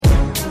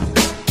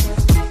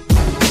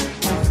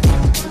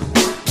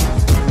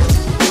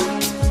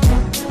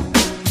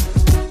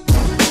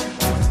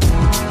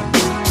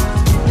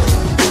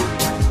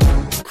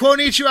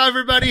Konnichiwa,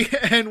 everybody,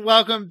 and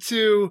welcome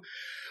to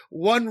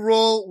One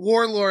Roll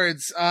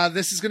Warlords.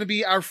 This is going to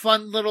be our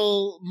fun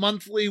little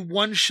monthly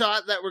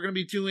one-shot that we're going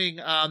to be doing.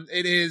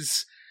 It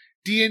is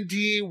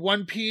D&D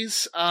One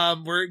Piece.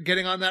 We're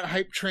getting on that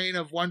hype train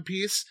of One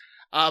Piece.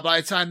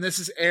 By the time this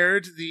is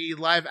aired, the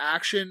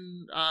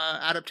live-action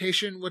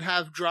adaptation would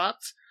have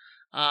dropped.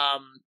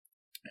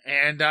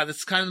 And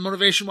that's kind of the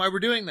motivation why we're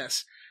doing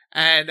this.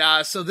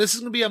 And so this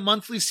is going to be a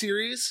monthly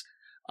series.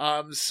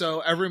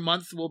 So every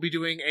month we'll be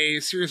doing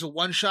a series of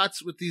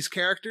one-shots with these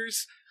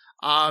characters,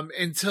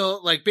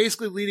 until, like,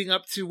 basically leading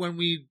up to when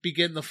we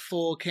begin the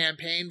full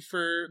campaign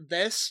for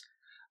this,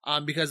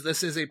 because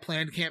this is a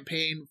planned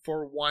campaign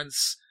for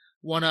once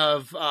one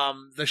of,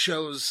 the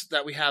shows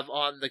that we have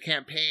on the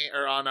campaign,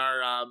 or on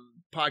our,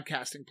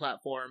 podcasting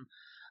platform,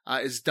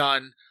 is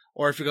done,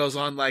 or if it goes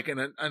on, like,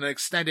 an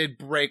extended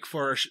break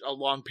for a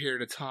long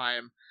period of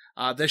time.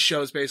 This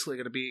show is basically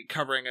going to be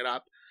covering it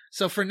up.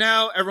 So for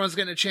now, everyone's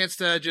getting a chance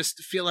to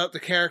just feel out the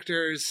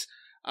characters,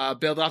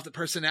 build off the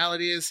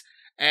personalities,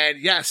 and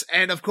yes,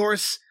 and of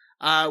course,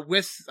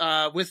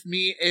 with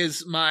me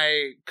is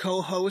my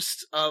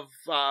co-host of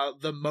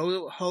the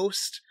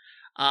Mo-host.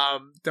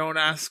 Don't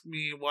ask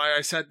me why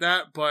I said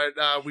that, but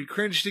we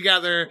cringe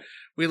together,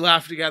 we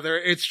laugh together.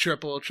 It's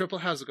Triple. Triple,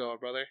 how's it going,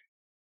 brother?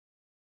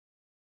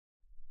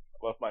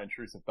 I left my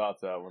intrusive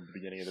thoughts out at the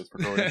beginning of this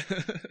recording.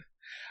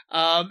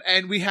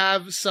 And we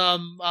have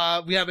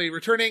we have a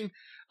returning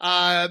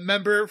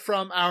member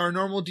from our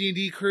normal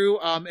D&D crew.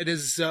 It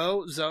is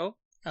Zoe. Zoe,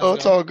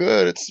 it's all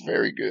good. It's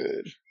very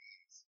good.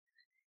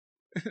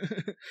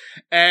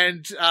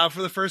 And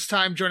for the first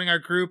time joining our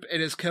group,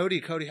 it is Cody.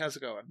 Cody, how's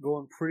it going?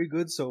 Going pretty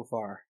good so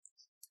far.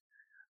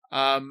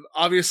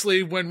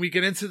 Obviously, when we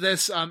get into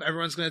this,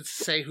 everyone's going to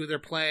say who they're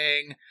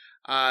playing.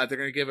 They're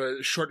going to give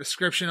a short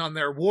description on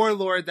their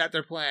warlord that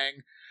they're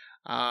playing.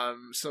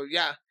 So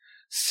yeah.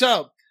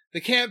 So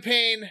the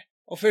campaign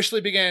officially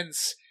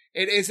begins.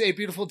 It is a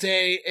beautiful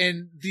day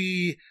in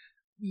the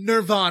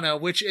Nirvana,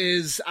 which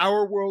is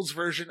our world's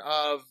version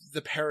of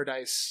the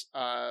Paradise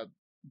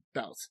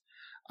Belt.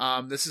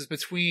 This is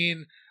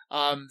between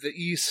the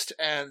East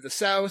and the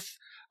South.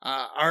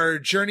 Our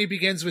journey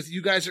begins with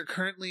you guys are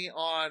currently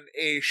on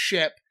a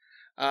ship,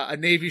 a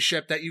Navy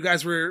ship that you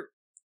guys were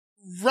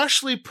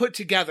rushly put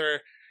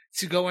together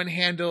to go and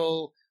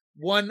handle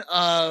one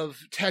of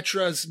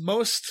Tetra's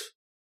most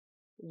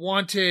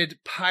wanted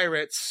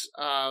pirates,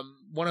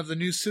 one of the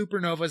new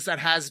supernovas that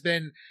has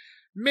been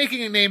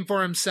making a name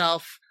for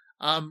himself,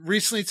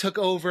 recently took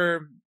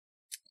over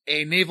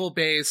a naval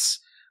base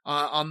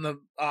on the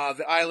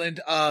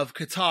island of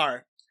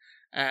Qatar,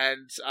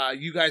 and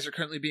you guys are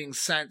currently being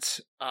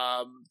sent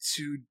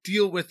to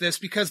deal with this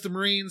because the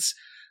Marines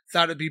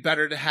thought it'd be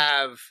better to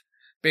have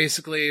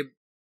basically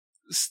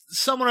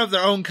someone of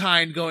their own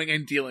kind going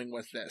and dealing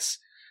with this.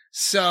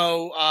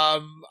 So,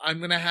 I'm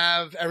gonna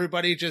have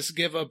everybody just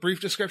give a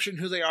brief description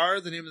who they are,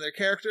 the name of their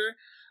character,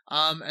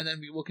 and then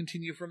we will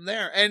continue from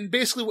there. And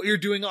basically what you're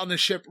doing on the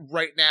ship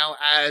right now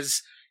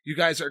as you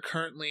guys are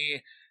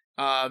currently,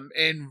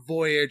 in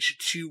voyage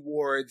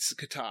towards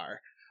Qatar.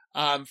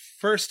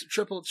 First,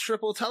 Triple,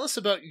 tell us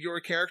about your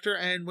character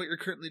and what you're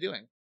currently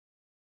doing.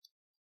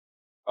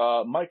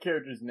 My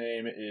character's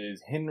name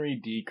is Henry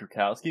D.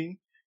 Krakowski.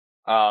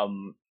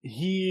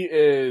 He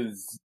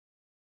is,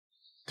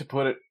 to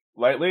put it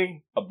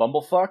lightly, a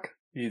bumblefuck.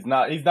 He's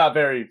not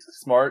very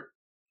smart.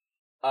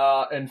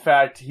 In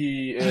fact,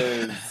 he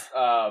is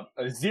a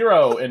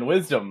 0 in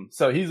wisdom,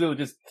 so he's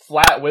just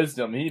flat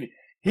wisdom.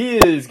 He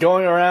is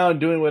going around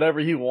doing whatever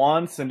he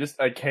wants, and just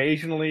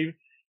occasionally,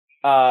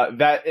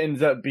 that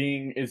ends up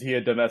being: is he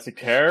a domestic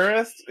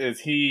terrorist? Is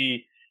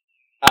he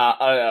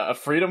a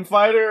freedom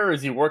fighter? Or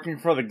is he working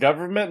for the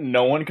government?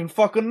 No one can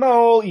fucking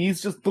know.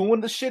 He's just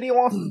doing the shit he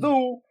wants to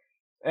do,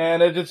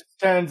 and it just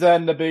turns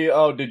out to be,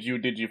 oh, did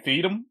you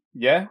feed him?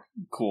 Yeah?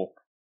 Cool.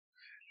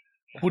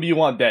 Who do you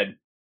want dead?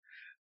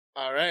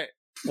 Alright.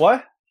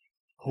 What?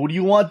 Who do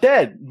you want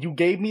dead? You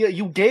gave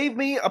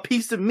me a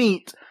piece of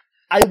meat.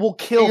 I will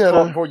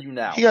kill for you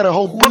now. He got a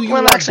whole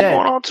Brooklyn accent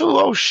going on too.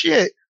 Oh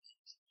shit.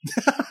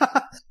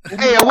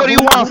 Hey, what do you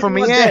want from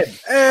me? Hey,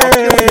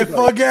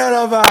 forget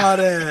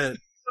about it.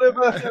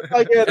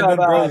 And then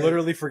bro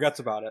literally forgets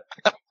about it.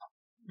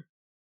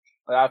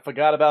 I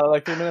forgot about it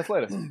like 3 minutes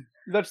later.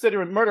 That said you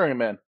were murdering a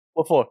man.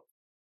 What for?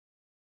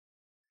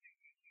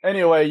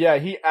 Anyway, yeah,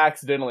 he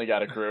accidentally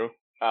got a crew.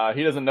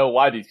 He doesn't know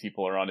why these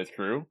people are on his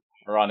crew,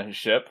 or on his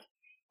ship.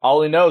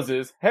 All he knows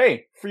is,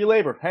 hey, free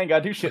labor. I ain't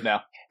gotta do shit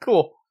now.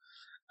 Cool.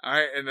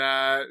 Alright, and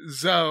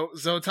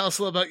Zoe, tell us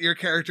a little about your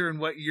character and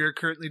what you're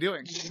currently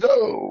doing.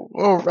 So,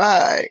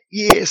 alright.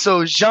 Yeah,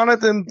 so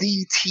Jonathan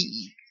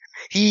D.T.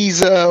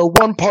 He's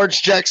one part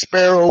Jack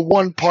Sparrow,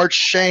 one part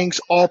Shanks,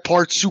 all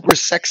parts super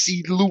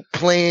sexy, loop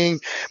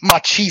playing,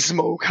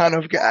 machismo kind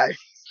of guy.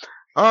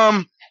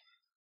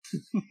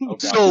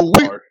 So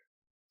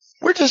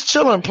we're just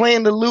chilling,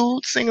 playing the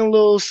lute, singing a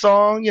little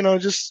song,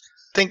 just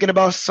thinking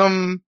about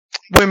some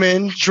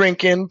women,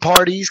 drinking,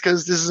 parties,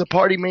 because this is a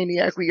party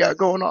maniac we got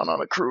going on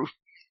a crew.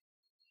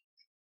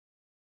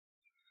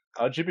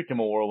 How'd you become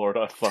a warlord?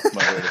 I fucked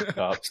my way to the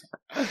top.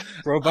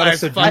 Robotic I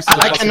seduce fucked the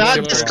I That's cannot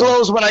really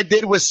disclose what I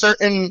did with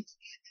certain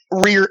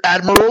rear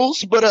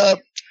admirals, but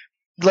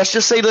let's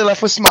just say they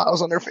left with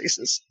smiles on their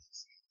faces.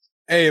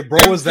 Hey,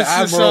 bro was the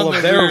Emphasis admiral on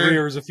of the their rear.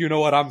 rears, if you know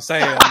what I'm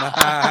saying. There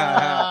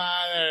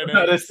I it was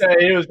about to is. say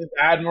he was just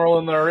admiral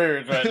in the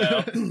rears right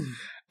now.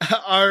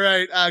 All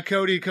right,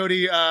 Cody, tell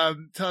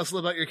us a little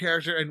about your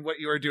character and what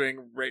you are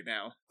doing right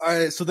now.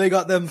 Alright, so they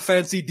got them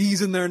fancy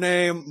D's in their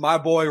name. My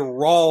boy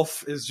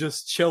Rolf is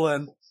just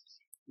chilling.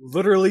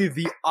 Literally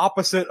the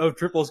opposite of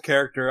Triple's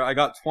character. I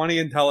got 20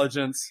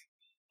 intelligence,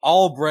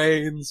 all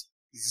brains,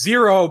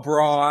 0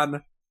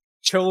 brawn,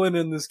 chilling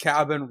in this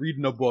cabin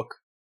reading a book.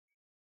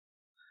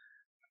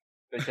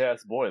 Big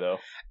ass boy though.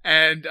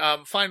 And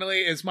finally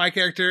is my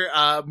character,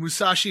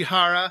 Musashi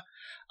Hara.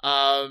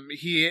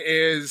 He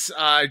is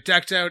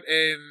decked out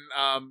in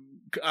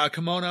a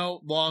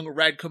kimono, long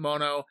red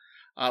kimono,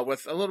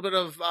 with a little bit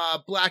of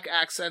black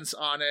accents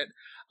on it.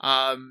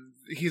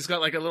 He's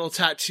got like a little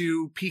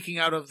tattoo peeking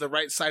out of the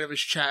right side of his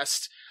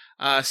chest,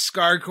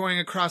 scar going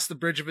across the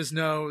bridge of his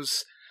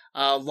nose,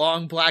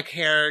 long black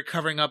hair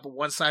covering up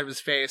one side of his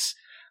face.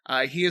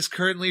 He is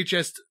currently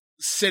just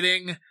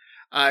sitting,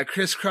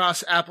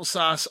 crisscross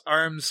applesauce,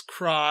 arms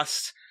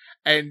crossed,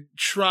 and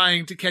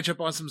trying to catch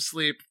up on some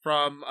sleep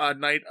from a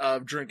night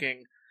of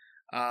drinking,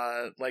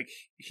 like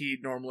he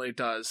normally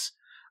does.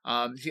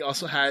 He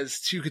also has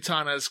 2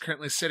 katanas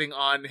currently sitting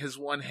on his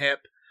one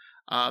hip,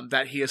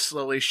 that he is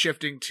slowly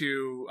shifting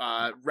to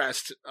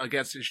rest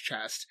against his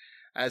chest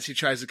as he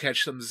tries to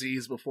catch some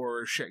Z's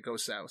before shit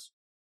goes south.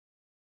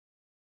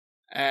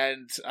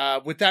 And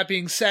with that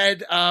being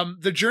said,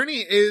 the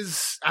journey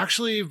is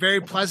actually very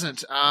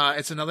pleasant.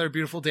 It's another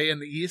beautiful day in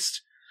the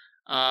east.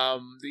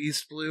 The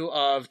east blue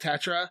of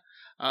Tetra.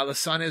 The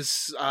sun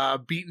is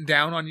beaten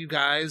down on you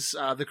guys.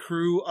 The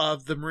crew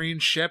of the marine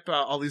ship,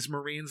 all these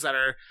marines that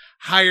are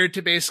hired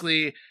to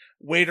basically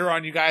waiter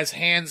on you guys'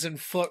 hands and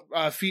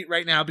feet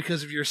right now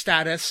because of your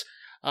status,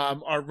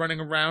 are running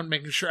around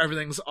making sure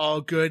everything's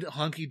all good,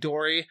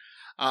 hunky-dory.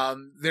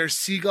 There's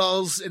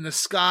seagulls in the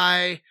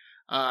sky,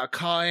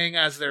 cawing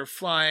as they're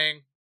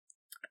flying.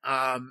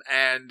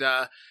 And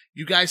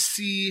you guys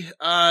see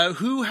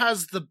who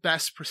has the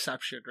best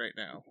perception right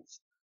now?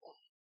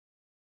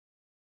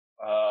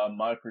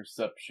 My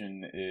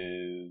perception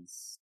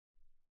is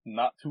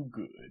not too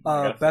good.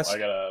 Best I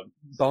got a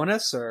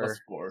bonus or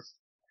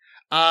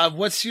 +4.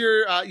 What's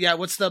your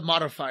what's the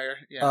modifier?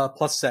 Yeah.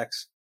 +6?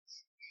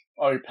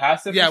 Oh, your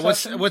passive? Yeah,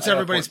 perception? what's I got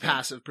a everybody's 14.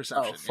 passive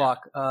perception? Oh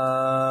fuck.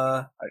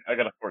 I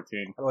got a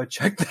 14. How do I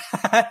check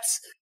that?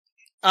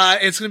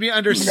 It's gonna be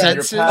under Yeah, your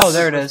senses. passive Oh,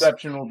 there it is.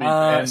 Perception will be 10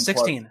 plus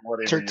 16.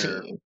 whatever your-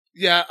 13.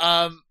 Yeah,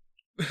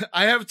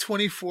 I have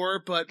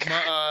 24, but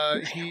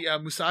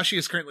Musashi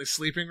is currently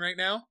sleeping right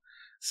now,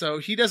 so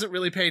he doesn't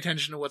really pay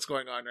attention to what's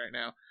going on right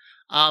now.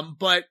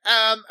 But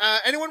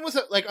anyone with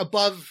like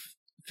above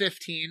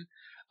 15,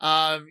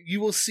 you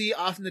will see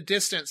off in the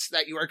distance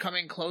that you are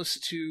coming close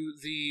to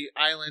the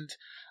island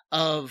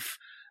of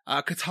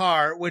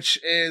Qatar, which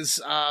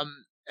is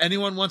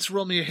anyone wants to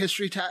roll me a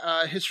history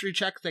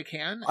check, they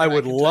can. I And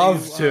would can tell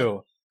love you,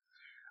 to.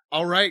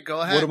 All right,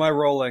 go ahead. What am I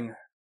rolling?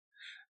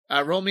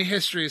 Roll me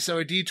history, so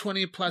a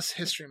d20 plus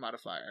history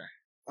modifier.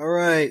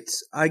 Alright,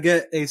 I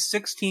get a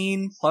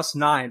 16 plus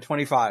 9,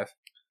 25.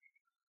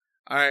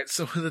 All right,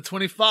 so with a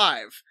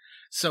 25.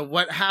 So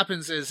what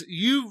happens is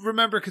you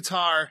remember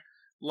Qatar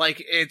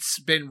like it's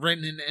been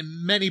written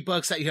in many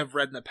books that you have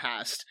read in the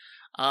past.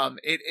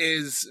 It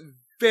is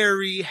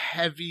very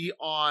heavy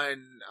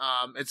on,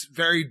 it's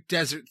very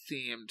desert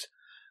themed.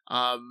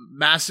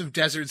 Massive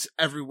deserts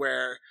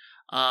everywhere.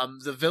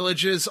 The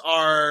villages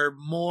are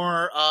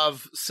more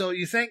of, so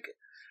you think,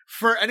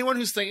 for anyone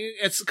who's thinking,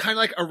 it's kind of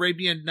like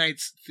Arabian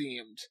Nights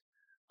themed.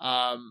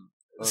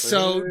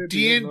 So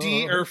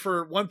D&D, or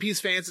for One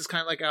Piece fans, it's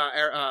kind of like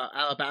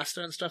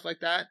Alabasta and stuff like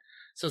that.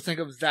 So think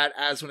of that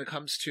as when it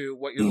comes to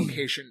what your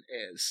location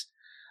is.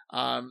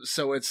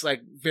 So it's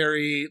like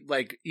very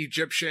like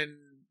Egyptian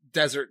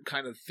desert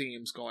kind of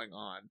themes going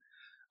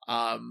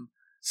on.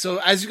 So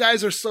as you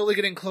guys are slowly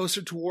getting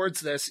closer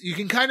towards this, you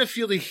can kind of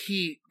feel the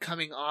heat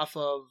coming off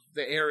of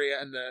the area,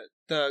 and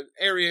the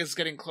area is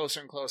getting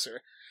closer and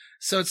closer.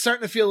 So it's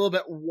starting to feel a little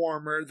bit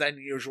warmer than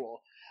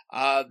usual.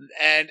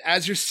 And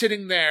as you're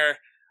sitting there,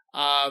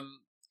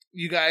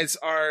 you guys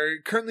are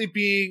currently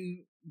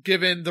being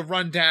given the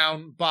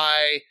rundown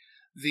by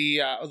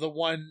the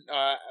one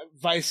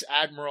vice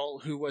admiral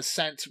who was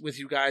sent with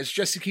you guys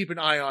just to keep an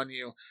eye on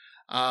you.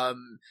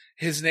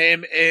 His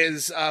name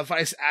is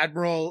Vice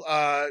Admiral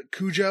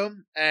Cujo,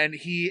 and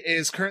he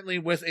is currently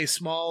with a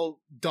small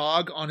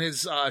dog on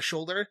his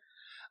shoulder.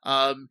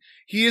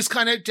 He is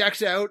kind of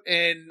decked out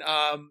in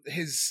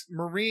his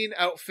marine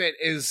outfit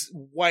is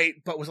white,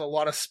 but with a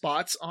lot of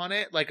spots on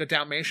it, like a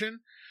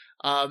Dalmatian.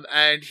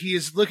 And he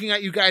is looking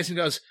at you guys and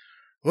goes,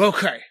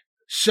 "Okay,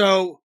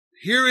 so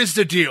here is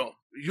the deal.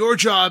 Your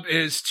job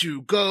is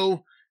to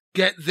go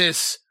get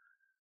this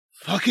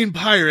fucking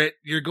pirate.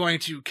 You're going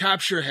to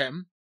capture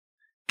him,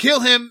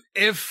 kill him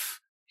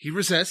if he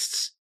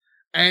resists,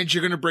 And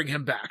you're going to bring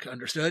him back,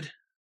 understood?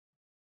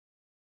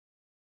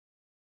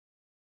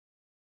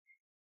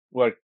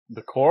 Like,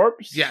 the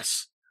corpse?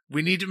 Yes.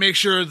 We need to make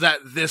sure that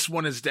this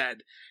one is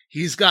dead.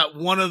 He's got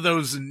one of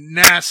those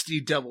nasty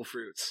devil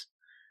fruits.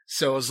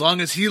 So as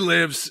long as he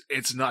lives,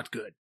 it's not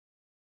good.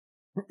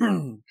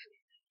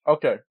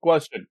 Okay,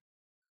 question.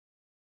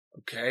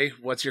 Okay,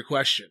 what's your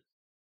question?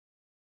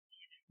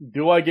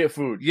 Do I get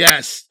food?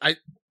 Yes,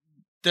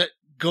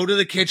 go to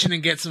the kitchen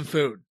and get some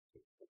food.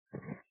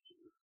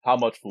 How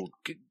much food?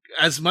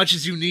 As much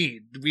as you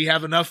need. We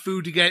have enough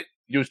food to get.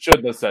 You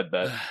shouldn't have said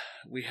that.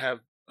 We have.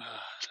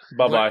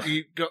 Bye-bye.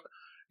 You go.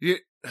 You,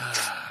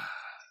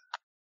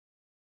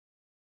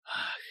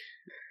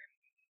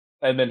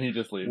 And then he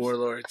just leaves.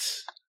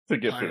 Warlords. To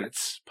get food.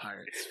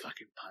 Pirates,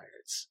 fucking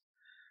pirates.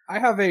 I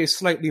have a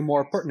slightly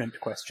more pertinent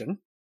question.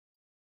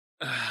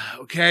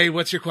 Okay,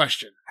 what's your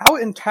question? How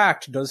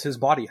intact does his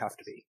body have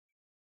to be?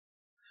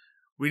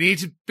 We need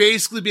to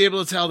basically be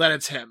able to tell that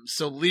it's him,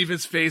 so leave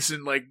his face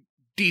in, like,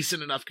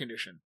 decent enough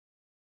condition.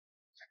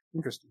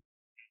 Interesting.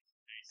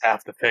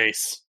 Half the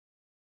face.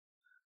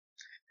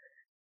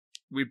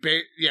 We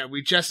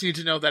just need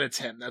to know that it's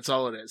him. That's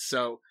all it is.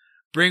 So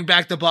bring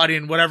back the body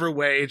in whatever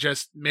way.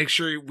 Just make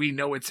sure we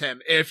know it's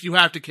him. If you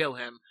have to kill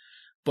him,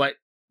 but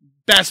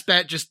best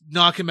bet, just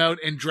knock him out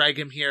and drag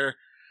him here.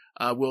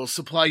 We'll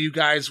supply you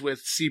guys with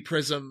Sea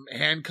Prism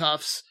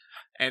handcuffs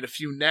and a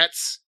few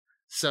nets,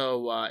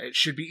 so it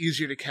should be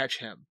easier to catch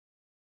him.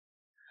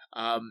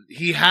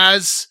 He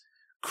has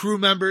crew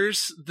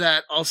members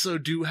that also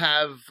do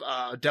have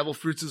devil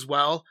fruits as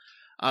well.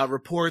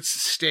 Reports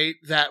state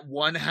that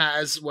one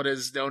has what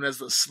is known as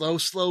the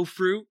slow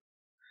fruit,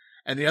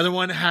 and the other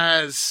one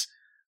has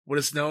what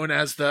is known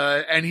as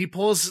and he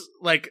pulls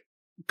like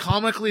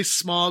comically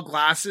small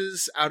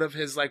glasses out of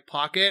his like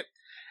pocket,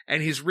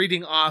 and he's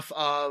reading off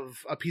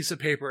of a piece of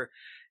paper.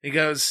 He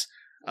goes,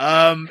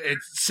 it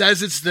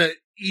says it's the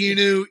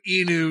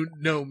Inu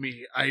no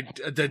Mi.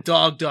 The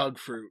dog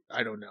fruit.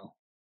 I don't know.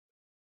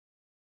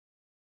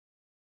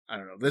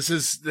 This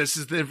is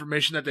the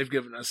information that they've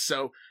given us.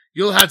 So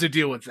you'll have to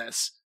deal with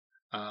this.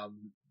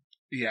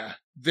 Yeah.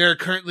 They're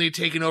currently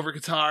taking over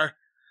Qatar.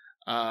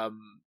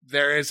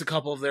 There is a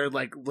couple of their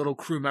like little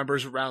crew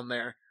members around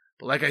there.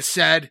 But like I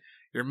said,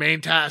 your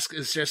main task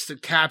is just to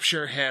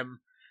capture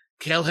him.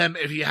 Kill him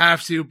if you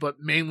have to,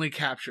 but mainly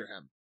capture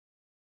him.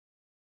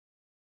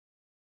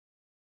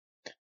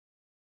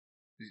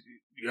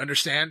 You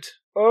understand?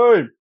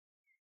 Hey!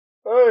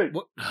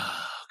 What? Oh,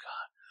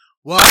 God.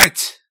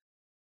 What?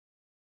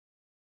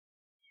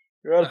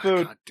 You're out of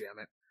food. God damn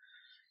it.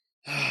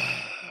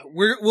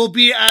 We'll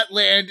be at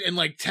land in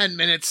like 10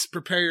 minutes.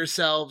 Prepare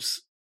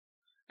yourselves.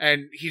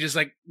 And he just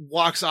like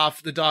walks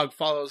off. The dog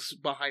follows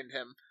behind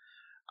him.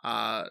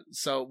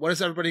 So what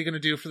is everybody going to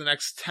do for the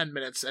next 10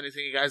 minutes?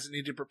 Anything you guys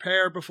need to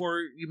prepare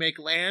before you make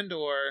land,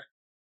 or?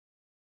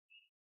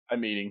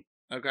 I'm eating.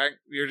 Okay.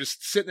 You're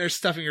just sitting there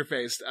stuffing your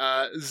face.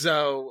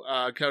 Zoe,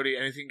 Cody,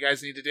 anything you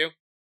guys need to do?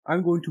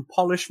 I'm going to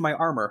polish my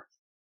armor.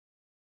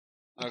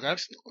 Okay.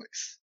 Nice.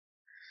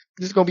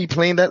 Just gonna be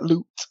playing that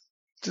lute.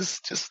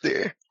 Just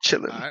there,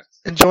 chilling, Right.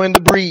 Enjoying the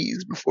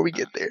breeze before we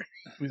get there.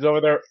 He's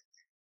over there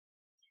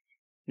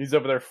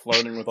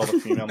flirting with all the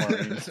female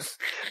marines.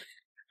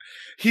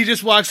 He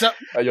just walks up.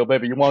 Hey, yo,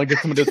 baby, you want to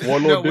get some of this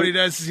warlord? No, what he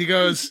does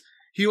is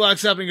he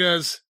walks up and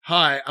goes,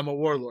 "Hi, I'm a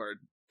warlord.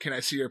 Can I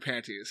see your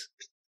panties?"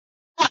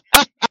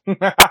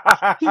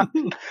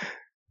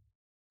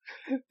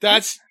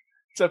 That's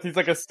Except he's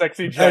like a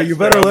sexy Jack Hey, you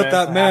better Sparrow, let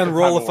that so half man the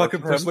roll time a it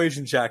fucking works with him.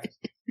 persuasion check.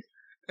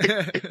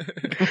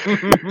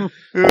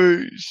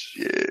 Oh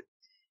shit!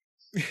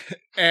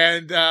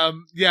 and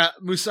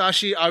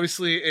Musashi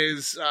obviously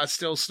is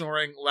still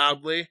snoring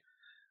loudly.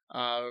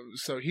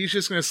 So he's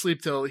just gonna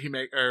sleep till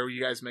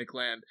you guys make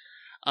land.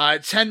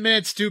 10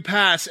 minutes do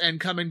pass and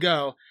come and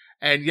go.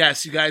 And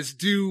yes, you guys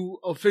do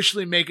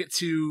officially make it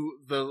to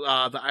the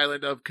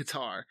island of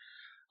Qatar.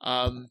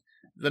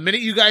 The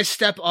minute you guys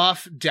step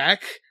off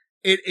deck,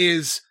 it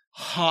is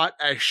hot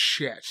as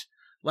shit.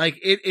 Like,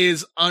 it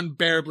is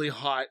unbearably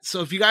hot.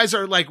 So if you guys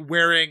are like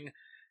wearing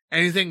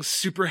anything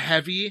super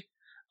heavy,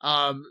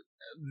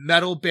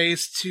 metal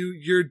based too,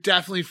 you're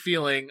definitely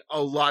feeling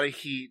a lot of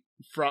heat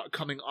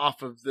coming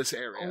off of this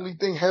area. Only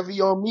thing heavy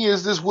on me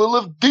is this will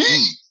of D.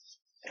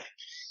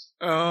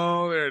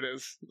 Oh, there it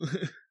is.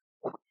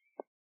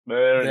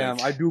 There it Damn,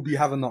 is. I do be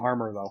having the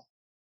armor though.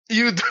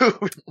 You do.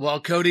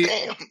 Well, Cody,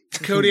 Damn.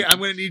 I'm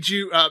going to need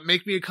you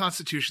make me a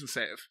Constitution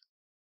save.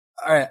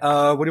 All right,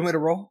 what do you want me to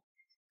roll?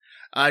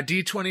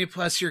 D20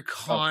 plus your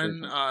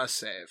con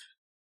save.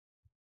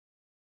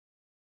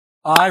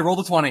 I rolled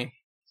a 20.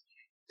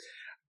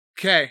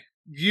 Okay,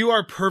 you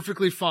are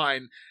perfectly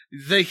fine.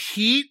 The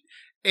heat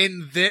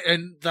in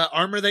the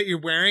armor that you're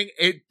wearing,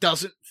 it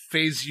doesn't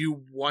phase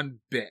you one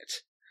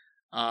bit.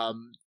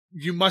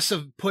 You must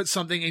have put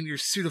something in your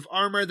suit of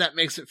armor that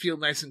makes it feel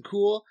nice and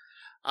cool.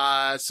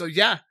 So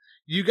yeah,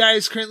 you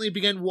guys currently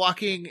begin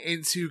walking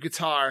into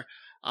Qatar.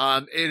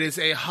 It is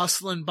a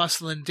hustle and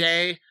bustling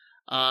day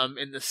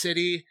in the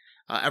city.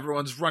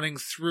 Everyone's running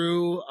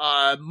through.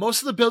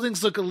 Most of the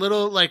buildings look a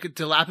little like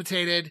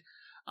dilapidated,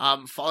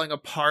 falling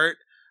apart.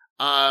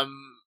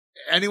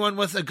 Anyone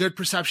with a good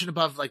perception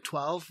above like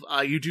 12,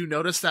 you do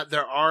notice that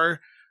there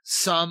are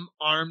some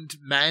armed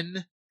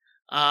men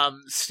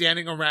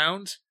standing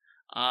around.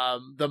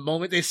 The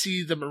moment they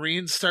see the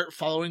Marines start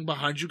following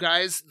behind you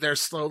guys, they're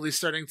slowly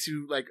starting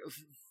to like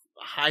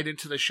hide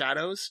into the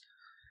shadows.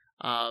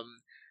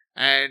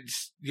 And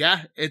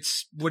yeah,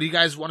 it's what do you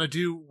guys want to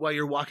do while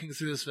you're walking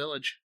through this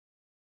village?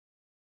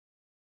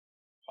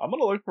 I'm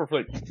gonna look for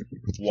like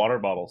water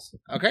bottles,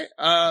 Okay.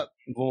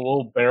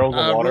 little barrels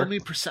of water. Roll me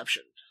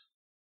perception.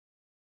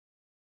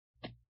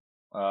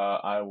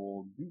 I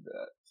will do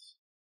that.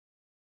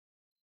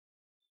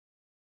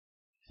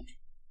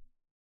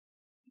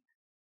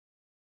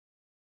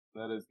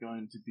 That is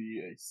going to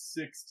be a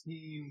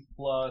 16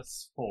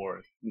 plus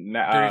 4.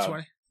 Dirty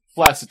 20.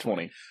 Flash of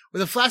 20.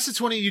 With a flash of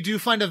 20, you do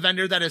find a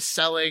vendor that is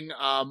selling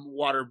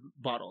water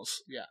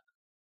bottles. Yeah.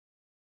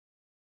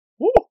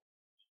 Woo!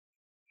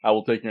 I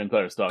will take your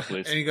entire stock,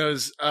 please. And he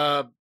goes,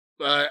 I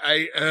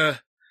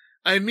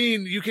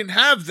mean, you can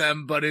have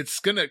them, but it's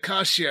gonna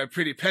cost you a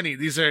pretty penny.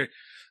 These are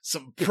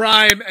some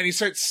prime, and he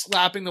starts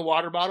slapping the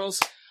water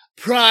bottles.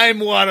 Prime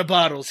water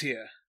bottles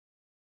here.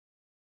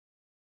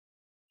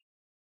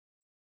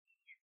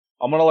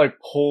 I'm gonna like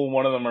pull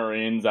one of the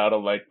Marines out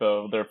of like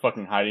their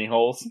fucking hiding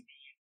holes.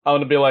 I'm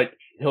gonna be like,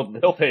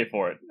 he'll pay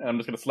for it. And I'm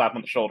just gonna slap him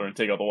on the shoulder and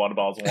take out the water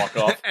bottles and walk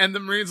off. And the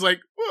Marine's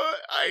like, what?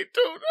 I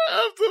don't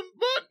have the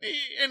money.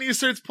 And he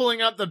starts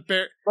pulling out the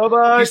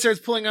Bye-bye. He starts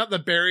pulling out the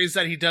berries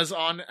that he does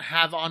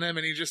have on him,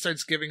 and he just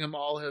starts giving him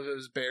all of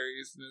his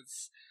berries. And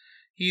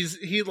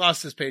he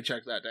lost his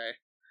paycheck that day.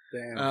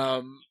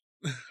 Damn.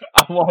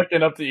 I'm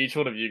walking up to each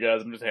one of you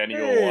guys. I'm just handing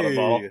you a water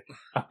bottle.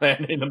 I'm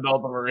handing them to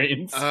all the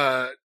Marines.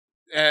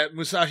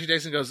 Musashi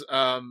Dixon goes,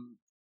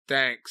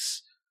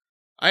 thanks.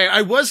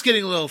 I was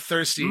getting a little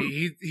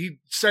thirsty. He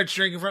starts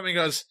drinking from me and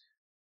goes,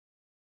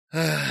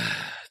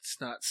 it's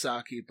not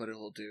sake, but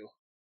it'll do.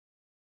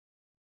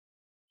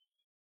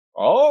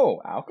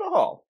 Oh,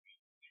 alcohol.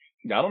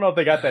 I don't know if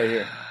they got that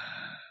here.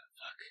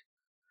 Fuck.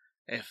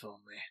 If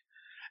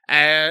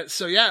only.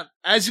 So yeah,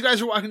 as you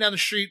guys are walking down the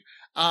street,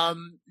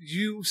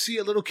 you see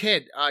a little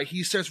kid.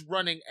 He starts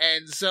running,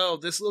 and so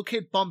this little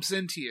kid bumps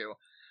into you.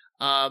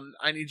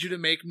 I need you to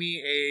make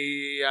me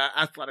a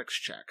athletics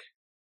check.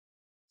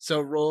 So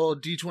roll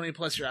D20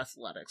 plus your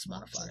athletics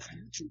modifier.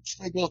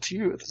 I go to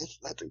you with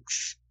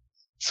athletics.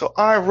 So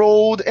I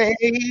rolled a.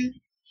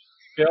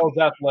 Skills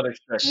athletics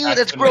check. Ew,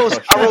 that's gross.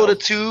 I rolled a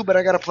 2, but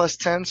I got a plus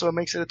 10, so it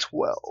makes it a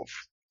 12.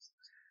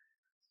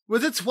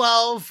 With a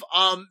 12,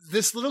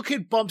 this little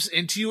kid bumps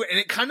into you, and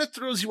it kind of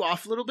throws you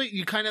off a little bit.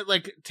 You kind of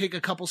like take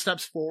a couple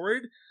steps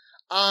forward.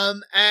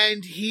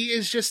 And he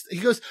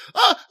goes,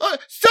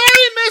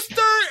 sorry,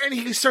 mister! And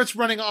he starts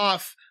running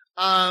off.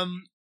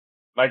 Can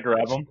I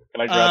grab him?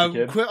 Can I grab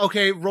the kid?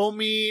 Okay, roll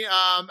me,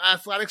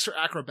 athletics or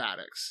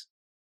acrobatics.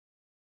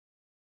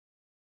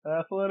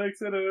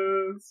 Athletics it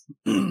is.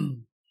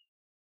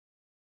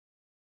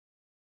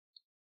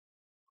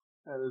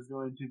 That is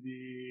going to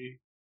be,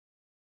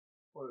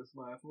 what is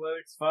my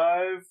athletics?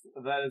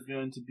 5. That is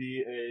going to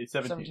be a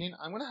 17.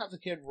 I'm going to have the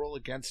kid roll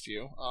against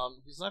you.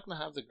 He's not going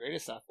to have the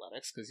greatest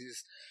athletics because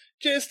he's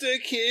just a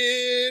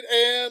kid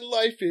and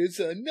life is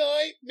a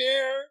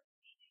nightmare.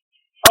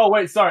 Oh,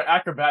 wait, sorry.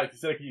 Acrobatics. You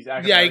said I can use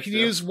acrobatics. Yeah, you can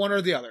use one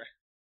or the other.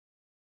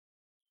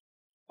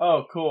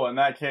 Oh, cool. In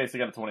that case, I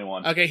got a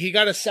 21. Okay, he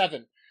got a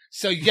 7.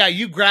 So, yeah,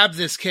 you grab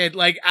this kid,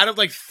 like, out of,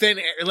 like, thin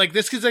air. Like,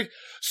 this kid's like,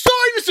 sorry,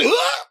 Mr.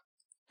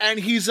 And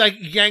he's, like,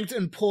 yanked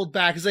and pulled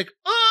back. He's like,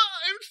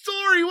 I'm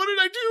sorry, what did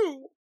I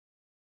do?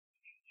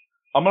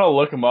 I'm gonna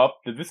look him up.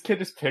 Did this kid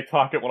just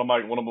pickpocket one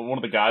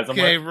of the guys I'm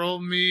Okay, with?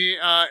 roll me,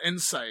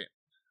 insight.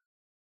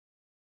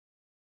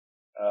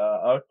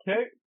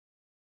 Okay.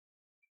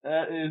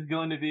 That is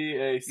going to be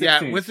a 16.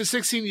 Yeah, with the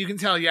 16, you can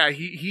tell, yeah,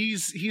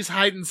 he's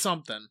hiding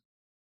something.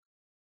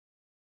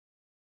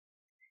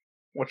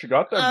 What you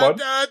got there,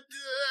 bud?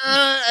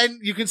 And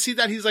you can see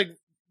that he's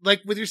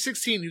like with your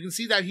 16, you can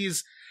see that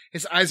his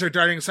eyes are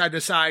darting side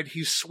to side.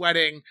 He's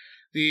sweating.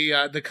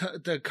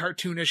 The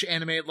cartoonish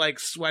anime like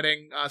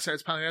sweating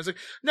starts pounding. I was like,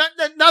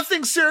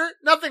 nothing, sir,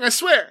 nothing. I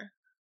swear.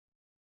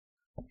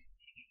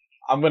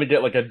 I'm gonna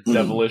get like a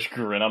devilish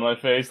grin on my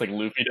face, like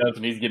Luffy does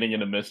when he's getting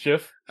into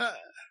mischief,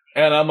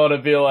 and I'm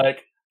gonna be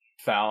like,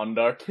 "Found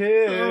our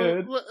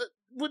kid."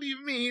 What do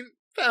you mean,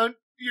 found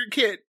your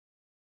kid?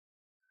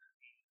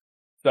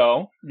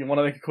 So, you want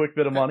to make a quick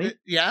bit of money?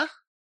 Yeah.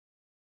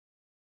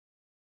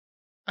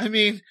 I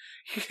mean,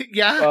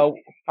 yeah. Well,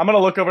 I'm gonna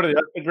look over to the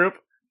other group.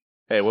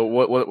 Hey,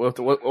 what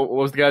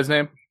was the guy's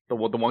name? The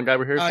one guy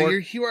we're here for?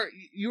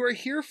 You are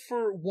here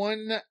for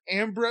one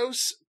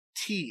Ambrose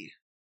T.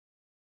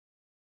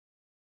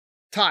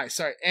 Ty,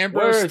 sorry,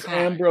 Ambrose. Where is Ty.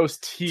 Ambrose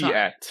T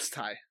at? It's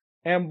Ty.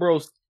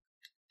 Ambrose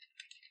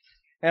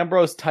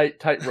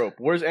tightrope.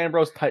 Where's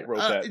Ambrose tightrope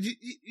at?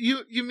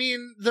 You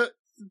mean the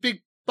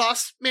big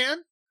boss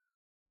man?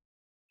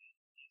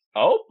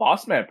 Oh,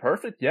 boss man,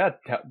 perfect. Yeah,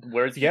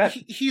 where's he at?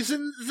 He's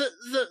in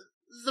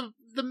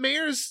the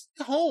mayor's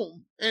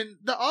home and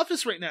the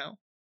office right now.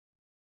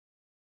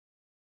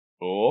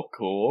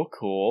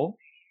 Cool.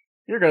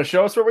 You're gonna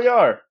show us where we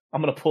are.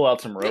 I'm gonna pull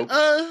out some rope.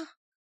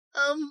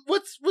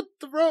 What's with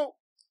the rope?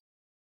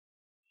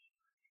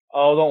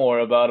 Oh, don't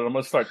worry about it. I'm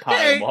gonna start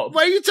tying them up.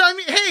 Why are you tying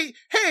me?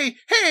 Hey,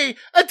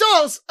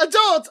 adults! I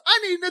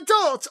need an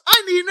adult!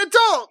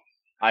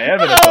 I am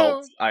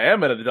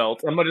an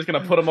adult. I'm just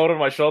gonna put him over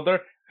my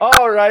shoulder.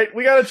 Alright,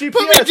 we got a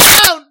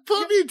GPS!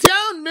 Put me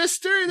down,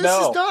 mister! This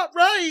is not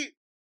right!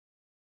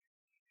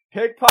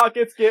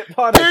 Pickpockets get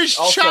punished. There's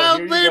also,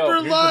 child labor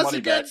Here's laws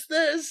against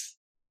this!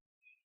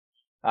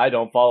 I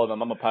don't follow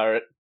them. I'm a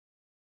pirate.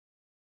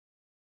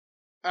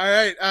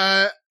 Alright,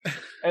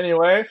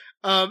 Anyway.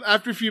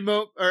 After a few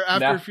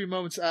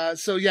moments,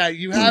 so yeah,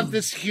 you have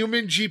this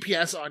human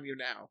GPS on you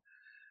now.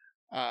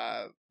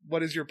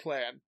 What is your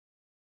plan?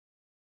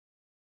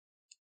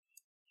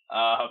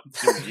 Do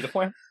we need a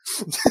plan?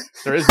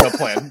 There is no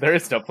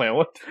plan.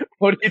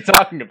 What are you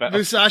talking about?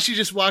 Musashi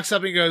just walks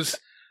up and goes,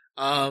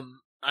 I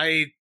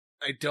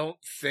don't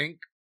think,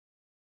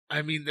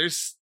 I mean,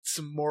 there's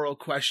some moral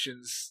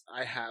questions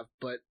I have,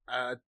 but,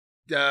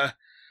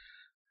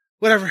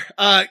 whatever.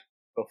 The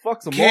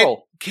fuck's a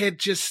moral? Kid,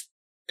 just,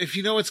 if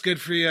you know what's good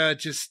for you,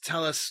 just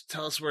tell us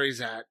where he's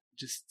at.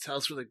 Just tell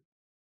us where the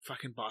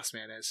fucking boss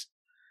man is.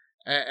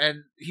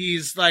 And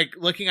he's like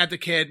looking at the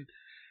kid,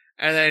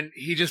 and then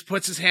he just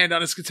puts his hand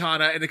on his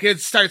katana, and the kid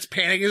starts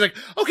panicking. He's like,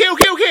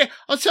 okay,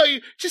 I'll tell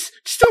you. Just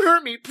don't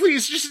hurt me,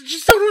 please.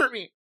 Just don't hurt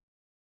me.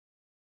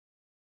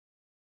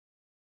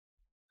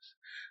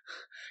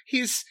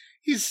 He's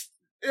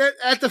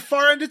at the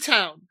far end of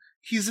town.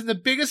 He's in the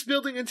biggest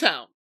building in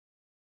town.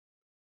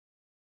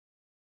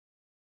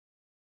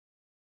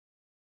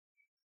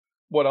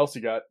 What else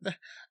you got?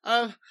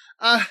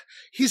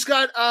 He's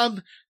got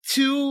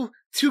two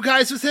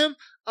guys with him.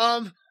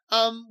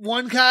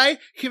 One guy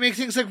can make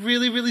things like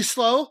really, really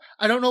slow.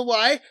 I don't know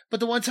why, but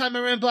the one time I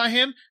ran by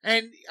him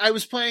and I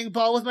was playing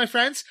ball with my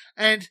friends,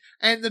 and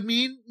the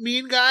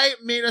mean guy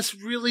made us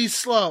really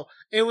slow.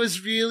 It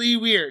was really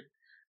weird.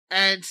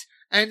 And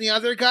the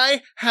other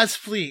guy has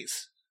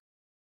fleas.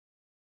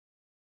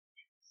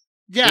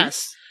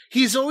 Yes,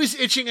 he's always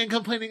itching and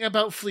complaining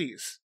about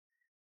fleas.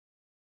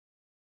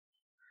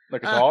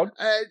 Like a dog?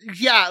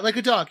 Yeah, like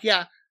a dog,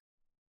 yeah.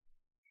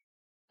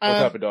 What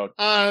type of dog?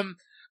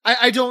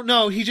 I don't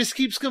know. He just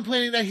keeps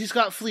complaining that he's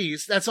got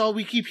fleas. That's all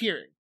we keep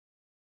hearing.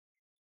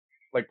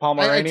 Like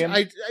Pomeranian?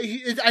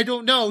 I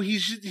don't know.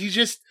 He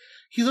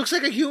looks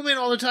like a human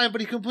all the time,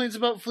 but he complains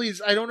about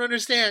fleas. I don't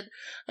understand.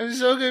 I'm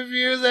so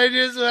confused. I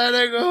just want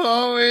to go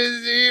home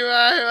and see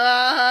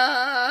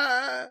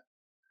my mom.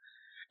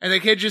 And the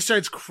kid just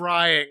starts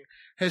crying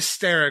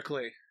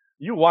hysterically.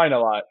 You whine a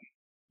lot.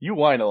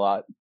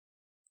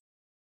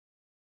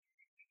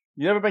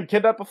 You ever been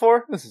kidnapped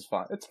before? This is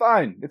fun. It's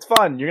fine. You're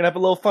gonna have a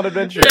little fun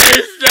adventure.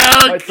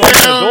 Don't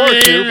kill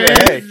me,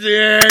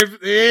 mister,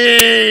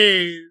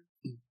 please.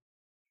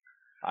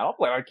 I don't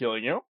plan on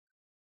killing you.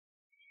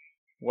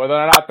 Whether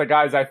or not the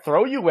guys I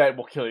throw you at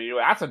will kill you,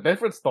 that's a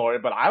different story,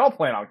 but I don't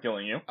plan on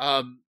killing you.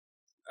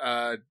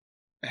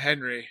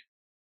 Henry,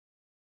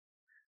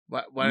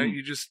 why don't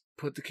you just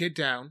put the kid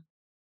down?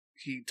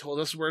 He told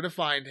us where to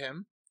find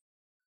him.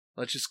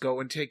 Let's just go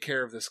and take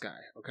care of this guy,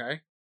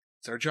 okay?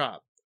 It's our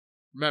job.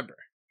 Remember.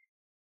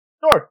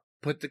 Sure.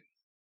 Put the...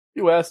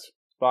 You asked.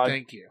 Fine.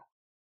 Thank you.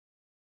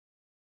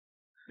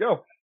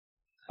 Go.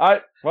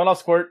 Alright, run off,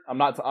 Squirt. I'm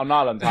not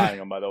untying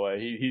him, by the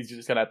way. He's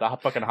just gonna have to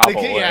fucking hobble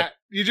away. Yeah,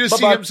 you just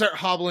see him start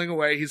hobbling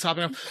away. He's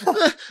hopping up.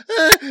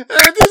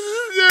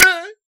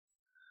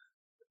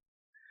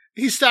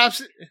 He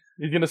stops.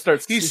 He's gonna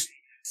start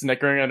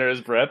snickering under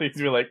his breath. He's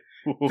gonna be like,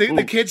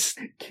 the kids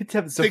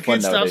having some the fun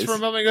kid nowadays. stops for a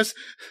moment and goes,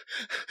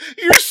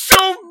 "You're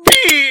so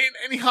mean!"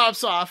 And he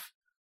hops off.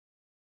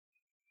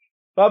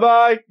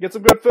 Bye-bye. Get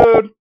some good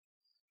food.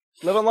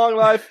 Live a long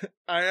life.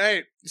 All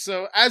right.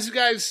 So as you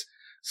guys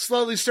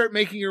slowly start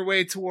making your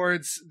way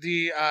towards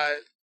the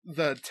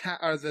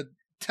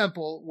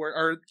temple,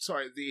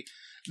 the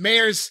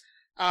mayor's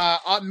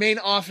main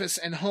office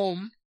and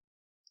home,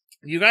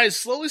 you guys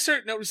slowly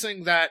start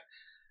noticing that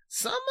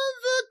some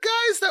of the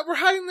guys that were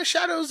hiding in the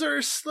shadows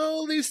are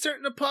slowly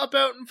starting to pop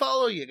out and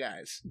follow you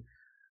guys.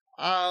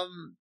 After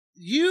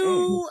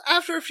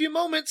a few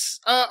moments,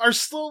 are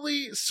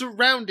slowly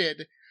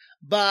surrounded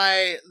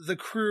by the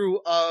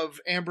crew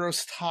of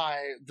Ambrose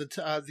Thai, the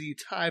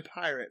Thai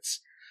pirates.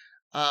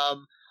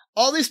 All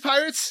these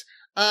pirates,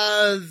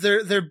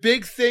 their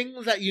big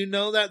thing that you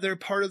know that they're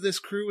part of this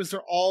crew is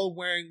they're all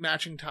wearing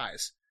matching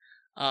ties.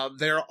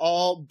 They're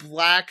all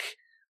black,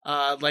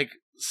 like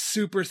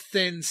super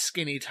thin,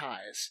 skinny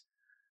ties.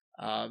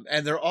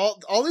 And they're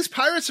all these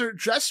pirates are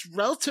dressed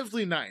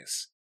relatively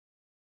nice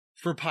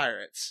for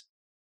pirates.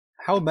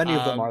 How many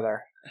of them are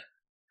there?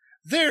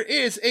 There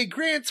is a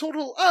grand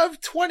total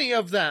of 20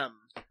 of them.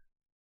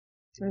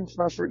 It's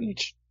not for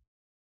each.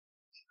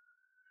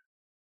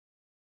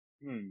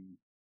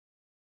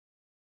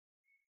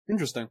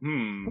 Interesting.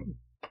 I'm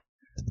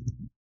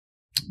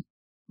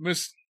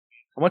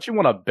How much you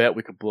want to bet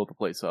we could blow the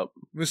place up?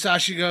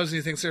 Musashi goes and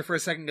he thinks there for a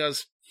second.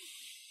 Goes,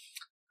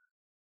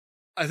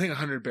 I think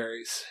 100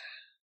 berries.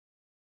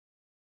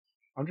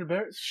 100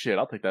 berries? Shit,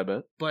 I'll take that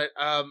bet. But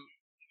All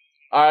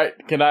right,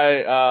 can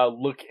I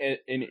look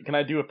at any? Can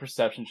I do a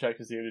perception check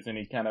to see if there's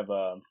any kind of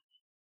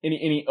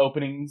any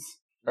openings,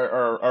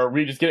 or are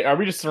we just getting? Are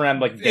we just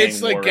surrounded like gang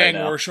it's like war gang right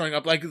now? war showing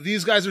up. Like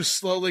these guys are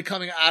slowly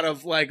coming out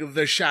of like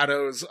the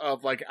shadows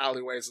of like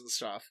alleyways and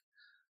stuff.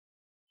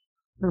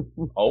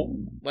 Oh,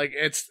 Like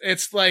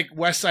it's like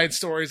West Side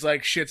Stories,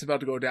 like shit's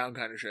about to go down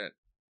kind of shit.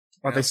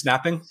 Are they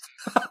snapping?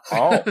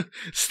 oh,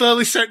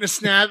 Slowly starting to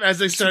snap as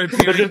they start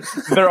appearing.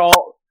 they're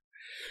all.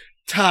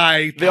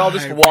 They all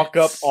just Pirates. walk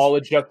up, all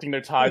adjusting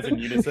their ties in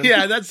unison.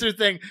 Yeah, that's their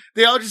thing.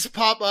 They all just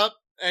pop up,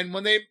 and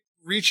when they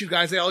reach you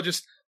guys, they all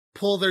just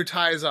pull their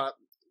ties up.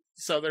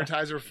 So their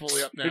ties are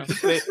fully up now.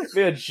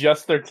 they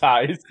adjust their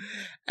ties.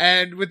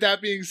 And with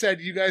that being said,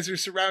 you guys are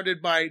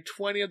surrounded by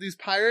 20 of these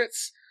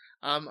pirates.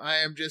 I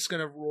am just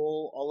going to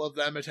roll all of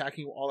them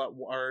attacking all at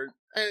war.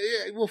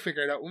 We'll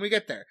figure it out when we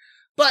get there.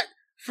 But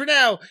for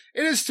now,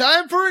 it is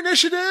time for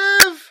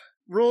initiative!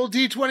 Roll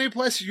d20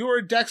 plus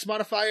your dex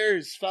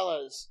modifiers,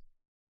 fellas.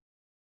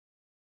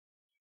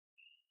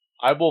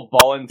 I will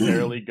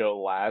voluntarily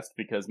go last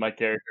because my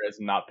character has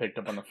not picked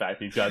up on the fact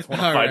these guys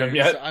want to fight him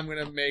yet. So I'm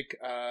going to make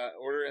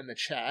order in the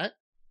chat.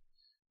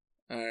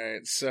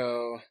 Alright,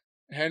 so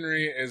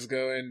Henry is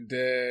going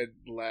dead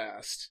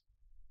last.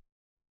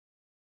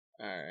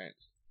 Alright.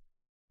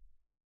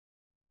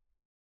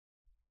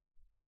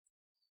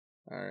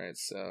 Alright,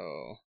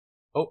 so...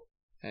 Oh.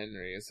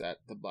 Henry is at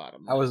the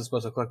bottom. I wasn't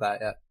supposed to click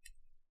that yet.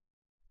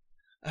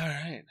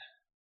 Alright.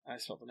 I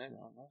spelled the name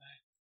wrong.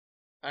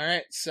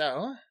 Alright,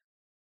 so...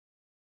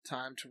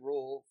 Time to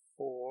roll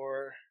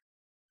for...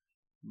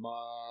 Masashi.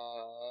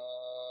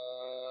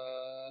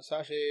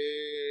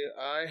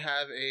 I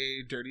have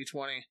a dirty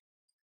 20.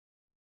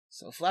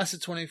 So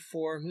flaccid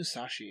 24,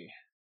 Musashi.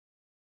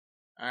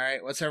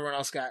 Alright, what's everyone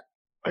else got?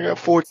 I got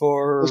 4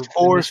 For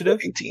four, initiative,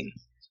 18.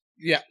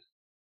 Yeah.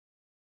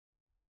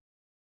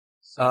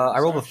 So I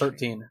rolled a Musashi.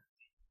 13.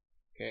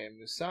 Okay,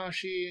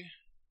 Musashi.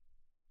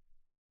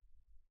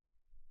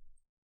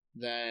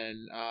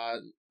 Then,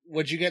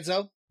 what'd you get,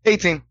 Zoe?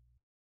 18.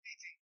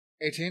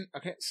 18?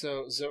 Okay,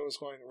 so Zoe is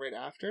going right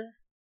after.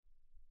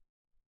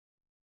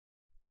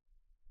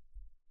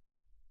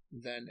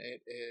 Then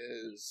it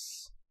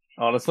is...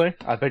 Honestly,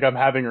 I think I'm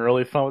having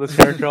really fun with this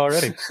character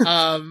already.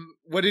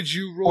 What did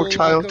you roll,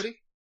 child. Cody?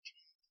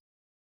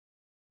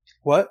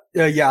 What?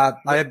 Yeah,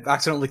 I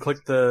accidentally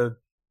clicked the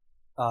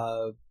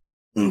one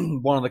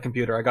on the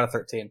computer. I got a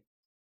 13.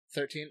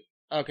 13?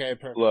 Okay,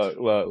 perfect.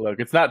 Look.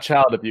 It's not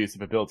child abuse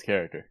if it builds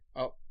character.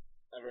 Oh,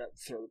 I forgot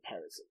to throw the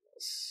pirates in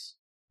this.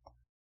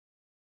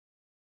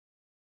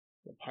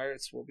 The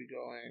pirates will be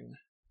going...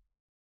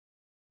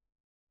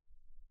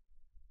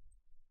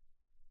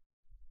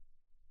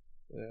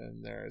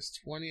 And there's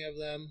 20 of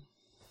them.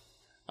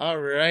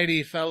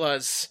 Alrighty,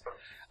 fellas.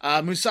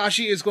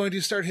 Musashi is going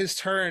to start his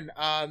turn.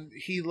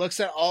 He looks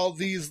at all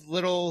these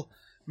little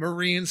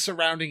marines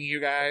surrounding you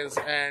guys,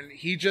 and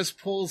he just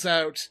pulls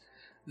out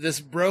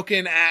this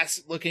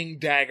broken-ass looking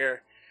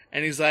dagger.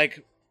 And he's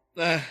like,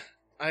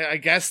 I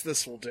guess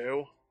this will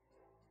do.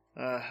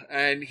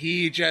 And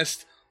he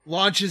just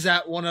launches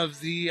at one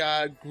of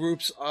the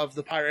groups of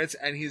the pirates,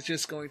 and he's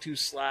just going to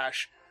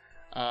slash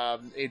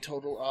a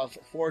total of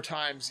 4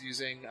 times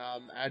using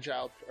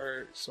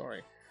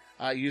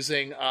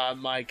using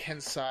my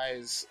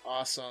Kensai's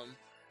awesome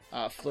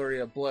flurry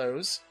of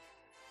blows.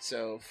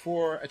 So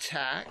 4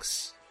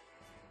 attacks.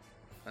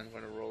 I'm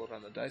going to roll it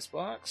on the dice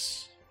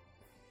box.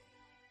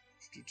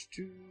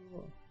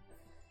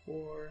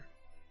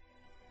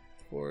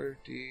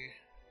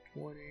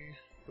 4d20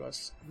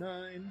 plus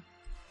 9.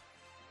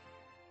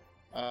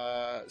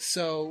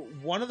 So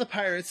one of the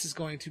pirates is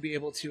going to be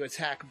able to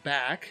attack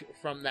back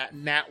from that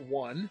nat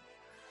 1,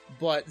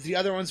 but the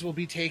other ones will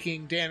be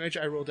taking damage.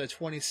 I rolled a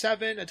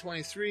 27, a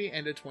 23,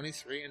 and a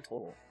 23 in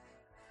total.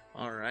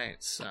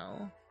 Alright,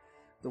 so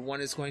the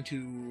one is going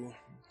to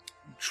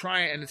try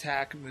and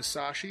attack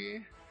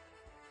Musashi.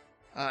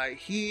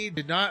 He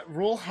did not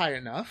roll high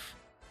enough.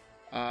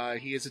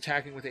 He is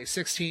attacking with a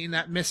 16.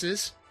 That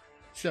misses.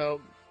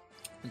 So,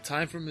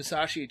 time for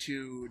Musashi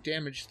to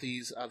damage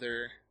these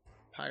other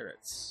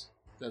pirates.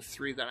 The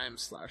 3 that I'm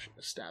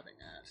stabbing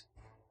at.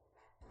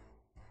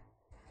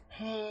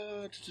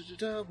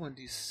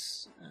 1d...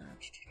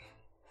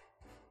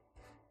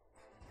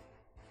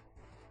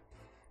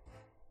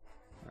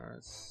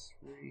 That's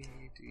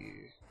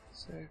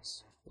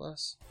 3d6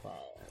 plus 5.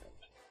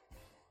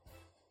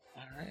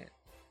 Alright.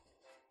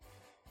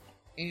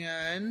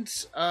 And,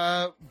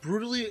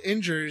 brutally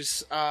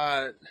injures,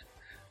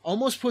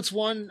 almost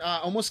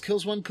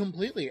kills one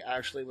completely,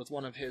 actually, with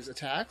one of his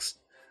attacks.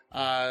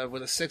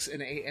 With a 6,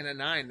 an 8, and a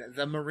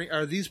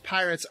 9. These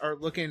pirates are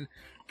looking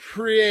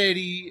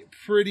pretty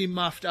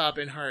muffed up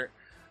and hurt.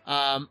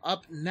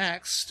 Up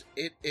next,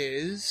 it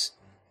is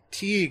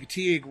Teague.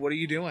 Teague, what are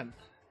you doing?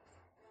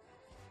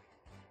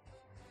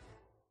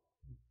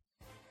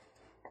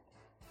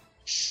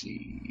 Let's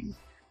see.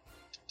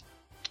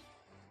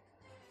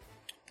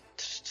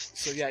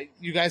 So yeah,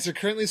 you guys are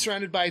currently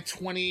surrounded by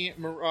 20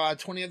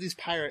 of these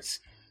pirates.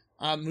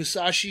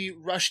 Musashi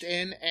rushed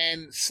in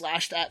and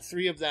slashed at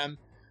 3 of them,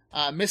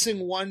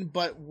 missing 1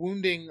 but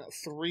wounding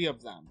 3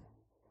 of them.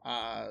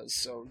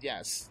 So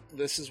yes,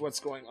 this is what's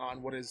going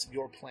on. What is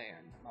your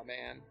plan, my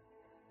man?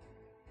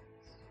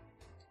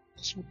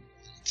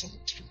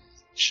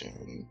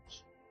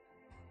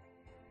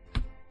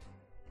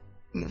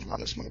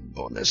 Nirvana's my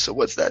bonus. So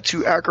what's that?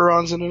 2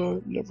 Acherons in a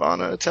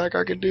Nirvana attack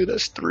I can do?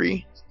 That's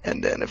 3.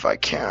 And then if I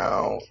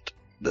count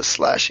the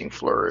slashing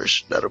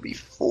flourish, that'll be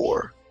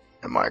 4.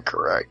 Am I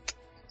correct?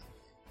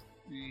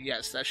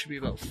 Yes, that should be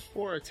about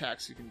 4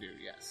 attacks you can do,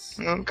 yes.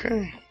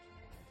 Okay.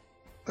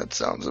 That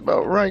sounds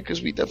about right,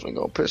 because we definitely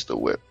gonna pistol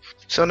whip.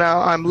 So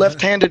now I'm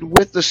left-handed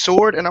with the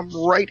sword, and I'm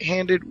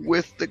right-handed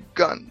with the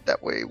gun.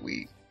 That way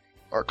we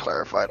are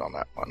clarified on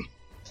that one.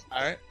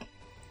 Alright.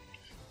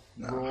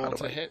 Now, Roll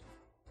to hit.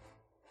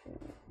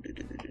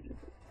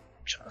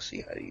 Trying to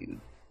see how you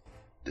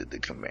did the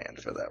command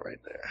for that right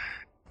there.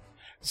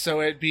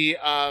 So it'd be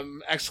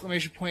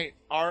exclamation point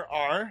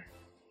RR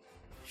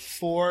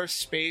 4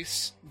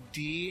 space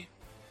D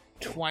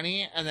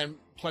 20 and then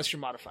plus your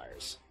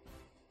modifiers.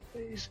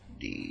 Space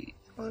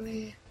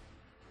D20.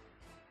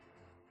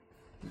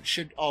 It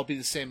should all be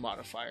the same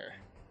modifier.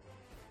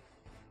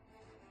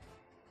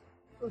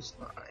 Plus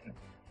 9.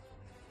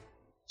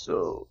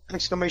 So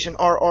exclamation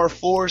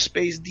RR4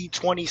 space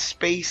D20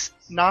 space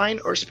 9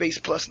 or space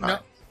plus 9?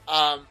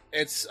 No,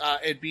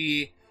 it'd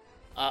be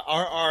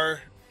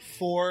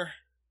RR4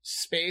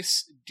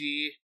 space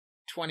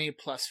D20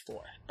 plus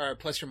 4 or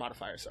plus your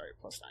modifier. Sorry,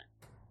 plus 9.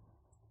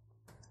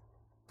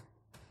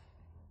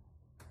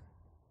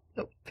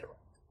 Nope.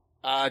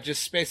 There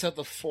Just space out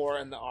the 4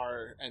 and the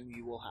R, and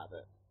you will have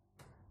it.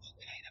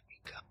 Okay, let me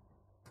go.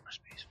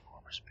 Space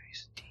 4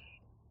 space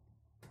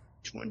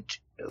D20.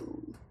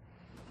 Oh.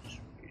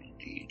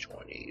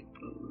 D20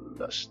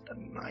 plus the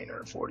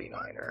 9er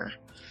 49er.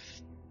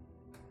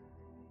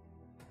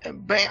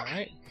 And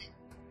bam!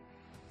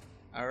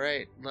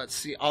 Alright, let's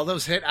see. All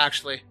those hit,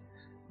 actually.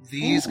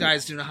 These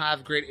guys do not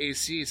have great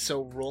AC,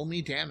 so roll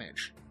me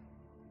damage.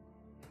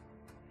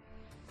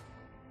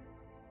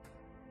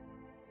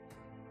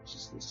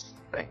 Just this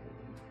thing.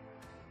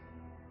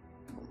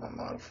 My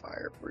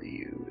modifier for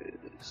you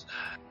is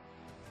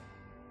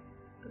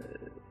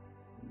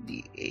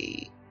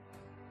D8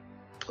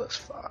 plus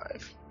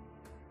 5.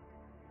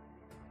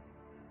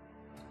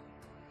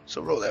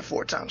 So roll that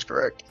 4 times,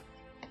 correct?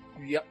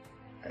 Yep.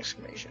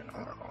 Exclamation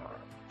RR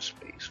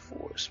space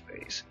 4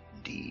 space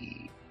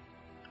D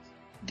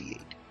D8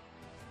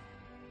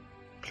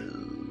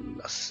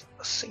 plus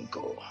a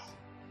 5.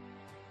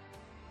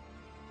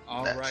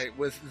 Alright,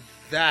 with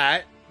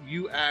that,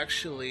 you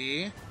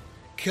actually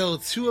kill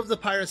 2 of the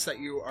pirates that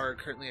you are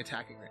currently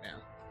attacking right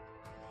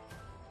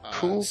now.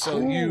 Cool. So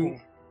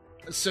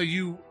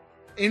you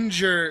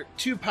injure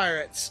 2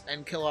 pirates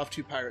and kill off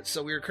 2 pirates.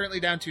 So we are currently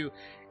down to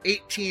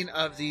 18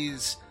 of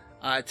these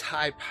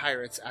Thai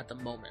pirates at the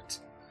moment.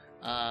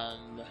 I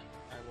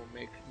will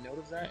make note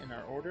of that in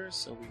our orders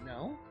so we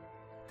know.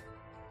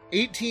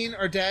 18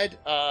 are dead,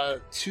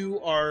 2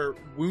 are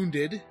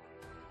wounded,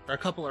 or a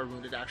couple are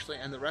wounded actually,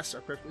 and the rest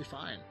are perfectly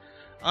fine.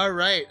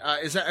 Alright,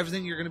 is that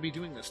everything you're going to be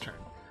doing this turn?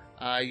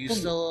 You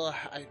still,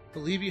 I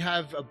believe you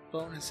have a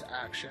bonus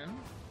action.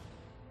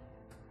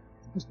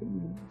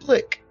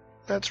 Blick.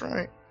 That's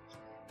right.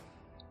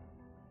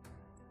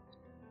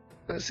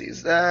 Let's see,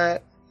 is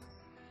that?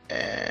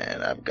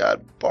 And I've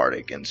got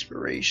Bardic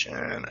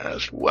Inspiration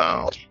as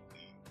well.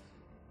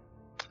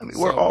 I mean,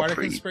 we're all Bardic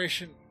pretty...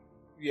 Inspiration,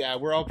 yeah,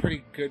 we're all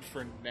pretty good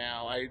for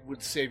now. I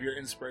would save your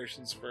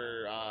inspirations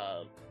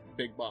for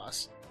Big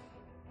Boss.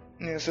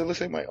 Yeah, so let's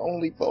say my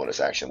only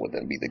bonus action would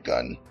then be the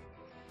gun.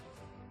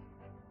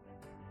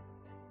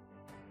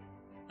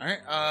 Alright,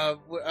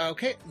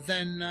 okay,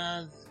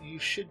 then you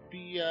should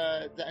be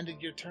the end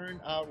of your turn.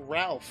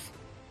 Ralph,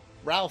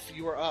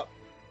 you are up.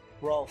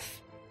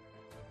 Rolf.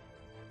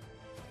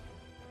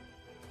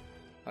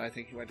 I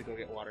think you went to go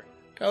get water.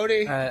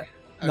 Cody?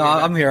 No,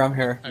 I'm here.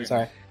 Okay. I'm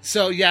sorry.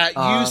 So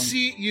yeah,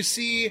 you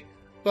see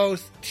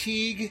both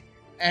Teague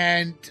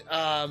and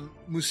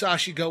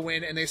Musashi go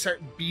in and they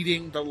start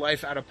beating the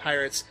life out of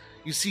pirates.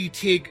 You see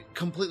Teague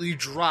completely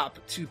drop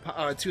 2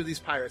 of these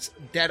pirates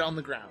dead on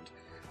the ground.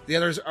 The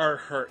others are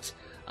hurt.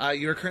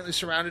 You are currently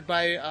surrounded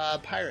by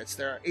pirates.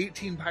 There are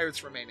 18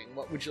 pirates remaining.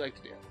 What would you like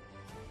to do?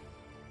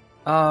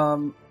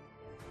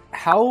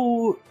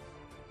 How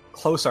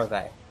close are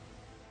they?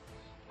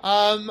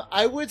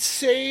 I would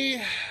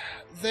say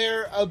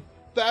they're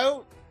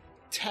about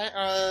 10.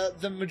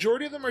 The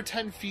majority of them are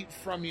 10 feet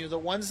from you. The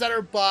ones that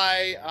are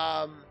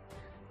by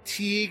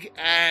Teague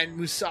and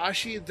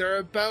Musashi, they're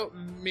about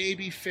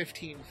maybe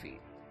 15 feet.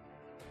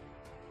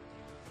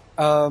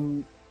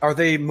 Are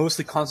they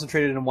mostly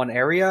concentrated in one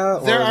area,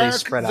 or are they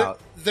spread out?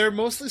 They're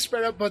mostly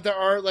spread out, but there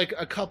are like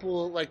a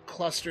couple like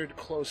clustered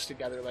close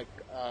together, like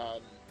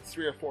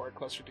 3 or 4 are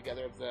clustered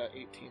together of the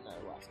 18 that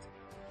are left.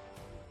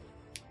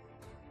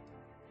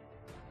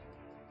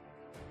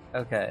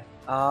 Okay.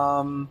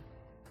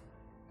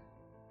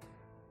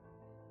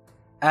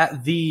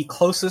 At the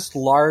closest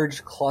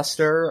large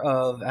cluster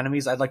of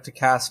enemies, I'd like to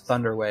cast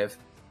Thunder Wave.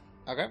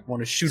 Okay. I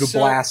want to shoot a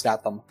blast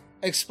at them.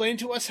 Explain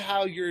to us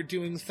how you're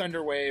doing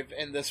Thunder Wave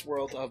in this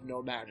world of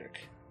no magic.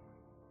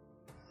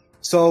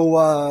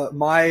 So,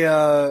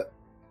 my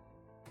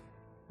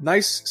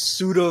nice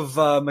suit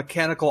of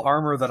mechanical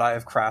armor that I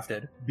have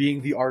crafted,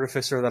 being the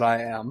artificer that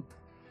I am,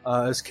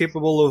 is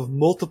capable of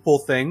multiple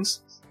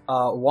things.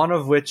 One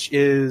of which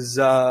is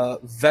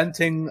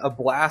venting a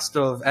blast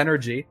of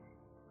energy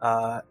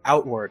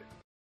outward.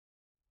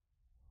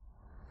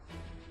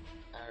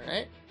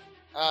 Alright.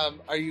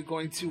 Are you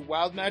going to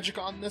wild magic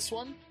on this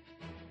one?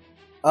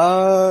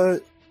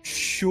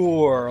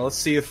 Sure. Let's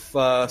see if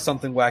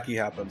something wacky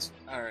happens.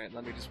 Alright,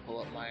 let me just pull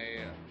up my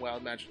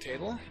wild magic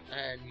table,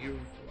 and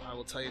I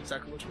will tell you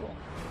exactly what to roll.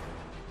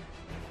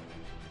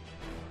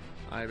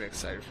 I'm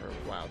excited for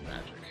wild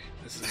magic.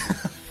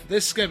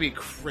 This is gonna be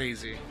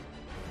crazy.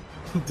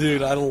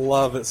 Dude, I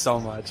love it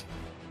so much.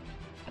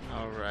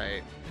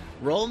 Alright.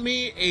 Roll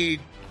me a...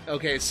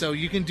 Okay, so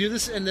you can do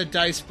this in the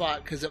dice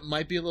bot, because it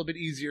might be a little bit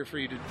easier for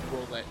you to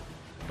roll it.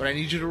 But I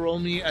need you to roll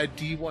me a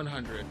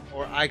D100,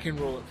 or I can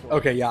roll it for you.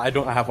 Okay, yeah, I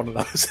don't have one of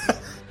those.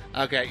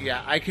 Okay,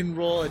 yeah, I can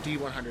roll a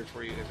D100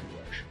 for you if you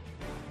wish.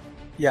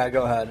 Yeah,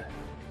 go ahead.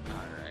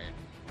 Alright.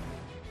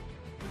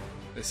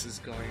 This is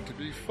going to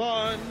be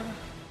fun.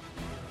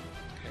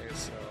 Okay,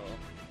 so...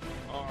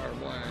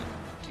 R1,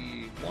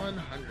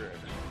 D100.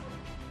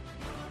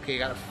 Okay, you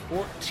got a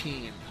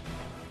 14.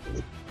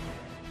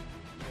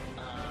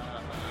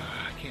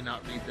 I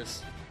cannot read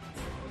this.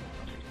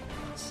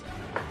 One second.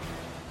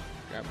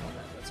 Grab one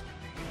that lets me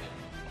read.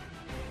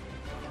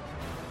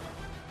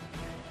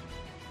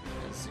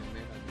 And zoom in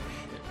on your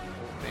shit.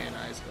 Old man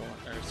eyes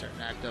are starting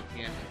to act up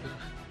again.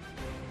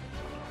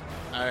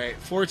 Alright,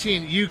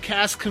 14. You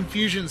cast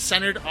confusion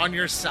centered on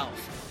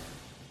yourself.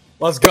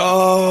 Let's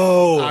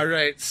go!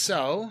 Alright,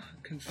 so,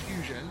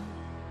 confusion.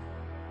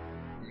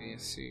 Let me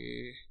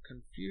see.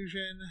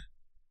 Confusion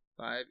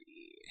 5e.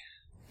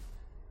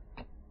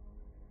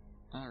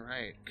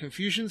 Alright.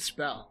 Confusion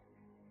spell.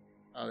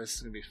 Oh, this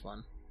is going to be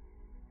fun.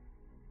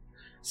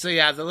 So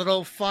yeah, the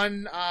little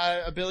fun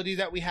ability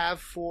that we have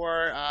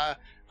for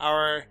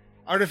our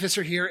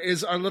artificer here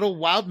is our little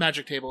wild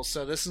magic table.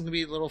 So this is going to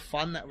be a little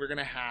fun that we're going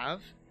to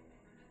have.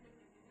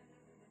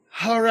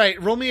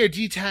 Alright, roll me a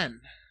d10.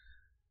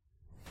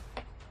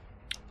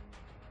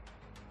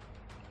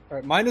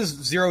 Alright, mine is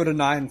 0 to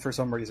 9 for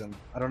some reason.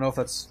 I don't know if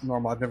that's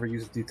normal. I've never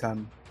used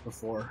D10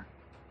 before.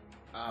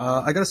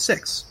 I got a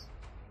 6.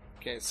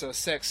 Okay, so a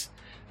 6.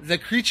 The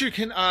creature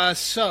can,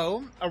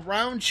 so,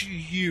 around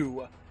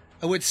you,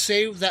 I would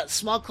say that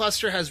small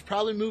cluster has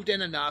probably moved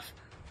in enough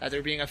that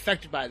they're being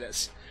affected by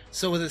this.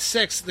 So with a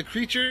 6, the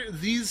creature,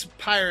 these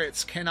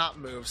pirates cannot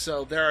move.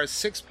 So there are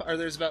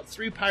there's about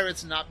 3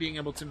 pirates not being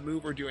able to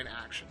move or do an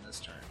action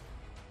this turn.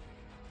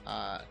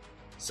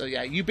 So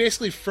yeah, you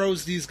basically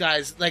froze these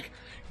guys. Like,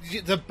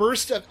 the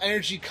burst of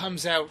energy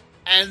comes out,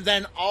 and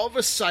then all of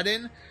a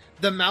sudden,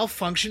 the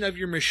malfunction of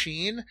your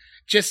machine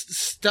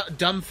just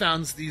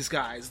dumbfounds these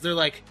guys. They're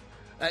like,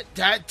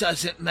 that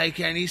doesn't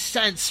make any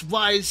sense.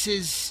 Why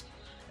is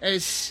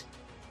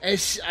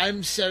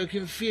I'm so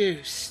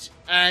confused.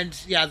 And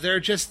yeah, they're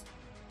just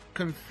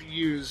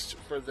confused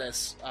for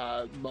this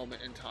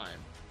moment in time.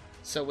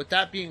 So with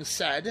that being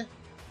said,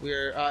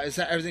 is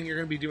that everything you're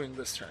going to be doing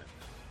this turn?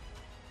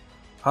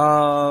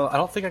 I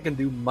don't think I can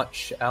do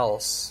much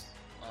else.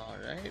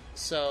 Alright,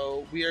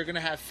 so we are going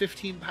to have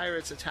 15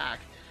 pirates attack.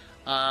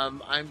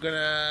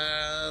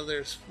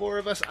 There's 4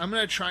 of us. I'm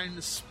going to try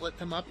and split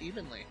them up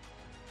evenly.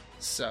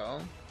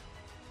 So,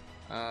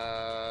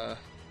 this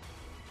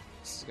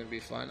is going to be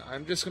fun.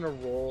 I'm just going to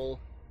roll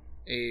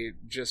a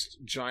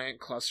just giant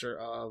cluster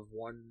of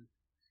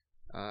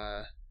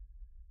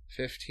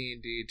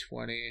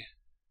 15d20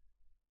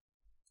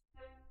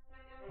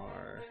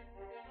 or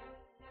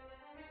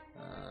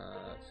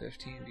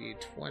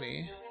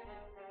 15d20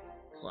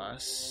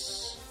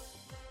 plus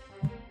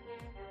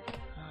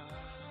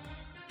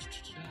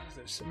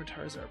their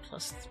scimitars are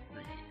plus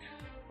 3.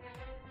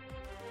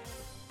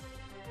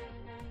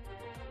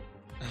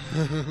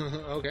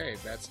 Okay,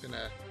 that's done.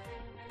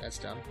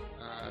 15d20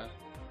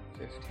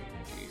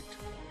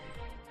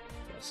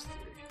 plus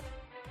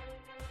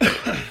 3.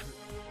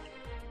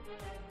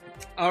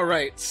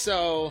 Alright,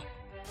 so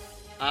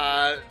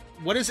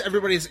what is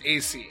everybody's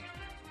AC?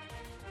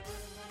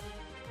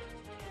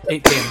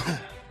 18.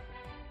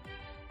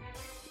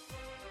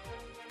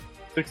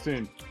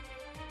 16.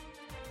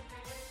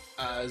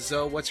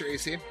 Zoe, what's your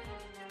AC?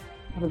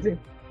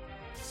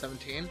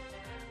 17.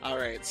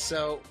 Alright,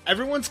 so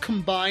everyone's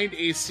combined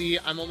AC,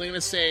 I'm only going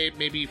to say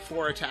maybe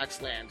 4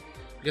 attacks land.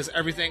 Because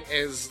everything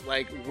is,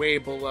 like, way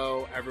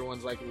below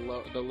everyone's, like,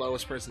 the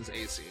lowest person's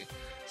AC.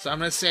 So I'm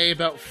going to say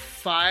about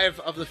 5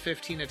 of the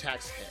 15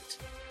 attacks hit.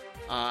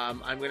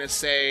 I'm going to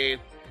say,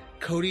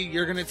 Cody,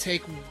 you're going to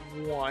take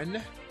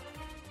 1.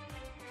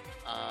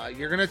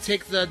 You're going to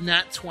take the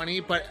nat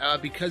 20,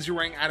 but because you're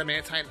wearing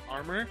adamantine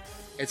armor,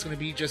 it's going to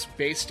be just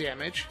base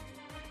damage.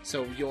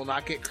 So you'll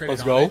not get crit.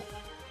 Let's go.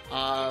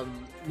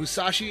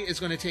 Musashi is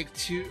going to take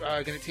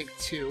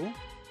two.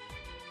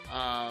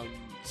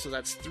 So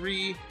that's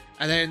 3.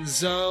 And then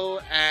Zoe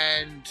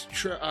and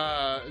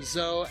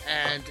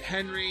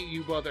Henry,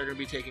 you both are going to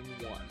be taking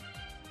 1.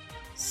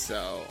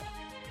 So.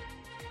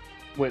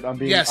 Wait, I'm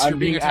being. Yes, I'm you're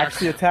being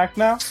actually attacked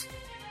now.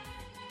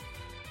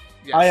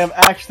 Yes. I am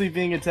actually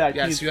being attacked.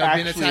 Yes, He's you have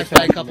been actually attacked by a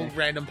attacking couple me.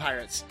 random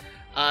pirates.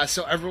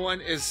 So everyone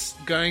is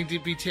going to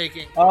be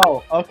taking.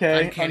 Oh,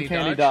 okay.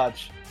 Uncanny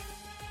dodge.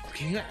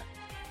 Can you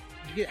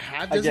get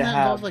half? I Doesn't get that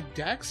involve half. like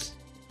dex?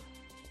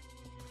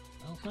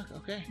 Oh fuck.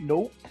 Okay.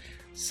 Nope.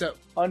 So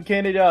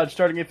Uncanny dodge.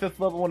 Starting at 5th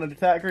level when an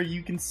attacker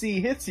you can see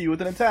hits you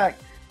with an attack.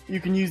 You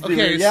can use the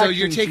okay, reaction so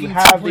you're taking to 2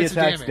 have the points of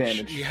attack's damage.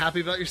 damage. You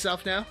happy about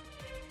yourself now?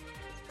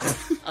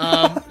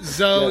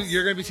 Zoe, Yes.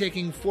 you're going to be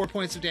taking 4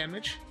 points of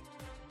damage.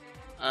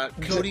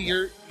 Cody,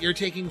 you're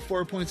taking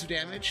 4 points of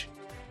damage,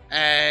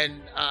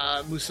 and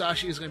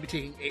Musashi is going to be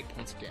taking 8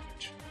 points of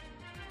damage.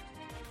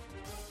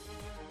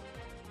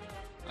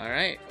 All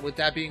right. With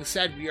that being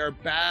said, we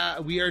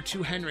are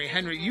to Henry.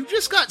 Henry, you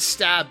just got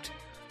stabbed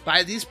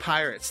by these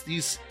pirates.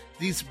 These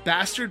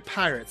bastard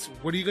pirates.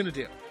 What are you going to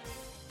do?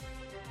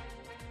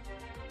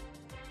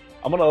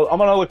 I'm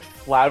gonna look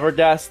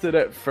flabbergasted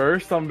at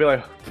first. I'm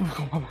gonna be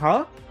like,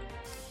 huh?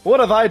 What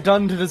have I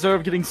done to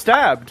deserve getting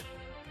stabbed?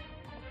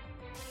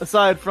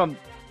 Aside from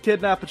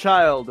kidnap a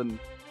child and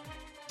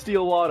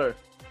steal water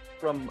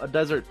from a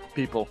desert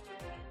people.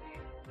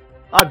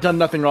 I've done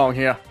nothing wrong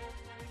here.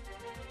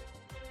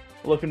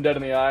 Look him dead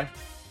in the eye.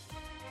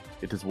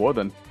 It is war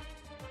then.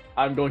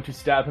 I'm going to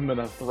stab him in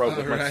the throat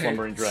with my Alright.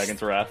 slumbering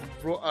dragon's wrath.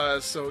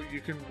 So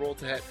you can roll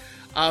to hit.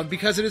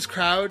 Because it is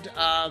crowd,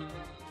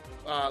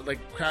 like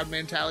crowd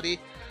mentality,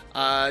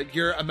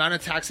 your amount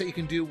of attacks that you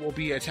can do will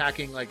be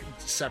attacking like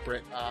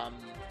separate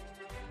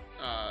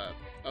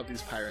of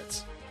these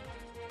pirates.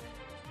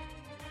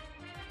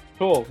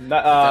 Cool.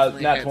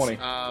 Definitely Nat hits. 20.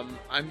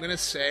 I'm gonna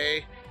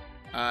say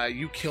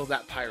you kill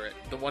that pirate,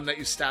 the one that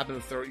you stab in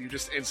the throat. You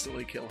just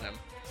instantly kill him.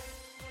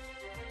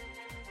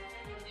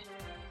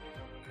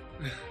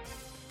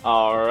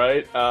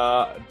 Alright,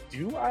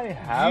 do I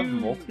have You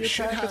should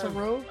multi-attack as a have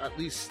rogue? At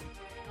least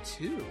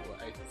 2,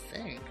 I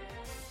think.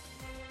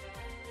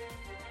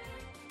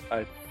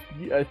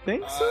 I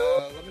think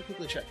so? Let me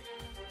quickly check.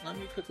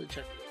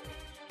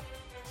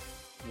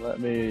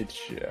 Let me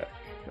check.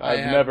 I I've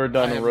have- never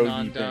done I a have rogue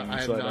not thing, done- I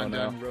have so I not don't know.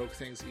 done rogue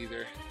things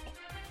either.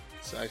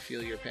 So I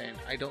feel your pain.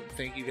 I don't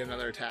think you get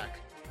another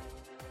attack.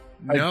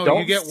 I No, don't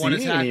you get one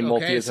see attack. any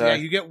Okay, so yeah, multi-attack.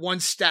 you get one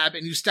stab,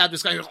 and you stab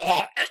this guy,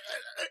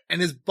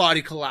 and his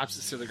body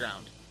collapses to the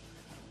ground.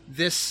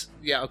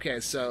 Okay.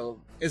 So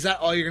is that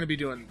all you're going to be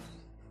doing?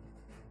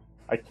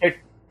 I kicked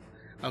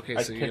Okay,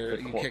 I so kicked you the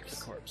kick the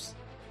corpse. corpse.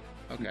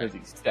 Okay. because he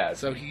stabbed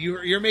So me.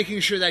 you're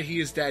making sure that he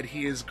is dead.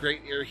 He is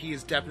great. Or he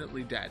is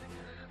definitely dead.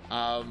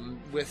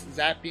 With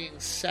that being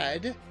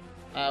said,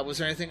 was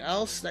there anything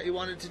else that you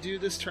wanted to do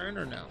this turn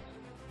or no?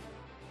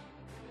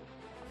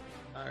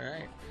 All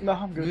right. No,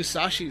 I'm good.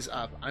 Musashi's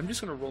up. I'm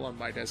just going to roll on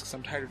my desk because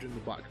I'm tired of doing the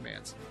bot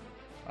commands.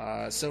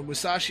 So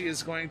Musashi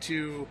is going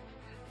to,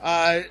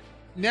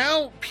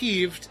 now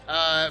peeved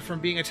from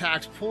being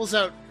attacked, pulls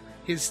out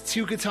his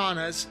 2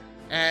 katanas,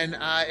 and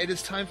it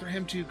is time for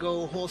him to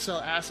go wholesale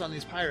ass on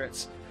these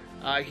pirates.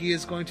 He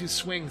is going to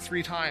swing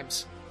 3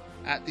 times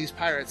at these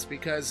pirates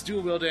because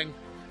dual wielding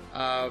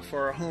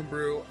for a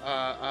homebrew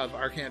of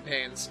our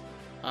campaigns,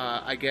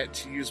 I get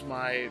to use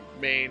my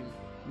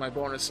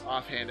bonus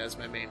offhand as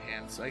my main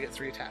hand, so I get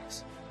 3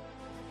 attacks.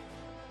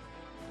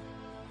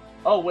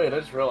 Oh wait, I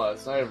just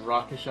realized I have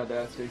Rockish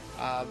Audacity.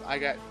 I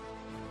got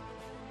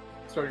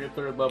Starting at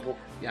 3rd level.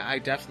 Yeah, I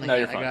definitely No, I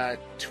you're fine. got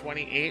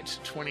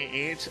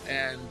 28,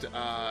 and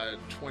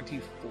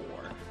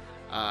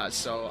 24.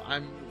 So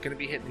I'm going to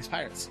be hitting these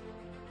pirates.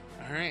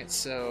 All right,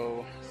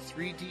 so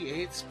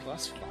 3d8s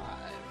plus 5.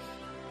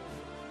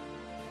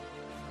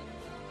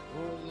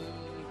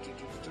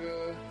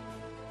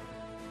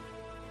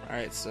 All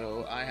right,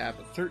 so I have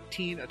a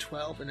 13, a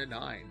 12, and a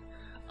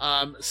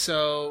 9.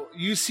 So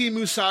you see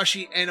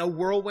Musashi, and a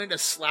whirlwind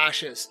of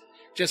slashes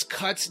just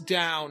cuts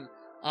down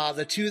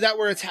the 2 that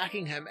were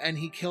attacking him, and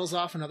he kills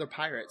off another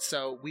pirate.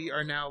 So we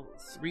are now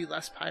 3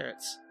 less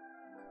pirates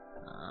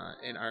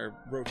in our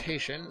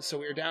rotation. So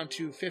we are down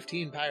to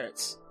 15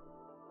 pirates.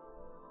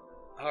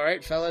 All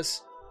right,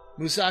 fellas.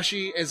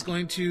 Musashi is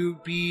going to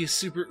be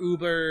super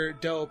uber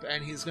dope,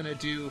 and he's going to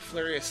do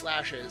Flurry of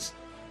Slashes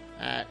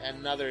at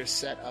another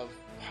set of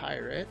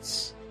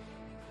pirates.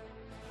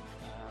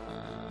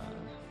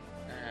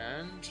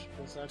 And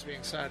with that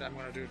being said, I'm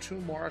going to do 2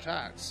 more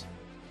attacks.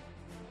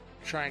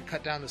 Try and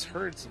cut down this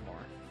herd some more.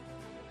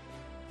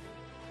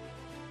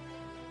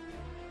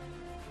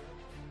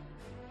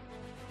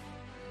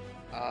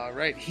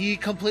 Alright, he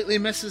completely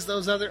misses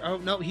those other... Oh,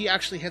 no, he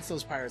actually hits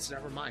those pirates.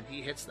 Never mind,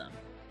 he hits them.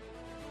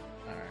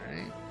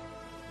 Alright.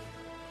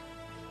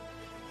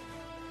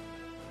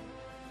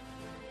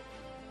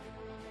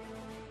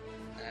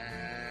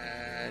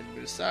 And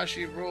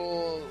Musashi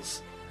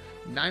rolls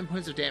 9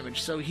 points of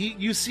damage. So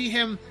you see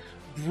him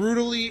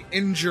brutally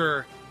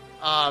injure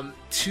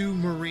two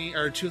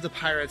of the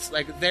pirates,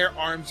 like their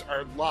arms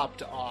are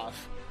lopped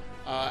off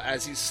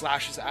as he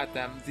slashes at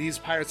them. These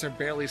pirates are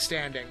barely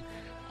standing.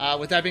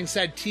 With that being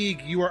said,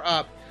 Teague, you are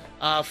up.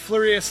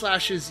 Flurry of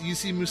slashes, you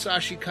see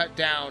Musashi cut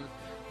down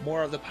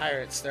more of the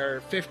pirates. There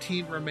are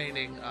 15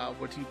 remaining.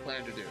 What do you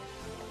plan to do?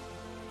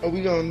 Are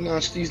we gonna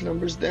notch these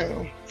numbers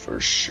down? For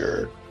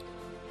sure.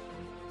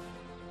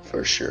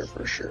 For sure.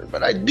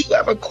 But I do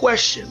have a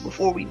question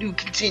before we do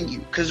continue,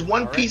 because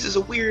One Piece is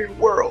a weird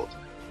world.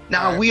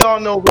 Now, we all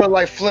know real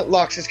life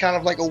Flintlocks is kind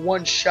of like a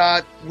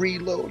one-shot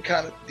reload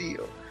kind of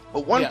deal.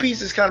 But One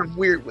Piece is kind of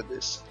weird with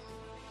this.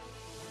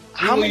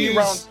 How many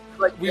rounds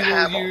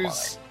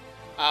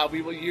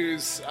we will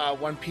use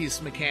One Piece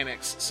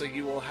mechanics, so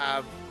you will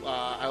have,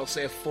 I'll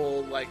say a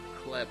full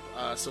clip.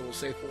 So we'll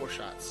say 4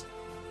 shots.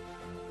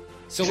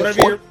 So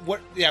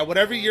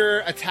whatever your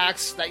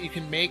attacks that you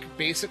can make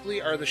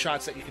basically are the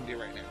shots that you can do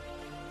right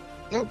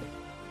now. Okay.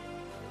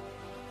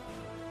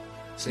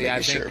 So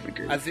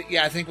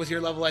I think with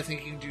your level, I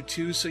think you can do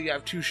 2. So you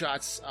have 2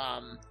 shots,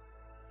 a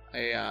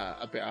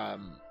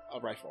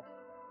rifle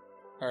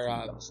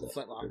or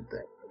flintlock.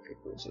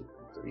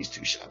 These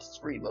 2 shots,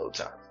 it's reload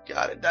time.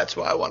 Got it. That's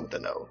what I wanted to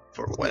know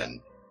for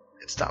when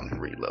it's time to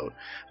reload.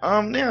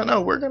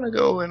 We're gonna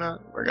go and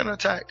we're gonna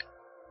attack.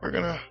 We're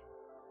gonna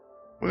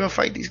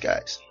fight these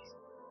guys.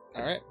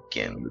 All right.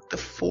 Again with the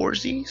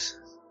 4Zs.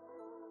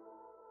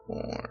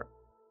 4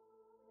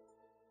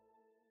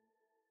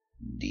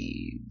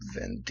 D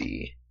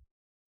Venti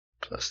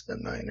plus the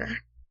 9er.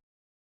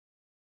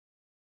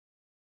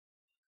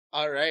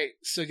 All right.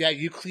 So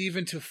you cleave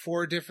into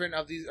 4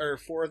 of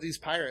these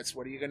pirates.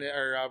 What are you gonna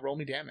roll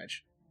me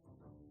damage?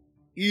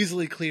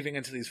 Easily cleaving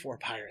into these 4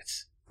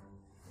 pirates.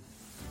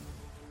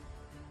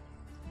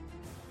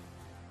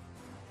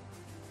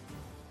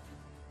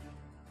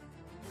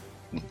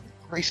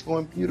 Graceful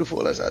and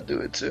beautiful as I do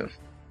it too.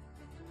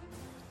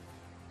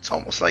 It's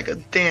almost like a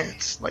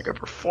dance, like a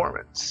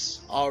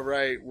performance. All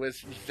right.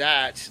 With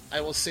that,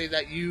 I will say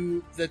that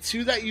the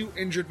 2 that you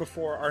injured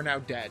before are now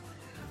dead.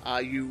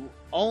 You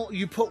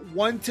put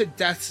one to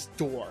death's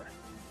door,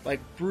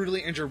 like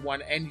brutally injured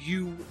one, and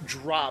you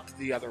drop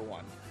the other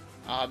one.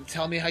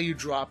 Tell me how you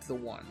drop the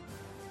one.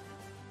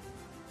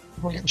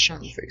 I'm getting shot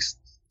in the face.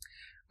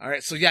 All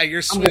right. So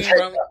you're swinging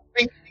around.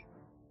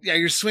 Yeah,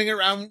 you're swinging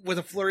around with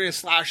a flurry of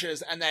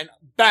slashes, and then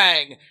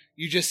bang!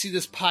 You just see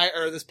this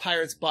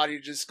pirate's body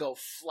just go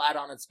flat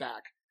on its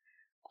back.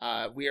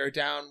 We are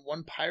down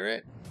 1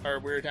 pirate, or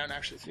we're down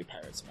actually 3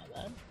 pirates. My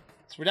bad.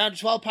 So we're down to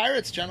 12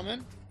 pirates,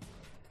 gentlemen.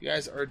 You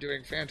guys are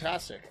doing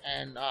fantastic,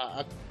 and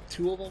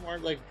 2 of them are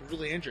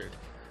really injured.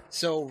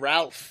 So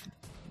Ralph,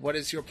 what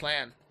is your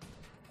plan?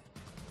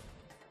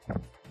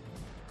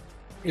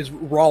 Is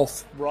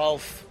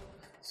Rolf?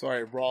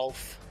 Sorry,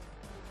 Rolf.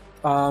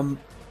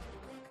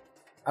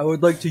 I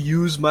would like to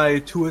use my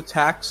 2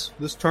 attacks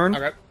this turn.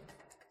 Okay.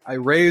 I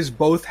raise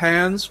both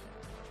hands,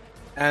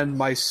 and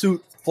my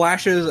suit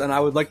flashes, and I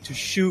would like to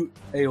shoot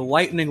a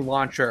lightning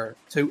launcher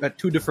at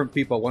 2 different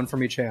people, 1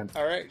 from each hand.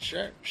 All right,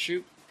 sure.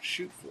 Shoot,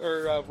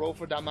 or roll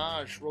for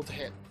damage. Roll to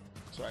hit.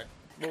 Sorry,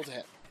 roll to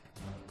hit.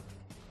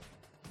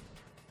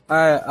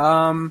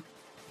 Alright,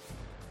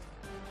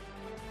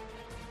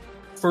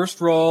 first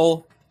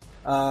roll,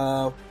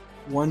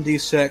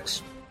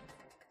 1d6.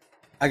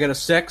 I get a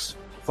 6.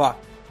 Fuck.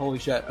 Holy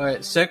shit.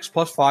 Alright, 6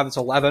 plus 5, it's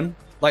 11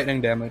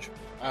 lightning damage.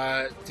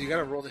 Do you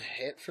gotta roll to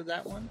hit for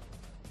that one?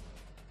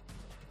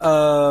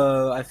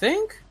 I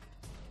think?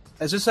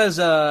 As it says,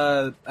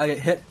 I get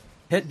hit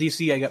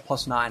DC, I get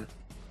plus 9.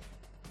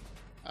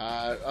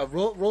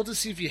 Roll to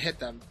see if you hit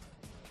them.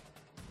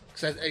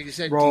 Cause you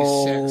said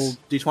roll D6.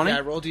 D20? Yeah,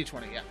 roll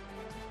D20, yeah.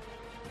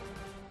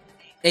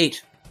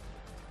 8.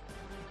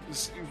 You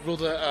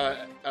rolled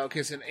okay,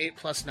 it's an 8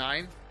 plus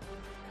 9.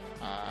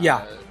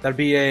 Yeah, that'd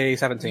be a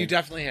 17. You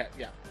definitely hit,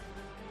 yeah.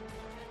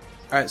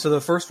 Alright, so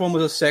the first one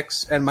was a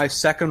 6, and my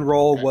second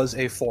roll was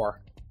a 4.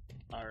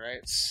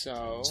 Alright,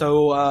 so...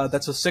 So,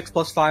 that's a 6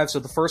 plus 5, so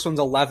the first one's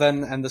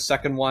 11, and the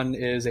second one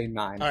is a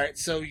 9. Alright,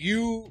 so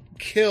you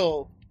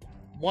kill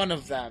one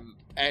of them,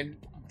 and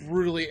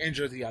brutally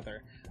injure the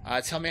other.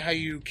 Tell me how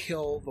you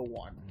kill the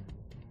one.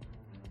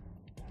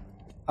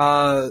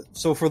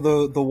 So for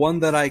the one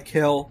that I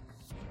kill,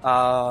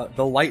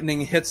 the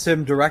lightning hits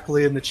him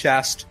directly in the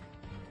chest,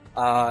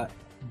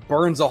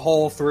 burns a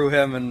hole through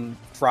him, and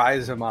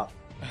fries him up.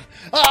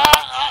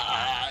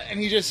 And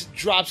he just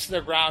drops to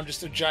the ground,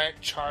 just a giant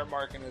char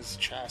mark in his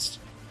chest.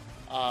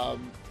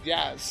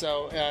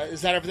 So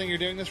is that everything you're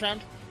doing this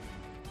round?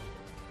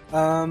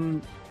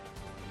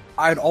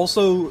 I'd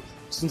also,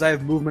 since I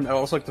have movement, I'd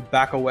also like to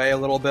back away a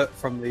little bit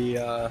from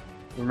the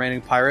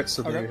remaining pirates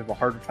so they have a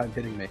harder time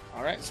hitting me.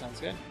 Alright, sounds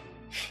good.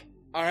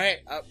 Alright,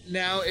 up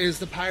now is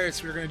the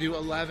pirates. We're going to do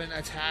 11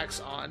 attacks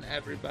on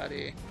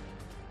everybody.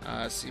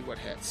 See what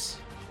hits.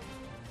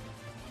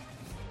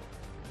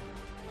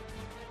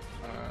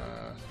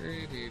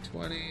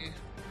 3d20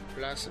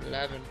 plus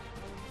 11.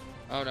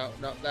 Oh no,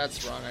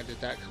 that's wrong. I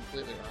did that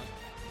completely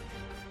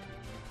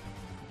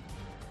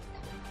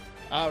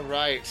All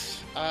right.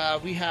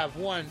 We have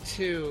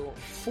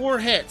 4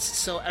 hits.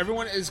 So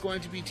everyone is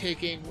going to be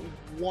taking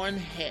 1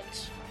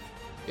 hit.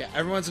 Yeah,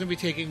 everyone's going to be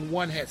taking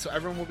 1 hit. So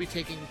everyone will be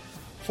taking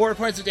 4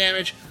 points of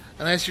damage.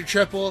 Unless you're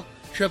triple,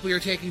 you're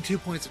taking 2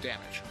 points of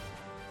damage.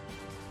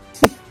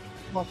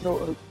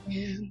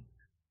 Yeah.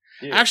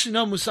 Actually,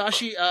 no,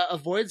 Musashi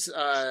avoids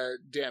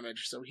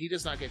damage, so he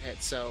does not get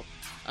hit. So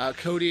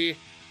Cody,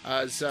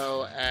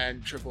 Zoe,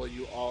 and Triple,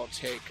 you all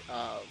take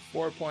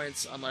 4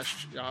 points,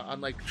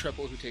 unlike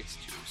Triple, who takes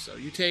 2. So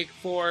you take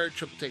 4,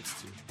 Triple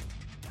takes 2.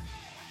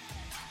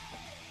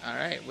 All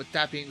right, with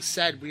that being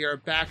said, we are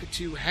back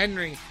to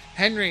Henry.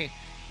 Henry,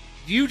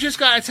 you just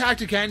got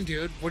attacked again,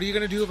 dude. What are you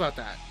going to do about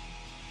that?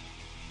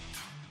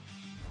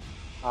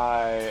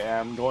 I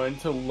am going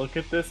to look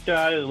at this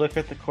guy, look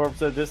at the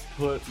corpse I just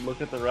put,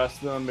 look at the rest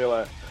of them, and be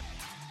like,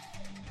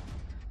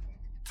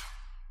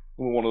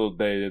 one of those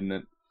days, isn't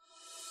it?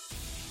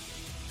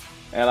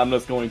 And I'm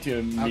just going to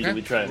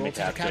immediately try and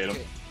decapitate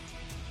him.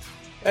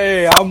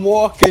 Hey, I'm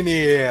walking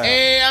here.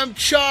 Hey, I'm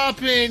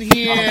chopping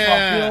here.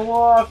 I'm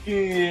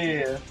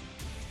walking.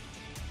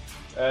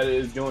 That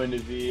is going to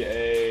be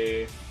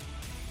a...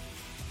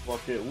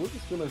 Fuck it, we're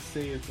just going to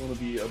say it's going to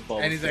be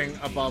above anything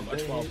 17. above a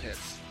 12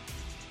 hits.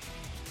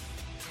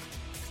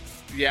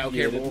 Yeah,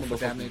 okay, roll for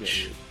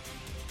damage.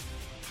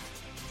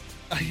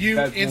 You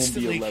That's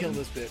instantly gonna be kill 11.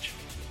 this bitch.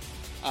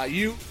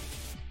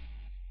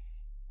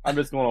 I'm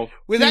just going to...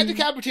 With that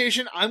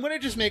decapitation, I'm going to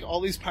just make all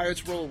these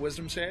pirates roll a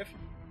wisdom save.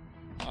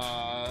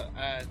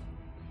 And...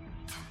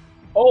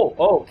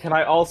 Oh, can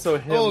I also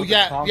hit Oh, with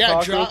yeah, a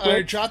concock real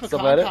quick? drop a So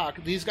let it-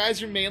 concock. These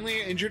guys are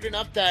mainly injured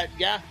enough that,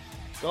 yeah,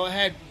 go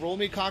ahead, roll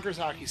me Conqueror's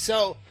Hockey.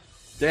 So,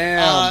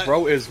 Damn,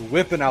 bro is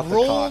whipping out the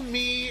roll cock.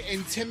 me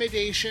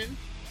Intimidation.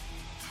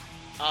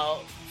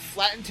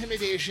 Flat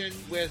Intimidation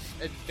with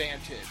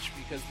advantage,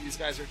 because these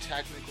guys are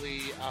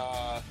technically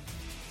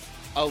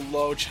a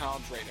low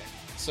challenge rating.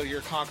 So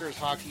your Conqueror's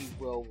Hockey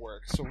will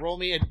work. So roll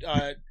me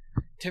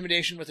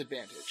Intimidation with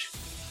advantage.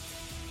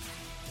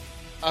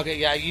 Okay,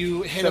 yeah,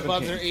 you hit 17.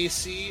 above their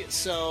AC.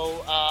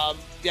 So,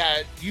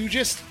 yeah,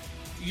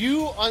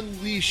 you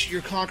unleash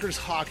your Conqueror's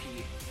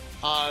Hockey.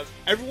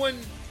 Everyone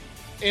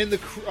in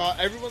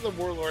the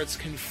Warlords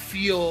can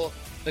feel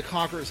the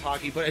Conqueror's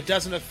Hockey, but it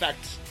doesn't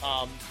affect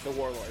the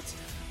Warlords.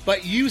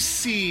 But you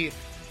see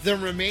the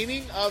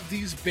remaining of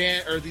these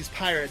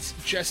pirates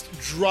just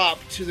drop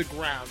to the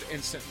ground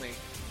instantly,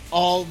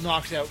 all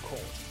knocked out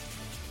cold.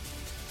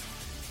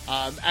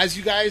 As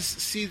you guys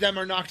see them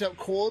are knocked out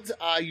cold,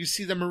 you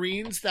see the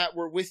Marines that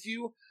were with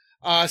you.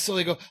 So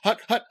they go hut,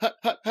 hut, hut,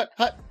 hut, hut,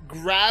 hut.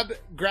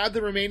 Grab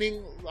the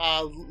remaining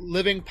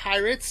living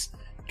pirates,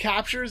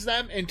 captures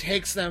them, and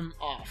takes them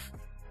off.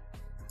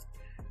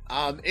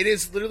 It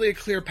is literally a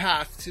clear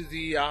path to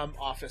the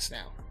office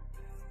now.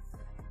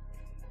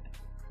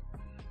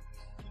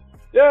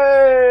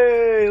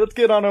 Yay! Let's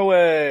get on our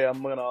way.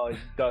 I'm gonna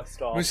dust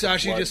off.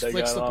 Musashi the blood just they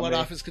flicks got the on blood me.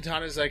 off his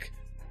katana. Is like,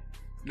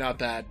 not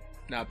bad,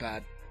 not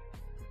bad.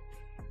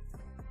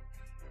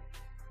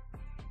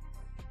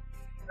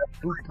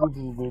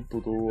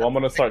 I'm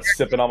gonna start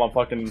sipping on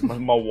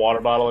my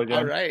water bottle again.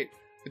 All right.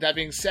 With that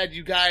being said,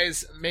 you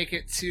guys make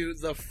it to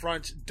the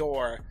front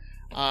door.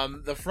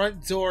 The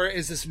front door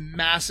is this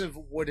massive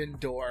wooden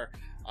door.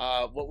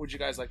 What would you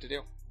guys like to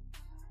do?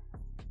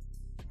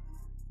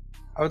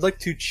 I would like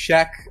to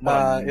check I'm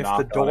gonna if the knock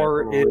on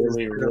door it is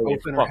really, either really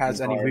open or has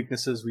fucking any hard.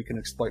 weaknesses we can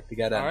exploit to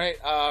get in. All right.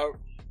 I'm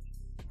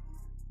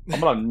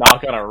gonna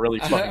knock on it really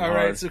fucking All hard.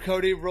 right. So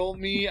Cody, roll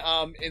me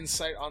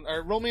insight on,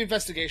 or roll me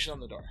investigation on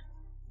the door.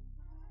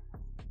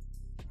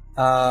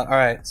 All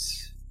right.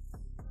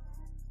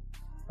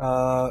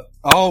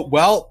 Oh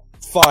well,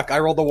 fuck! I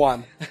rolled a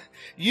 1.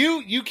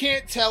 You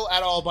can't tell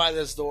at all by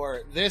this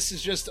door. This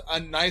is just a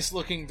nice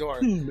looking door.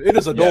 It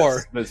is a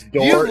door. Yes, this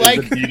door You is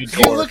a beauty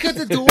door. You look at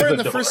the door It's and a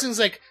the door. first thing's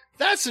like,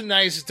 that's a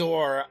nice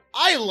door.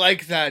 I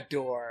like that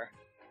door.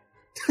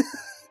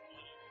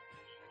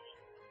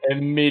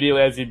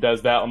 Immediately as he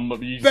does that,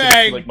 you just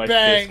Bang, see, like my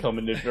bang. fist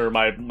coming to, or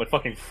my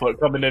fucking foot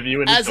coming to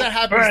view. And As just go, that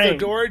happens, bang. the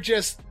door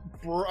just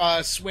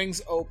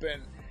swings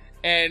open,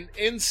 and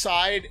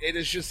inside it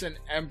is just an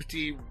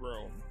empty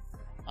room.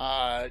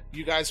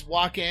 You guys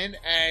walk in,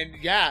 and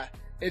yeah,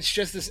 it's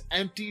just this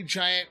empty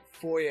giant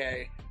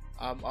foyer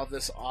of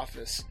this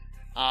office.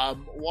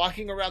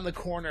 Walking around the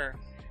corner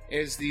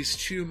is these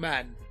 2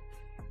 men.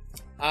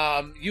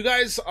 You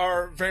guys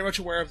are very much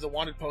aware of the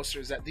wanted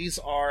posters, that these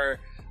are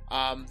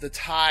the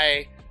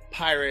Thai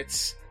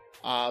pirates'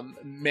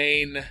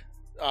 main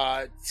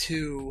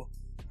 2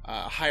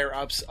 higher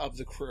ups of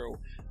the crew.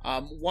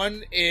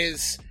 One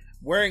is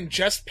wearing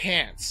just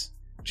pants,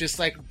 just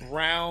like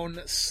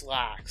brown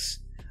slacks.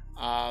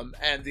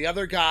 And the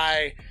other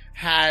guy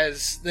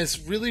has this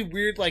really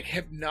weird, like,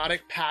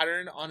 hypnotic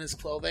pattern on his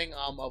clothing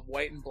of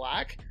white and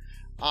black.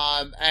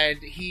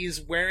 And he's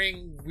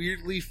wearing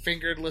weirdly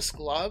fingerless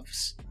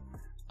gloves.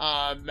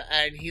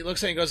 And he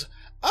looks at it and goes,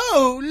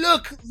 "Oh,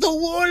 look, the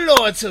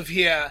Warlords are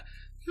here.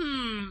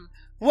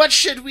 What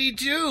should we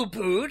do,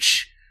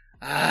 Pooch?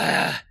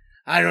 I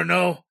don't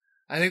know.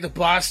 I think the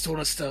boss told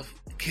us to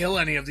kill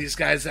any of these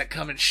guys that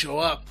come and show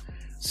up.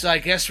 So I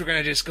guess we're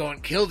gonna just go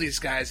and kill these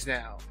guys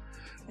now.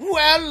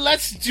 Well,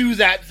 let's do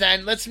that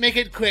then. Let's make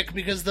it quick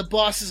because the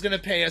boss is gonna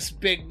pay us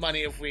big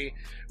money if we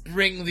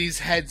bring these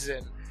heads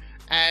in.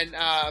 And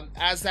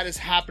as that is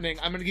happening,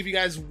 I'm gonna give you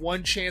guys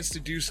one chance to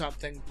do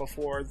something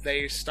before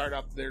they start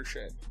up their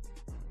shit.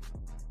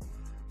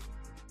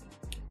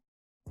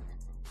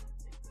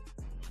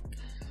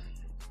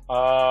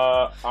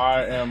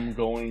 I am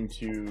going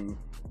to.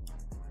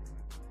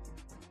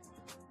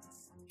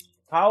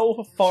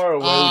 How far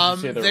away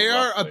would you say they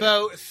are roughly?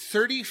 about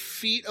 30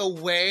 feet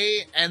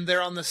away, and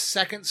they're on the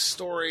second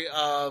story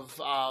of.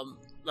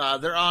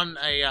 They're on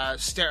a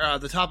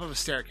the top of a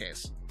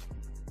staircase.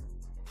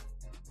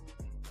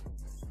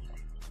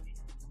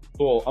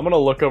 Cool. I'm gonna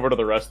look over to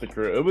the rest of the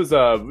crew. It was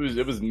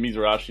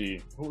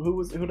Mizurashi.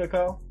 Who did I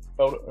call?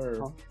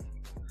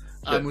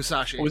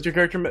 Musashi. What was your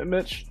character,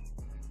 Mitch?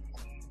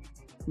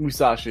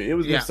 Musashi. It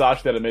was Yeah.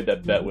 Musashi that I made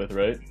that bet with,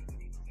 right?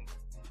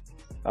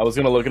 I was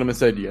gonna look at him and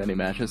say, "Do you have any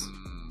matches?"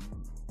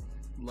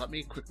 Let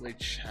me quickly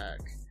check.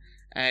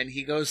 And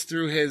he goes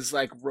through his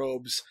like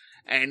robes,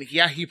 and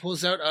he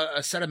pulls out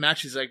a set of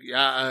matches. Like,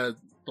 the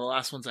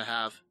last ones I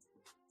have.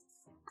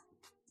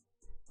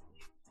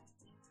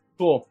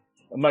 Cool.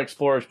 In my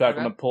explorer's pack, Okay.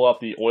 I'm gonna pull out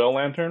the oil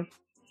lantern.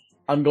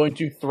 I'm going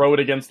to throw it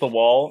against the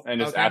wall and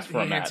just Okay, ask for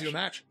a he hands match. you a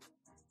match.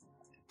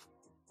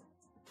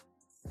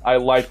 I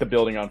light the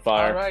building on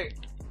fire. All right.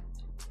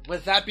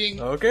 With that being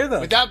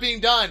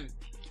done,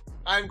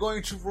 I'm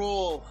going to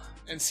roll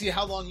and see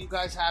how long you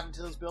guys have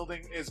until this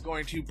building is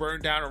going to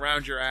burn down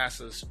around your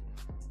asses.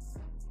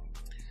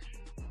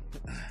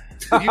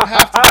 You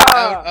have to get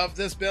out of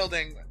this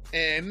building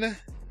in.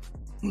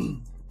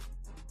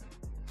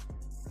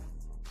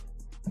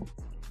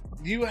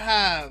 You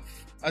have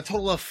a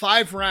total of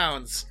 5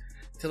 rounds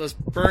till this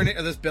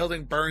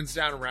building burns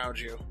down around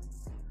you.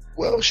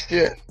 Well,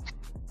 shit.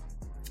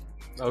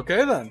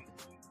 Okay then.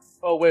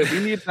 Oh wait, we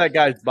need that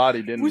guy's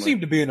body, didn't we? We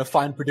seem to be in a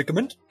fine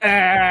predicament.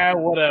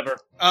 Whatever.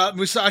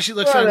 Musashi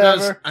looks around and goes,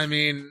 Whatever. I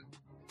mean,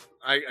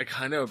 I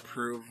kind of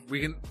approve.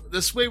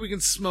 This way we can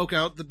smoke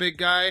out the big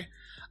guy.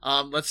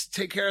 Let's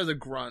take care of the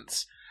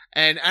grunts.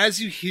 And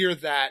as you hear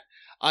that,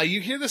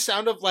 you hear the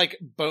sound of like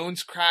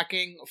bones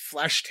cracking,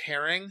 flesh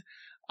tearing,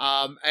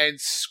 and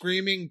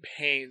screaming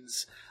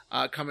pains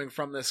coming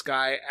from this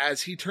guy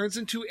as he turns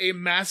into a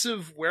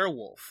massive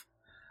werewolf.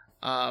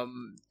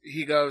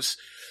 He goes,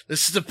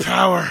 "This is the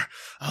power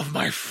of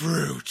my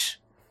fruit."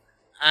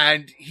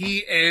 And he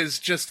is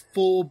just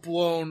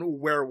full-blown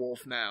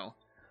werewolf now.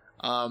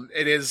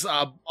 It is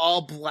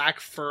all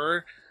black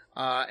fur,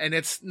 and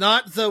it's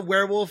not the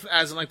werewolf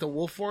as in like the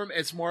wolf form,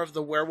 it's more of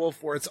the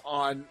werewolf where it's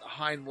on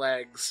hind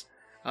legs,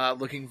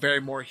 looking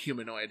very more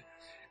humanoid.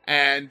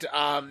 And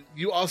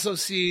you also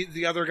see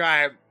the other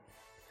guy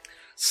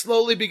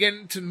slowly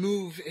begin to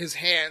move his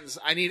hands.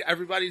 I need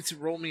everybody to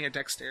roll me a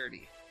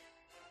dexterity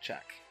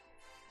check.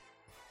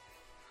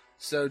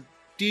 So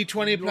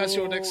D20 plus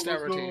your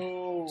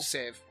dexterity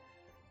save.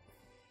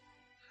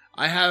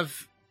 I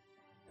have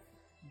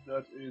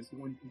That is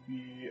going to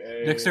be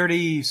a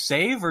Dexterity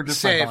save or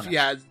just my save. bonus?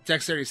 Yeah,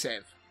 dexterity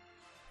save.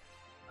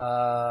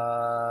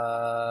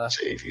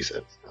 Save, you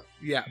said.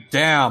 Yeah,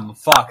 Damn,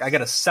 fuck. I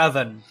got a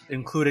 7,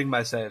 including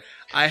my save.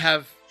 I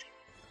have.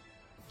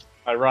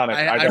 ironic.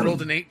 I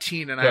rolled an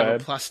 18 and I Go have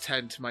ahead. a plus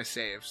 10 to my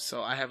save,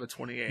 so I have a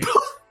 28.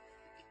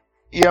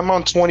 Yeah, I'm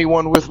on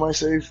 21 with my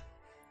save.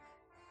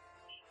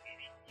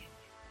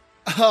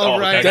 All Oh,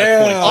 right. okay,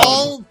 that's Damn. 27.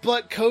 All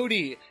but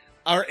Cody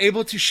are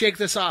able to shake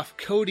this off.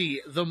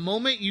 Cody, the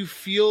moment you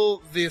feel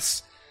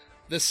this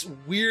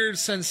weird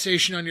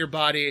sensation on your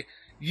body,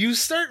 you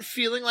start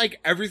feeling like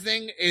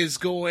everything is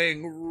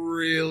going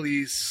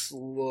really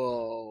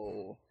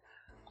slow.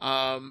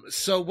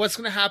 So what's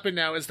going to happen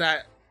now is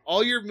that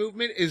all your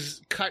movement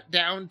is cut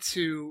down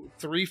to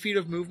 3 feet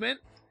of movement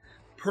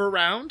per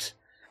round,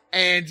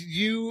 and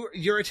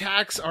your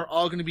attacks are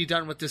all going to be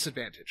done with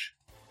disadvantage.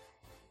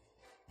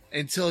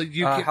 Until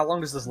you can, How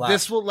long does this last?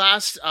 this will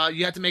last.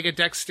 You have to make a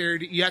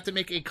dexterity. You have to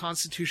make a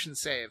Constitution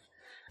save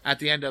at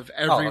the end of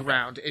every okay.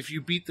 round. If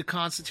you beat the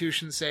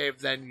Constitution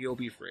save, then you'll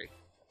be free.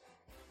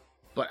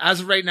 But as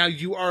of right now,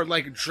 you are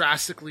like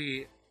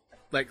drastically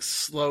like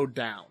slowed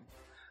down.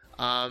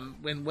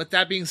 And with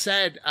that being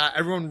said,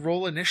 everyone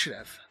roll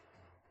initiative.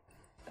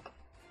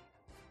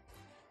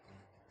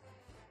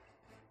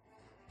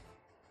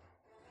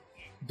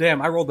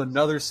 Damn, I rolled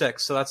another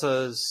 6, so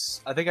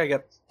that's I think I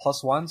get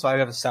 +1, so I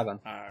have a 7.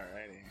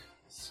 Alrighty,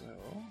 so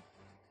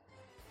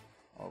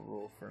I'll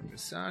roll for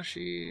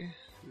Musashi,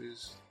 who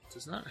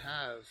does not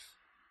have.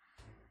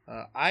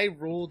 I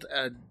rolled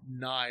a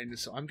 9,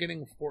 so I'm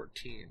getting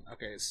 14.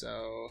 Okay,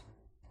 so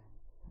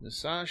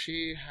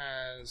Musashi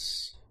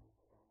has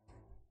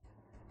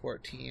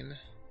 14.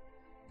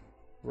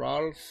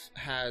 Rolf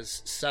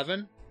has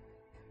 7.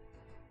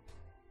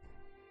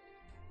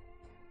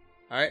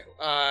 Alright,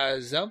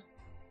 Zoe?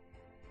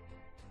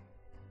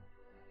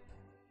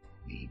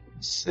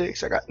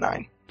 6, I got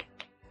 9.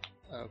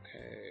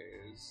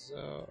 Okay,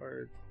 Zoe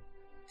or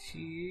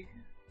T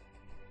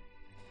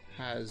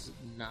has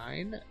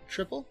 9.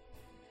 Triple?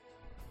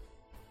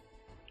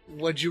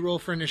 What'd you roll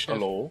for initiative?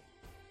 Hello.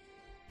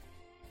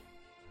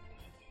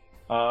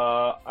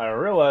 I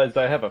realized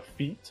I have a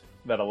feat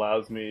that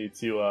allows me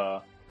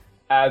to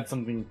add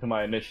something to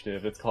my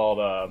initiative. It's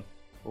called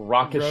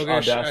Rockish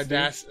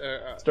Audacity.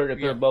 Start at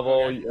third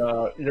level.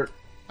 Okay. You're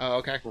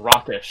okay.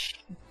 Rockish.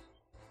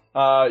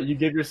 You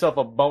give yourself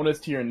a bonus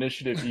to your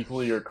initiative equal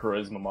to your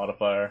charisma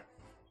modifier.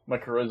 My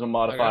charisma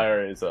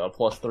modifier is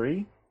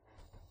 +3.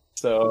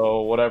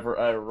 So whatever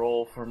I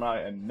roll for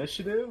my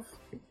initiative,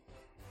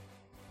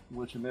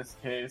 which in this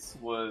case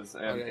was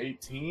an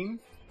 18,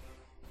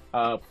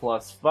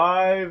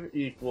 +5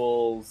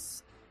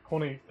 equals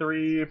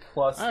 23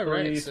 plus 3,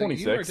 Alright, so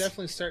 26. you are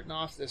definitely starting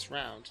off this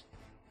round.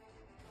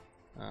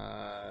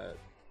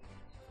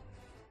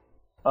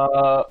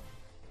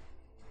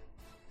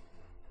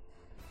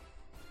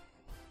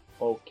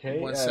 Okay,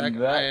 One in second,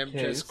 that I am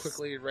case, just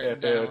quickly writing if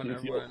down you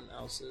feel- everyone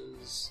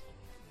else's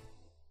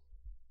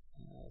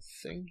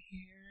thing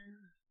here.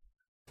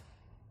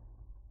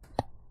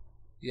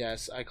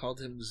 Yes, I called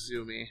him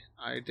Zoomy.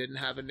 I didn't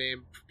have a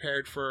name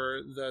prepared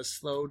for the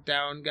slowed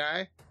down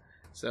guy,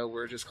 so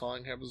we're just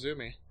calling him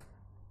Zoomy.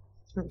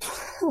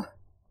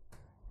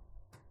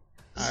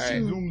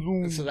 Alright, Zoom,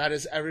 zoom. so that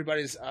is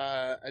everybody's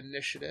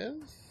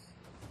initiative.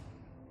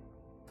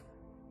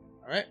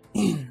 Alright,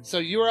 so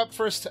you're up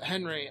first,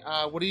 Henry.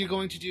 What are you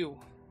going to do?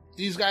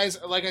 These guys,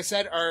 like I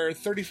said, are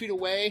 30 feet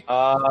away.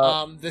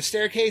 The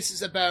staircase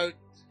is about,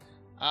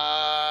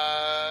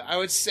 I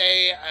would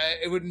say,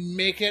 it would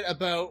make it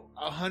about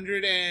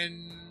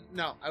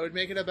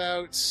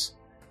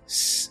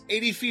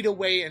 80 feet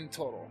away in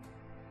total.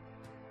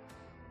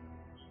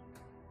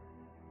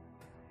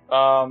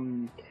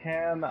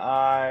 Can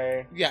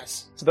I...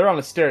 Yes. So they're on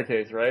a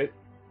staircase, right?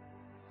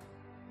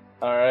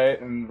 Alright,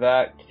 in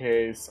that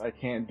case, I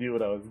can't do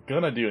what I was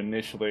gonna do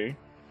initially,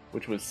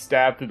 which was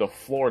stab through the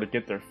floor to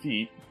get their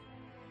feet.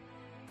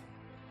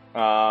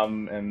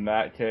 In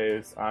that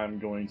case, I'm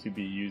going to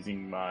be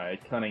using my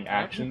cunning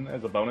action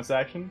as a bonus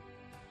action.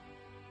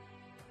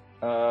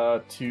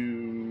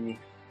 To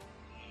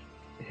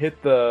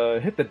hit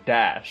the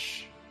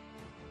dash.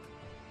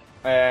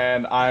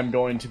 And I'm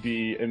going to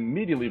be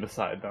immediately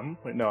beside them.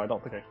 Wait, no, I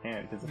don't think I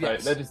can,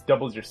 because that just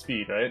doubles your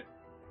speed, right?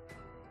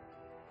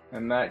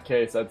 In that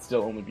case, I'd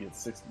still only be at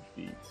 60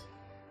 feet.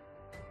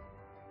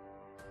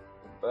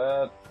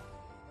 That...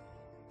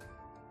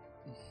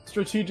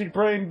 Strategic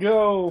brain,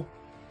 go!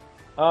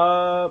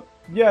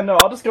 Yeah, no,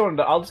 I'll just go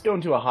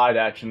into a hide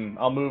action.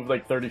 I'll move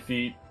like 30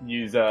 feet,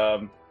 use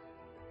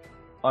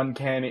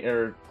uncanny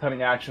or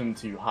cunning action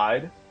to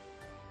hide.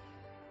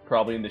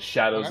 Probably in the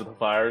shadows of the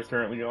fire is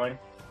currently going.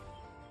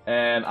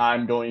 And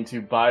I'm going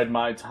to bide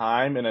my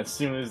time, and as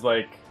soon as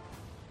like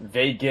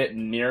they get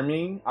near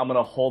me, I'm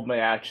gonna hold my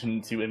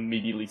action to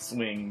immediately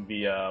swing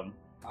the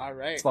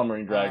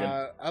slumbering dragon.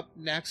 Up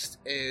next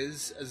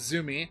is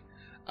Zumi.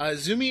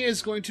 Zumi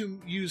is going to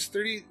use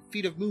 30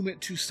 feet of movement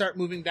to start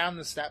moving down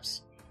the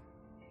steps.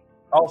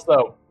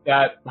 Also,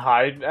 that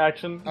hide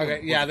action.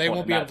 Okay, yeah, they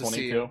won't be able to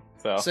see you.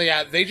 So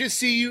yeah, they just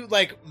see you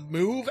like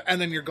move,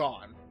 and then you're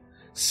gone.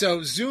 So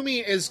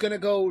Zumi is going to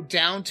go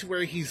down to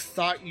where he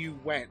thought you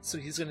went. So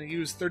he's going to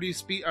use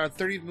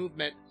 30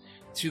 movement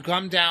to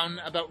come down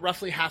about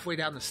roughly halfway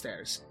down the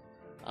stairs.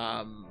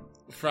 From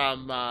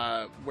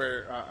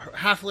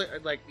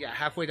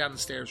halfway down the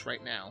stairs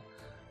right now.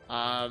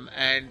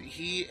 And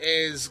he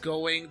is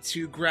going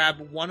to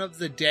grab one of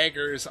the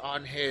daggers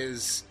on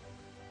his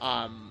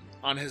out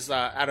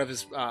of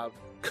his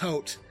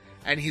coat,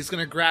 and he's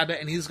going to grab it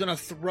and he's going to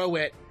throw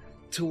it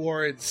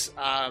towards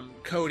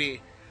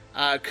Cody.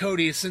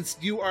 Cody, since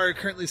you are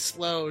currently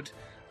slowed,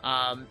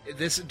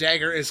 this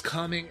dagger is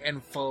coming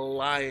and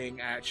flying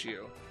at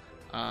you.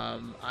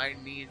 I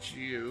need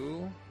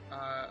you.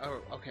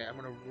 Okay, I'm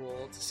gonna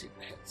roll to see if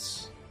it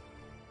hits.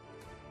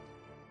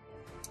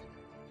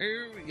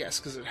 Yes,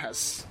 because it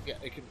has. Yeah,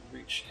 it can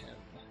reach him.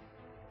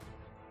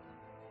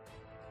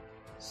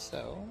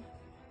 So,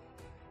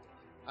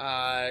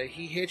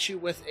 he hits you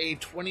with a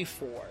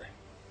 24.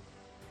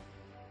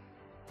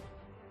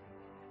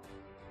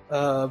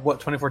 What,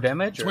 24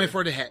 damage?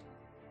 24 to hit.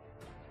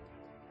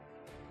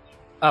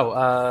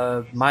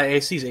 Oh, my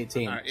AC is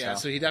 18. All right, yeah,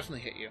 so he definitely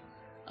hit you.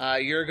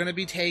 You're going to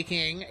be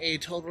taking a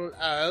total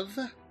of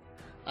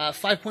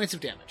 5 points of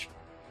damage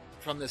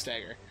from this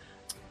dagger.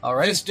 All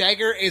right. This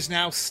dagger is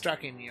now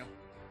stuck in you.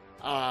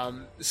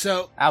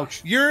 So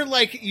ouch. You're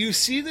like, you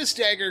see this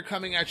dagger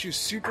coming at you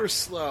super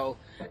slow,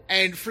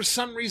 and for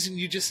some reason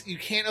you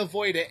can't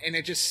avoid it, and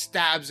it just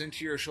stabs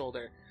into your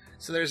shoulder.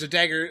 So there's a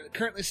dagger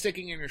currently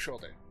sticking in your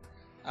shoulder.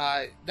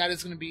 That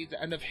is going to be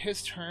the end of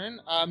his turn.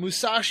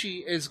 Musashi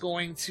is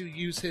going to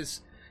use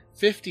his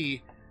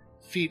 50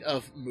 feet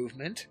of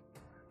movement.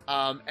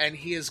 And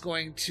he is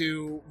going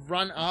to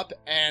run up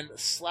and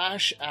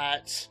slash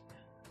at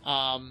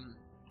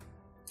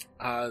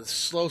at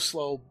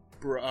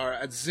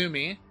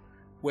Zumi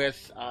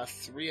with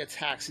 3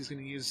 attacks. He's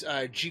going to use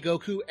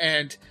Jigoku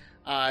and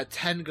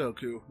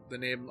Tengoku, the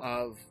name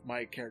of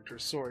my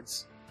character's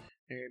swords,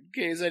 in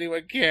case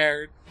anyone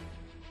cared.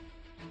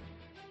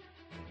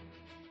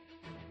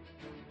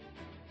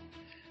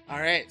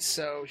 Alright,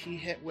 so he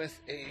hit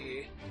with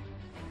a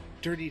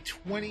dirty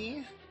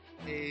 20,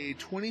 a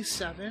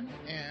 27,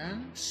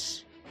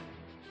 and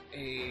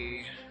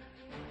a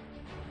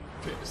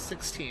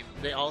 16.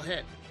 They all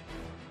hit.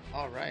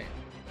 Alright.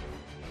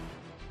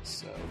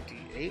 So,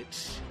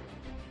 D8.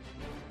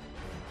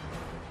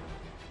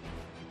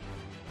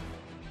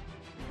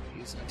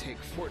 He's going to take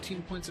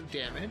 14 points of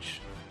damage,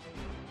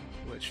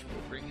 which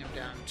will bring him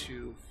down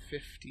to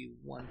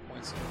 51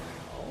 points of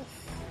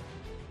health.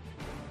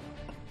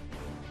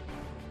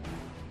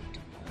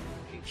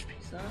 1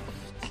 HP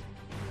left.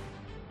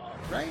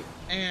 Alright,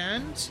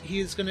 and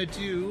he's going to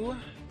do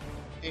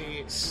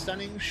a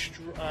stunning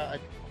a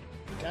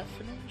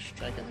deafening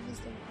strike, I think is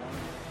the one.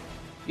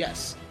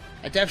 Yes,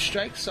 a death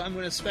strike, so I'm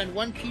going to spend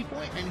 1 key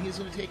point, and he's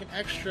going to take an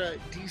extra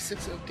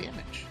d6 of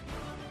damage.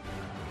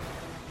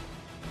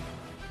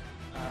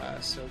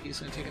 So he's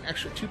going to take an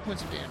extra 2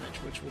 points of damage,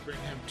 which will bring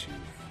him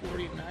to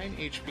 49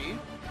 HP.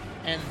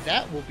 And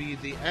that will be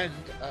the end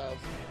of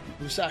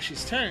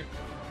Musashi's turn.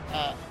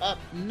 Up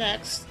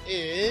next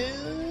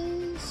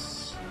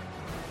is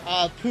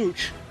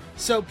Pooch.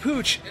 So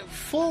Pooch,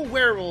 full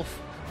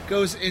werewolf,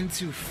 goes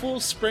into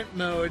full sprint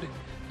mode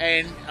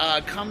and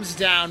comes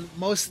down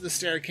most of the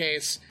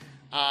staircase.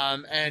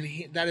 And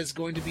that is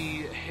going to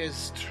be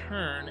his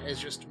turn, is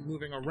just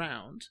moving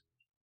around.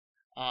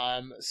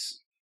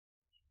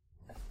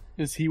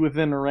 Is he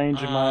within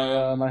range of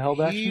my held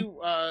action?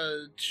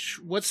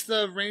 What's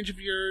the range of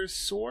your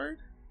sword?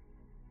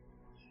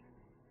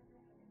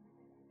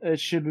 It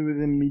should be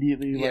within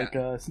immediately,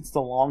 since it's a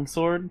long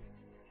sword.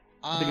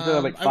 I think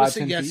it's like 5, I would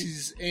say 10 yes, feet.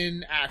 he's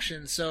in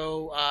action,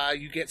 so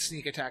you get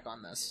sneak attack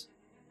on this.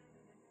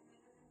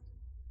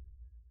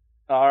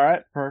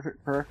 Alright,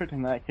 perfect.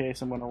 In that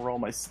case, I'm going to roll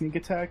my sneak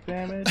attack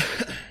damage.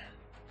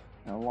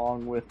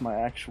 Along with my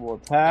actual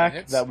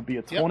attack. That would be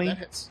a 20. Yep, that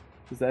hits.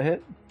 Does that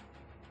hit?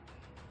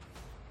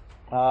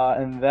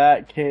 In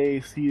that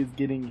case, he is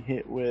getting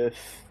hit with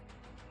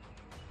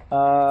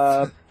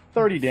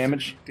 30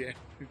 damage.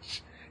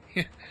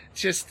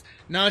 Just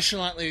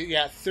nonchalantly,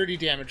 30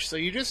 damage. So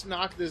you just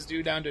knocked this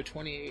dude down to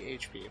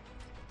 28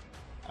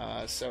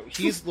 HP. So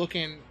he's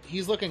looking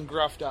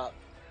gruffed up.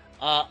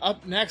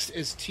 Up next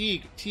is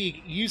Teague.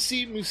 Teague, you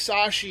see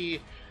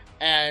Musashi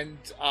and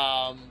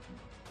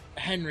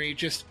Henry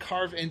just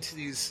carve into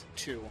these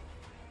two.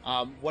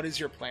 What is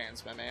your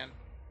plans, my man?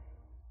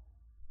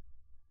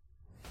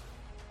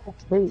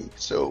 Okay,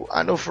 so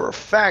I know for a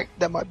fact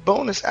that my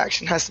bonus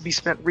action has to be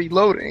spent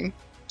reloading,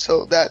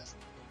 so that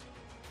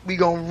we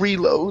gonna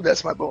reload.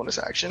 That's my bonus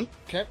action.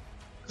 Okay.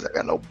 Because I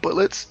got no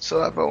bullets,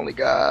 so I've only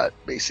got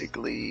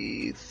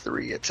basically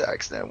 3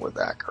 attacks then with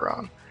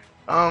Acheron.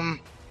 How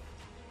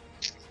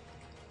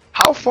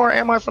far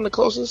am I from the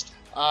closest?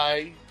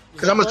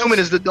 Because I'm assuming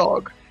it's the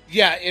dog.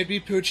 Yeah, it'd be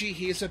Poochie.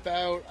 He's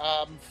about,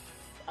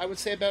 I would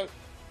say about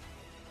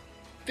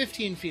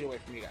 15 feet away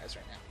from you guys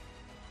right now.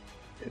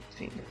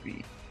 15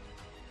 feet.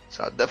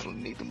 So I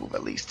definitely need to move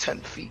at least 10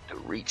 feet to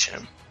reach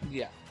him.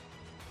 Yeah.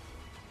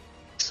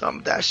 So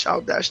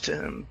I'll dash to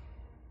him.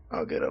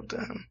 I'll get up to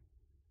him.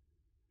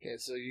 Okay,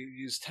 so you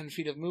use 10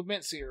 feet of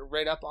movement, so you're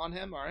right up on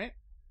him, alright?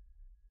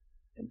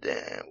 And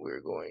then we're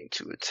going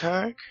to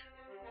attack.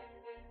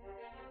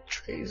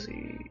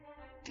 Tracy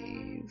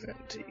D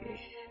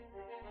Venti.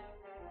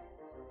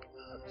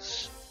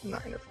 Plus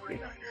 9 of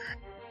 49er.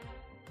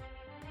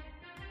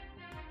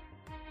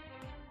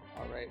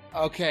 Alright.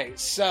 Okay,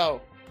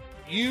 so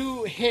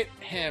you hit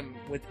him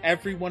with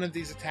every one of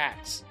these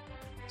attacks.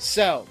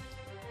 So,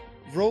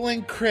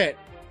 rolling crit.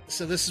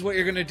 So this is what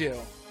you're going to do.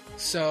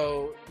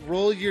 So,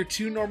 roll your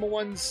 2 normal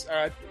ones,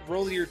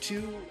 roll your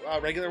 2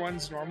 regular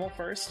ones normal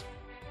first.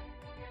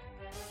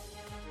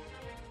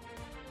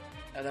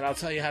 And then I'll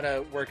tell you how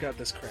to work out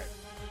this crit.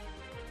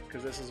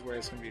 Because this is where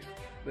it's going to be,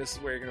 this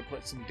is where you're going to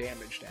put some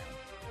damage down.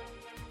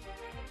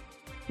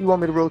 You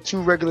want me to roll 2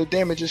 regular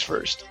damages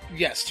first?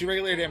 Yes, 2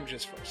 regular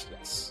damages first,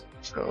 yes.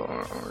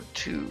 So,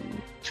 2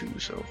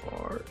 so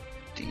far.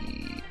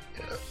 D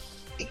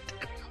 8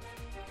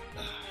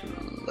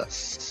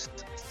 plus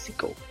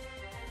 5.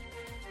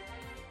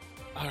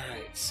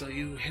 Alright, so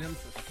you hit him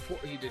for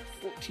you did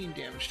 14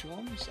 damage to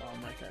him, so I'll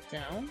mark that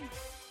down.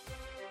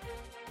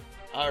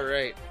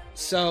 Alright,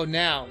 so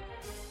now,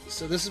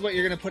 this is what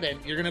you're going to put in.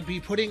 You're going to be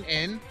putting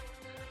in,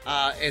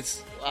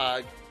 it's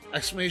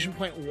exclamation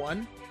point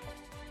 1.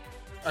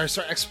 Or,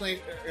 sorry,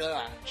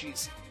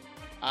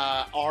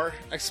 R,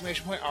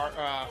 exclamation point,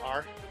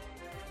 R.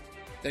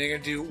 Then you're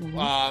going to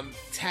do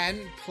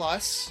 10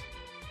 plus.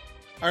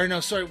 Or, no,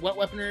 sorry, what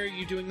weapon are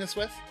you doing this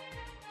with?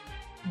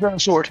 Brown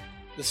sword.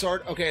 The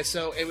sword? Okay,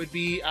 so it would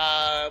be,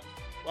 8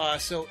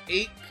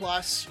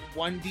 plus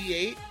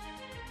 1d8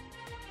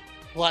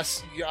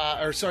 plus,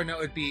 it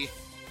would be,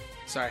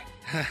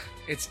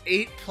 it's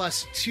 8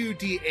 plus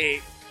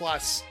 2d8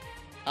 plus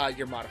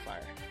your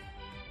modifier.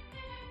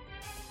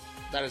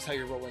 That is how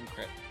you're rolling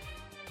crit.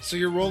 So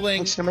you're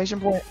rolling... Exclamation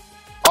point.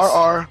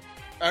 RR.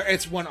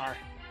 It's 1R.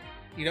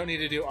 You don't need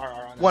to do RR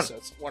on this, 1. so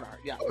it's 1R,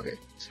 yeah. Okay,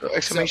 so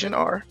exclamation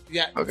R.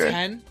 Yeah, Okay.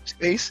 10.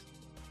 Space.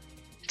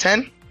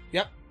 10?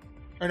 Yep.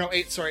 Or no,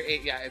 8. Sorry,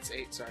 8. Yeah, it's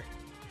 8. Sorry.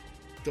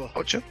 Duh.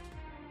 Gotcha.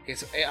 Okay,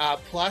 so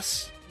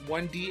plus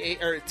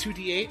 1d8 or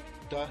 2d8.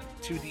 Duh.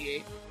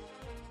 2d8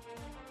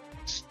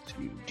 It's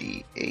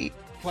 2d8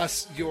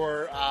 plus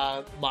your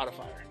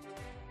modifier.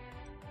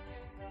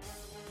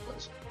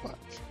 plus 5.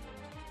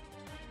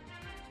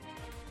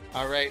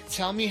 All right.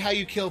 Tell me how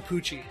you kill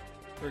Poochie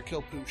or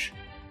kill Pooch.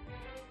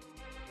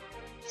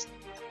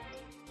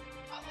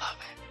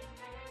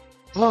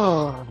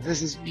 Oh,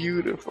 this is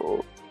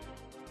beautiful.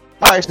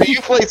 Alright, so you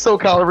played Soul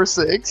Calibur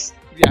 6.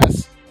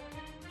 Yes.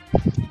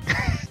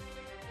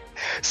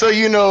 So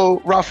you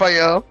know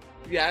Raphael.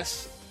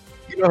 Yes.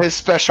 You know his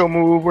special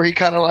move where he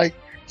kind of like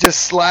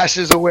just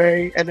slashes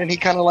away and then he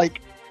kind of like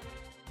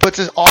puts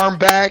his arm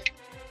back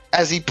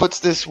as he puts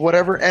this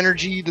whatever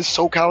energy, the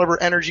Soul Calibur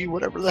energy,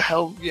 whatever the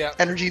hell Yeah.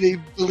 energy they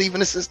believe in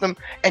the system,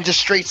 and just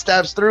straight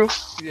stabs through.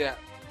 Yeah.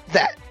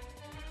 That.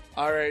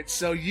 All right.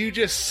 So you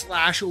just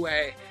slash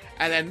away,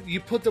 and then you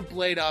put the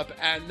blade up,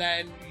 and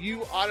then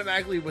you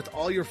automatically, with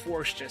all your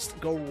force, just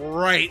go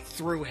right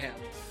through him,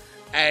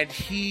 and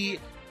he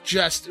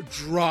just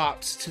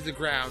drops to the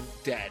ground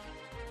dead.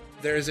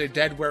 There is a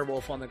dead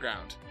werewolf on the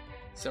ground.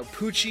 So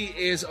Poochie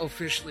is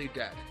officially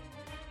dead.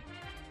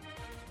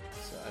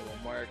 So I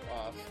will mark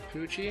off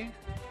Poochie.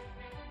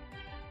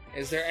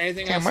 Is there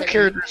anything Damn,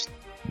 else?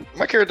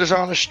 my character's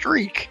on a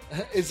streak.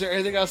 Is there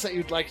anything else that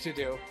you'd like to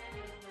do?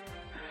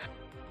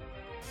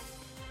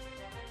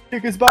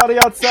 Kick his body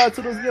outside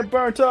so it doesn't get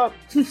burnt up.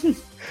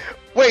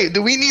 Wait,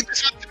 do we need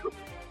this?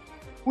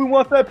 We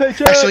want that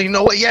paycheck. Actually, you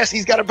know what? Yes,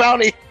 he's got a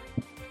bounty.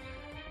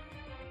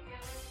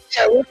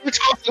 Yeah, we're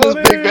talking to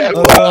this big bad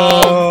boy.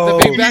 The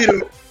big bad.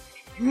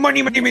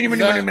 Money, money, money,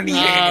 money, money,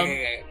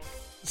 money.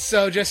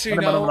 So just so you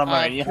know,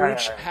 Yeah.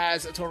 Pooch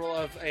has a total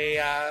of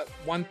a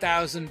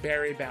 1,000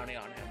 berry bounty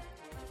on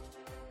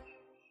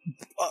him.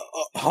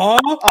 Huh?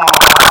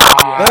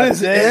 That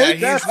is Yeah, it?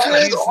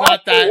 he's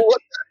not that.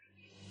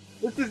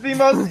 This is the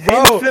most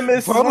Bro,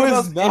 infamous. bro one of the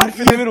is most not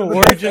infamous even of the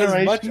worth as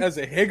generation. much as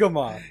a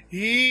Higamon.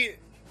 He,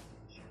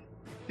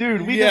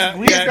 Dude, we Yeah,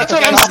 just yeah, that's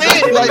what I'm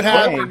saying, What like,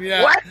 happened?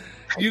 Yeah, What?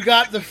 you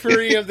got the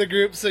furry of the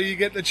group, so you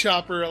get the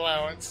chopper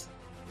allowance.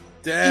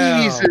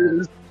 Damn.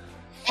 Jesus.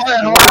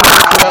 Oh,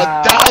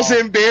 Wow.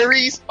 1,000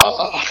 berries?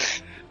 Oh.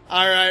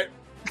 All right,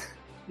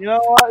 You know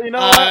what? You know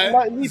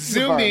what? Leave him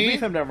to burn. Zumi,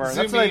 Leave him to burn.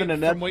 That's not even a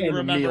net from what you of a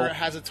remember, meal.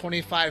 has a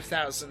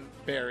 25,000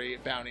 berry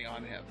bounty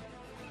on him.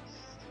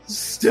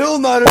 Still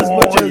not as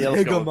much as yeah,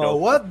 let's go, Higamo. go.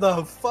 What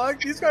the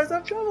fuck? These guys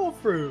have devil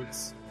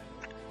fruits.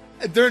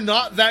 They're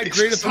not that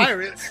great of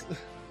pirates.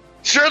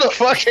 Sure the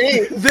fuck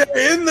ain't.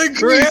 They're in the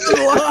Grand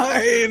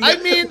Line. I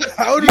mean,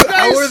 how you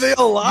guys- are they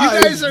alive,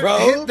 you guys are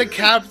bro? the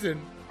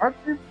captain.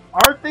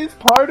 Aren't these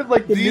part of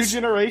like the new These-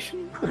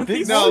 generation?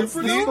 These No,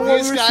 supernova? these The one we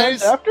were sent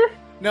guys- after?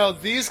 No,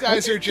 these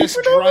guys are Are they just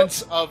supernova?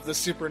 grunts of the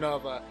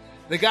supernova.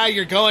 The guy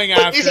you're going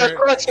These are after.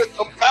 crunching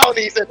some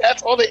bounties and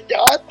that's all they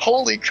got?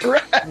 Holy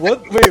crap.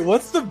 What? Wait,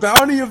 what's the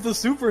bounty of the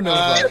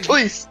supernova? Yeah,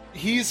 please.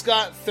 He's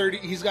got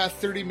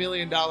 $30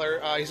 million.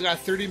 He's got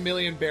 30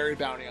 million berry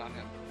bounty on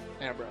him.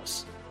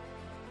 Ambrose.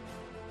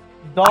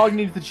 Dog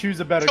needs to choose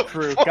a better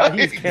crew. God,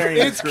 he's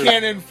carrying It's the crew.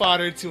 cannon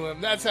fodder to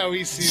him. That's how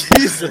he sees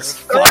Jesus it.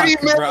 fuck, 30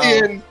 bro.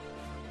 million.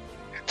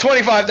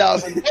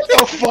 25,000. What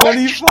the fuck?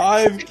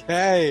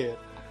 25k.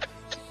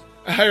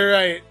 All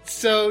right.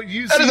 So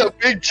you That is see a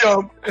big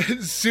jump.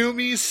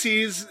 Zumi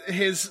sees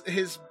his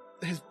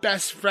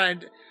best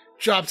friend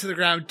drop to the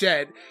ground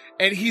dead,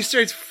 and he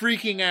starts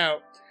freaking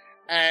out.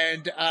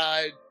 And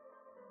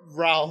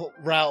Ralph,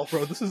 Bro,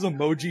 this is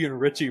emoji and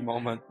Richie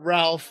moment.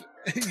 Ralph,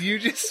 you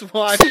just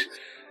watch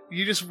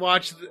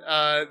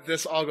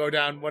this all go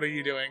down. What are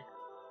you doing?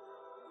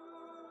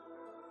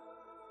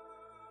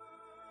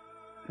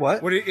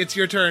 What? It's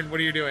your turn. What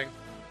are you doing?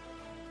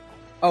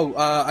 Oh,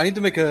 I need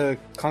to make a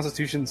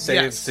Constitution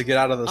save Yes. to get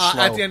out of the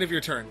slow. At the end of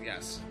your turn,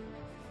 yes.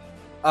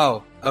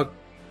 Oh,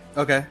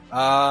 okay.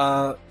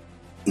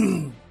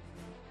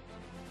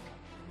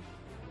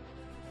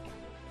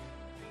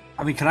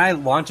 I mean, can I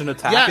launch an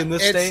attack in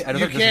this state? I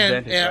don't you have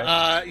can. disadvantage,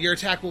 right? Your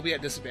attack will be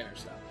at disadvantage,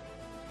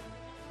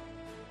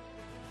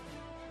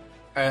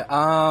 though.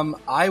 Alright,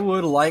 I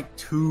would like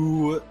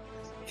to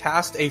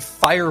cast a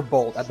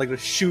firebolt. I'd like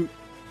to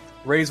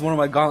raise one of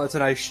my gauntlets,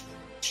 and I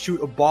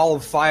shoot a ball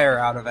of fire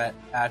out of it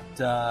at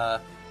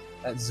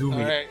Zumi.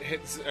 All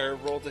right,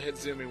 roll to hit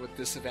Zumi with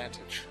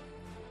disadvantage.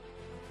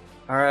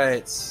 All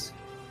right.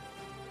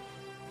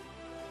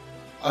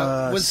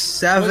 Was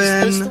 7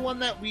 Was this the one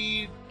that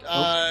we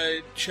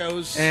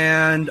chose?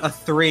 and a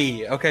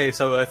 3. Okay,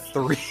 so a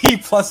 3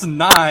 plus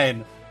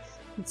 9,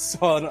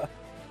 so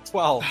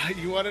 12.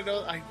 You want to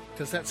know?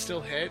 Does that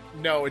still hit?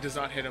 No, it does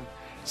not hit him.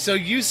 So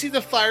you see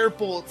the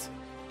firebolt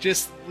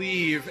just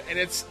leave, and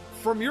it's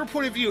from your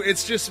point of view,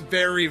 it's just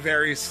very,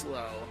 very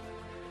slow,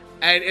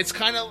 and it's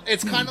kind of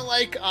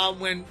like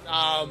when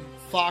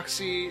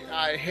Foxy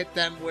hit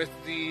them with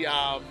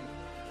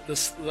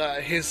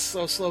his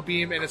slow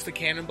beam, and it's the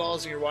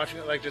cannonballs, and you're watching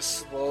it like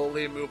just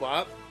slowly move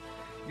up.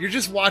 You're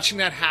just watching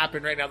that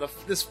happen right now.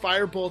 This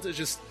firebolt is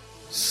just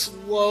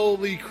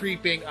slowly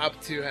creeping up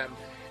to him,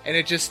 and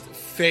it just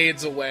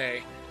fades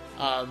away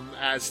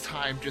as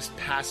time just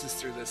passes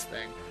through this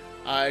thing.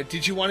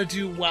 Did you want to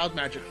do wild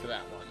magic for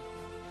that one?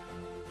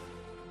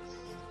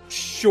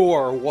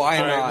 Sure, why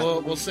All not?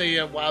 right, we'll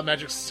say wild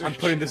magic. I'm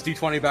putting this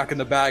D20 back in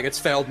the bag. It's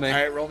failed me. All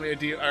right, roll me a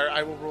D. Or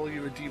I will roll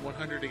you a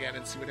D100 again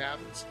and see what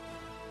happens.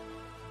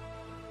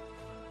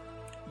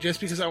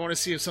 Just because I want to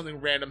see if something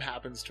random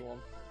happens to him.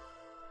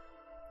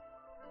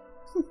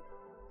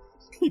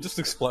 He just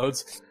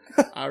explodes.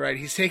 All right,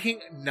 he's taking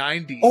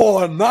 90. Oh,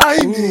 a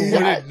 90! Ooh, what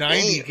God did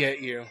 90 damn.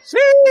 get you?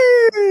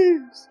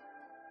 Jeez!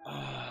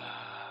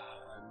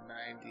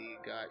 90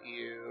 got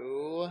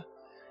you.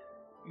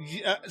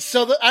 Yeah,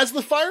 so as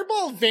the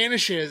fireball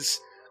vanishes,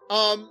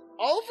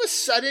 all of a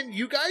sudden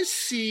you guys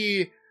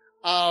see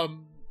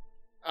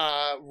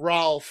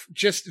Rolf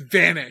just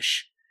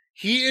vanish.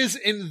 He is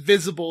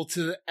invisible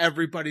to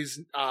everybody's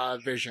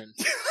vision.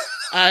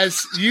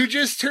 As you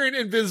just turn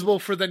invisible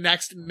for the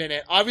next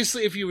minute.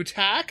 Obviously, if you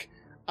attack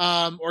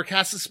or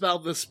cast a spell,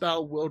 the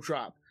spell will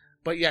drop.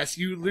 But yes,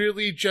 you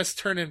literally just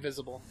turn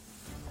invisible.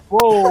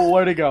 Whoa,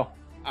 where'd it go?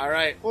 All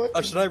right.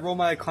 Should I roll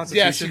my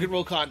constitution? Yes, you can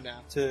roll con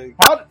now.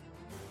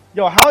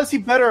 How is he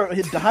better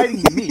at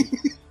hiding than me?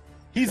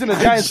 He's in a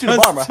giant suit of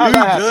Just armor. How'd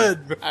that happen?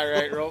 good, bro. All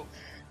right, roll.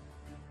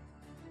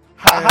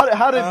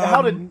 How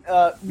did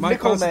my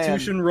Nickel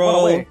constitution Man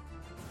roll? run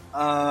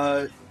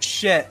away?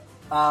 Shit.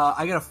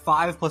 I get a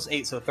 5 plus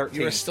 8, so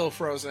 13. You are still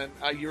frozen.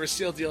 You are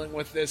still dealing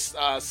with this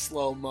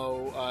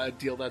slow-mo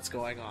deal that's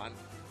going on.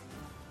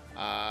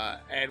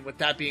 And with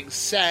that being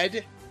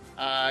said,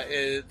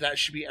 that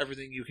should be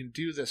everything you can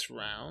do this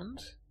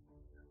round.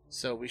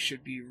 So we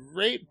should be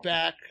right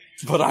back.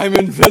 But I'm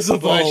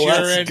invisible. But you're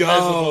Let's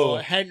invisible. go.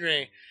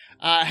 Henry,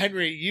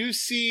 you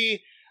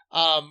see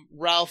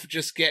Ralph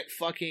just get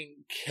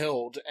fucking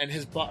killed, and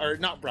his or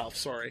not Ralph,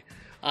 sorry.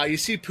 You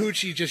see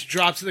Poochie just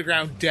drop to the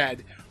ground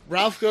dead.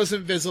 Ralph goes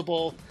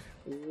invisible.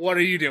 What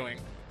are you doing?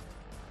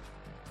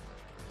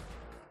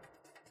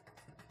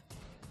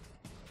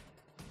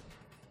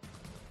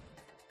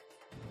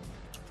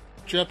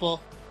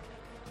 Triple.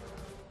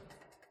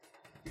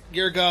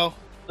 Your go.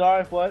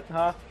 Sorry, what?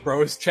 Huh?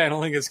 Bro is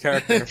channeling his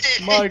character.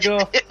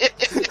 Michael.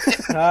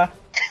 Huh?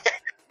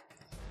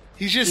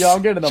 He's just, Yeah,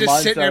 I'm getting the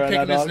just sitting there mindset picking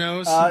right his now,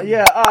 nose. dog.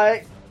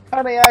 Yeah,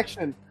 kind of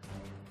action.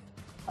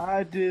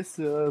 I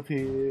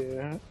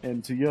disappear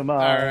into your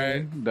mind. All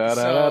right. Da,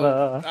 da,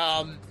 da,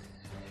 da. So,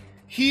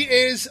 he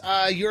is.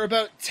 You're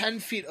about 10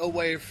 feet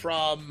away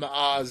from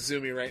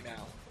Zumi right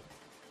now.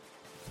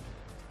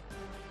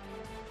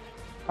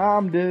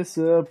 I'm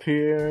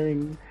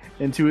disappearing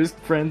into his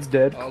friend's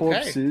dead Okay.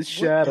 corpse's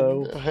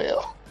shadow. What the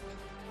hell?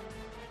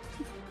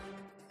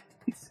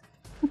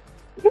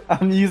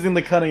 I'm using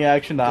the cunning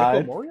action to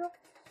hide.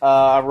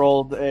 I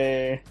rolled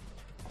a.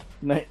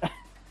 I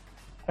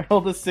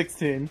rolled a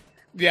 16.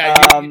 Yeah,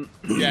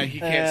 yeah, he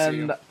can't see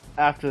you. And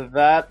after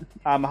that,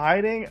 I'm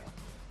hiding.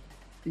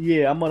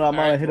 Yeah, I'm gonna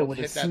right, hit him we'll with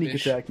a hit that sneak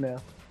bitch. attack now.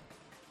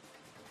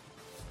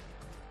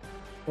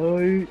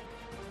 Oh,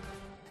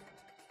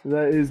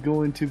 that is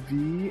going to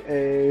be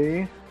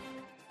a.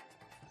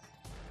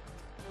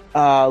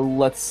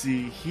 Let's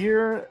see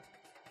here.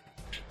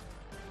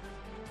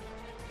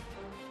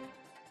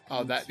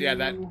 Oh, that yeah,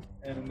 that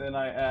And then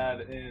I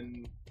add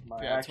in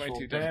my yeah, actual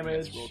 22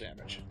 damage. roll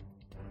damage.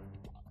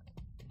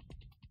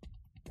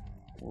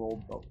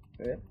 Rolling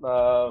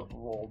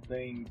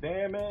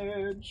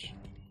damage.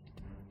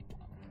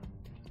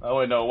 Oh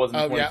wait, no, it wasn't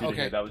Oh, 22 yeah, to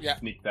okay, hit. That was yeah.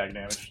 sneak attack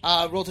damage.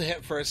 Roll to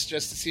hit first,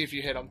 just to see if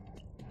you hit him.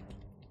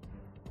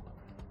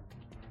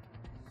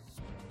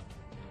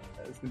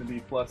 It's going to be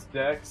plus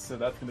dex, so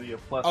that's going to be a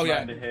plus Oh, 9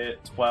 yeah. to hit.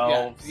 12,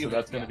 Yeah, so you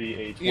that's hit, going to be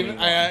a 21.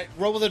 Even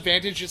roll with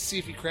advantage, just to see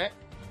if you crit.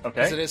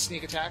 Because it Okay. is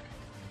sneak attack,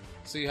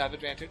 so you have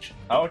advantage.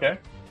 Oh, okay.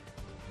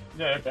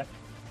 Yeah, okay.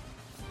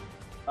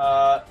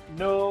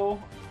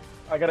 No,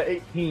 I got an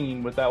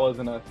 18, but that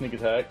wasn't a sneak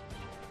attack.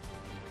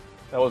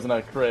 That wasn't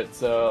a crit,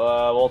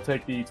 so we'll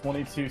take the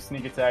 22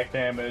 sneak attack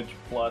damage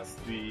plus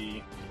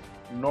the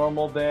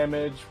normal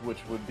damage, which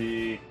would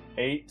be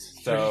 8,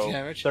 so 30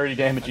 damage. 30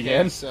 damage Okay,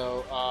 again.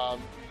 so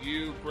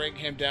you bring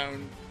him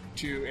down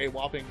to a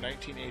whopping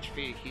 19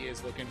 HP. He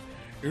is looking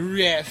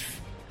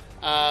rough.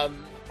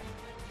 Can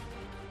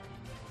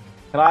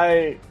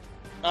I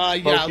Yeah,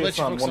 I'll let you focus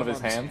on focus one of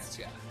his his hands?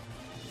 Yeah.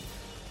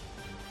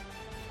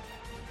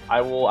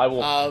 I will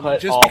cut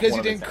Just off because one you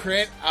of his didn't hands.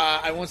 crit,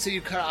 I won't say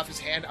you cut off his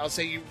hand. I'll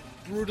say you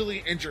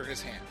brutally injure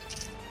his hand.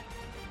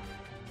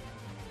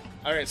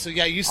 All right, so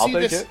yeah, you I'll see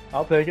take this. it.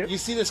 I'll take it. You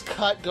see this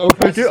cut go I'll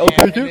across take it, his I'll hand,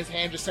 take and it. his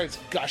hand just starts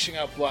gushing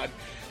out blood,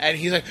 and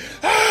he's like,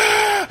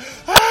 ah!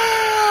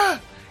 Ah!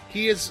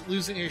 He is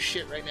losing his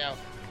shit right now.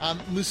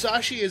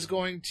 Musashi is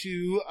going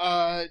to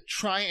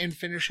try and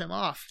finish him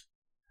off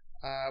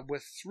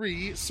with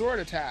 3 sword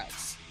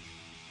attacks.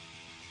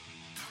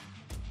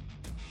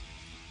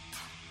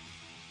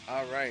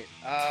 All right.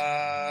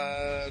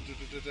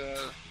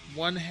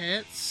 One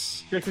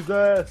hits. Kick his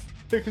ass.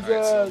 Kick his All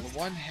right, so ass. the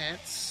one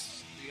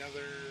hits. The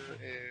other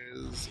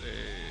is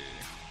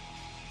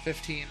a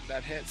 15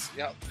 that hits.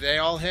 Yep, they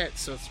all hit.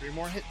 So 3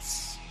 more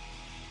hits.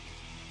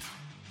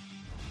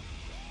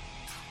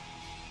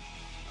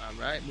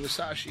 Alright,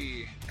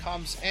 Musashi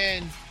comes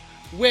in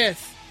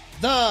with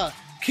the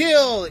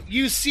kill.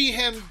 You see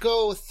him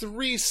go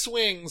 3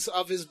 swings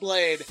of his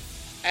blade,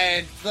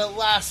 and the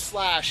last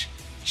slash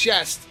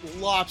just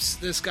lops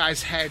this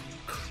guy's head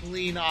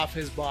clean off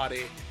his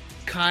body.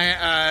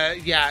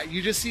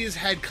 You just see his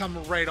head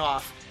come right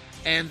off,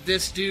 and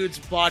this dude's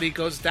body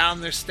goes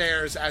down the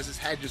stairs as his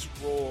head just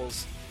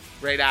rolls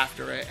right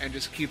after it and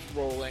just keeps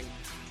rolling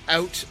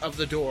out of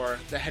the door.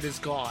 The head is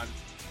gone,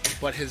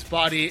 but his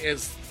body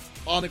is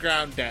on the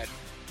ground dead.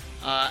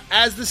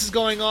 As this is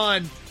going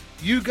on,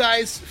 you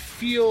guys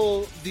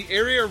feel the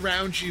area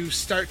around you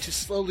start to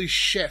slowly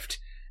shift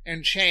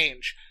and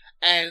change.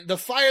 And the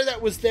fire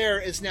that was there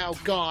is now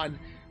gone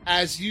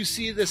as you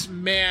see this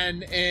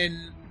man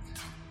in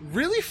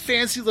really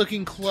fancy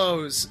looking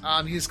clothes.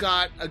 He's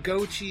got a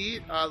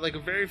goatee, like a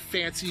very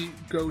fancy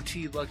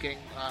goatee looking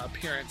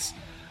appearance.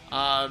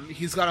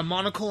 He's got a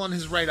monocle on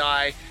his right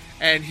eye,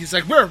 and he's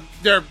like, well,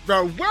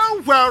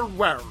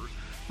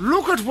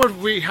 look at what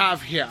we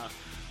have here.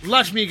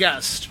 Let me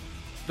guess.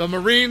 The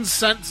Marines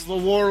sent the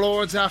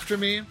Warlords after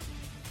me?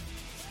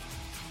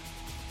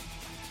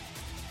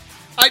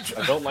 I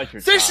don't like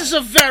your This tie. is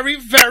a very,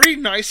 very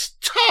nice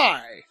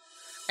tie.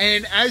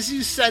 And as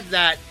you said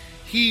that,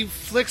 he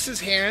flicks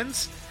his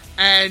hands,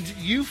 and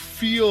you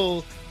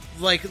feel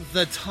like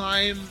the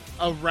time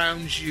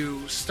around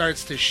you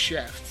starts to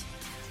shift,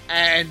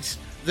 and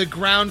the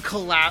ground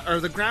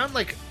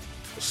like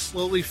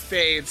slowly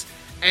fades,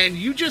 and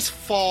you just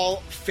fall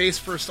face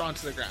first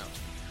onto the ground.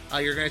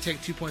 You're going to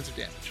take 2 points of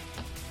damage.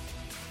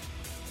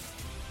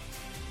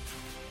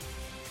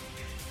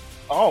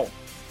 Oh.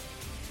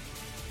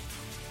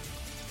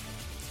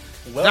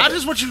 Well, That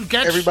is what you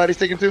get. Everybody's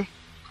taking 2?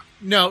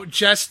 No,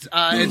 just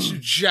it's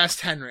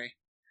just Henry.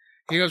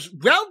 He goes,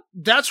 well,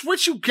 that's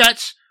what you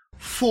get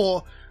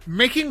for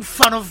making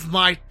fun of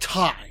my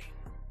tie.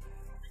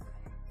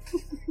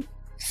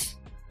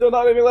 Still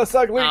not any less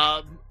ugly.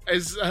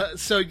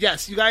 So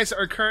yes, you guys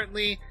are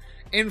currently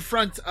in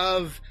front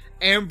of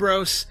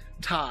Ambrose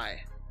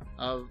Ty,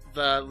 of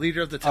the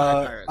leader of the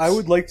Ty Pirates. I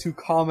would like to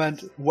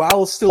comment,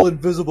 while still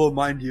invisible,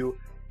 mind you,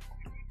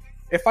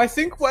 if I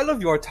think well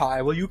of your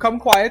tie, will you come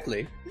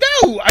quietly?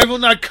 No, I will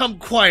not come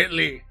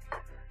quietly.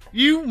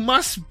 You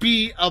must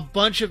be a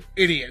bunch of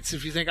idiots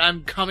if you think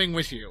I'm coming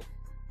with you.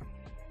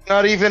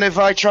 Not even if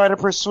I try to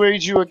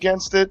persuade you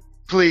against it?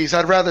 Please,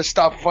 I'd rather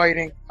stop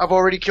fighting. I've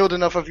already killed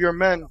enough of your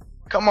men.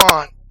 Come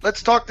on,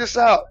 let's talk this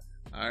out.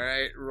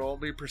 Alright, roll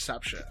me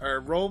perception.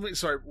 Or roll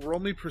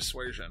me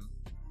persuasion.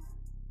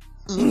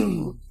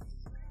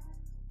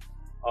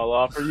 I'll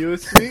offer you a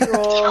sweet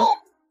roll.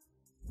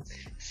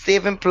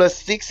 7 plus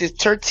 6 is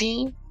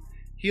 13.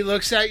 He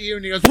looks at you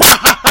and he goes,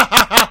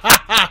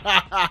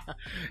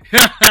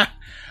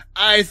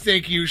 I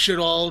think you should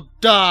all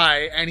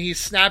die. And he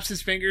snaps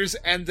his fingers,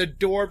 and the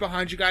door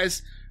behind you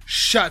guys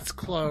shuts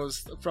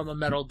closed from a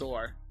metal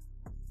door.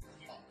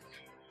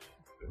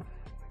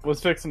 Was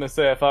fixing to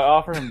say, if I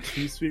offer him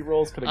 2 sweet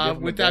rolls, could I give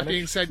him With that advantage?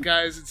 being said,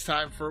 guys, it's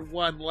time for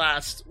one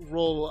last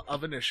roll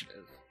of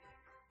initiative.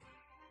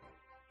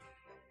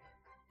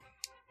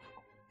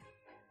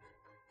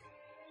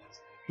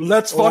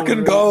 Let's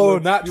fucking go!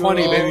 Not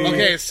 20, baby.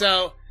 Okay,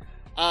 so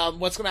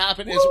what's going to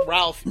happen is,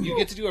 Ralph, you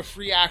get to do a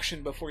free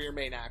action before your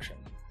main action.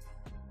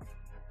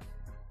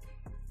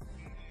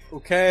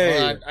 Okay.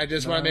 Hold on, I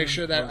just want to make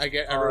sure that I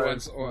get 5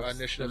 everyone's plus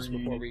initiatives 3.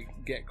 before we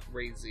get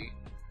crazy.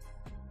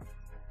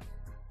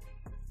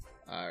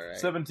 Alright.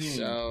 17.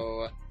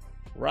 So,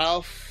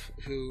 Ralph,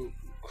 who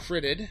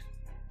critted.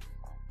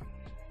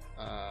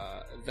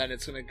 Then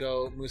it's going to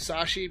go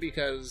Musashi,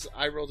 because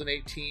I rolled an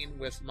 18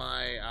 with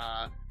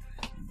my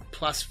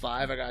plus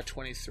 5. I got a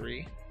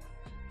 23.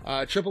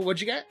 Triple,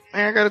 what'd you get?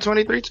 Man, I got a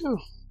 23 too.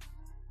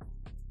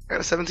 I got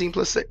a 17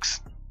 plus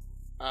 6.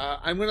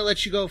 I'm going to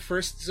let you go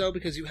first, Zoe,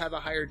 because you have a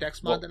higher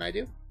dex mod than I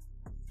do.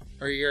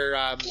 Or your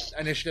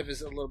initiative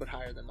is a little bit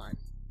higher than mine.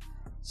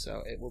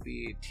 So it will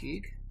be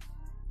Teague.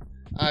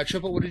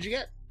 Triple, what did you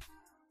get?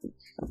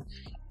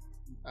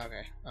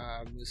 Okay.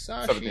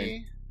 Musashi.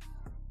 17.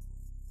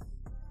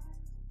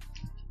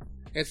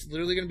 It's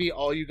literally going to be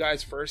all you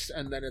guys first,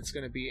 and then it's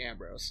going to be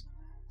Ambrose.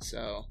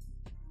 So,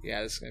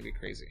 yeah, this is going to be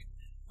crazy.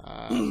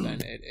 Then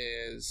it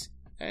is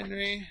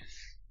Henry.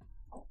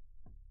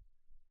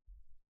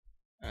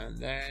 And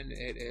then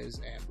it is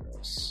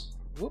Ambrose.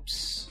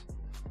 Whoops.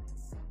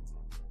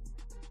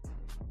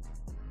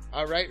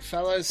 All right,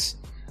 fellas.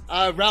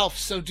 Ralph,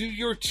 so do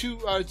your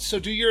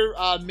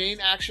main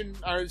action,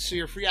 or so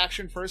your free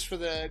action first for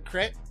the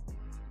crit.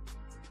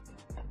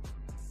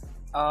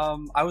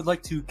 I would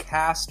like to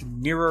cast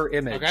Mirror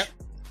Image. Okay.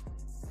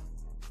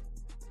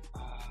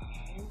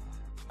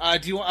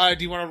 Do you want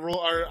to roll?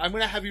 Or I'm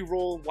going to have you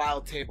roll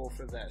Wild Table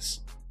for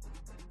this.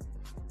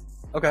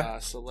 Okay.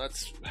 So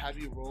let's have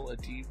you roll a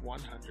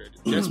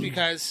D100, just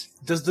because.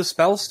 Does the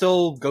spell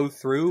still go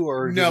through,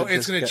 or does No, it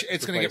it's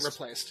just gonna get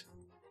replaced.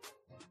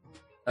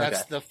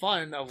 That's Okay. the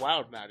fun of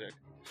Wild Magic.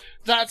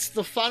 That's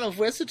the fun of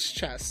Wizard's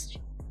Chest.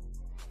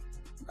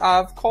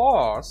 Of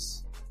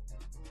course.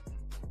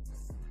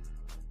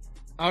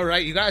 All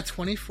right, you got a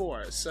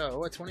 24.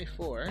 So, a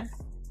 24.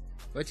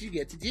 What do you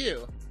get to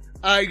do?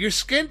 Your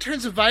skin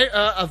turns a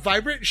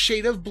vibrant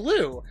shade of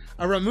blue.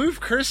 A remove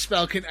curse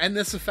spell can end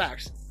this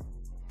effect.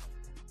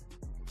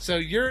 So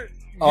you're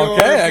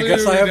Okay, I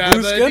guess I have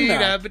blue skin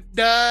now.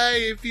 Die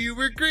if you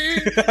were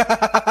green.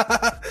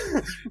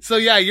 So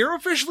yeah, you're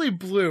officially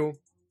blue.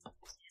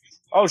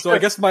 Oh, So I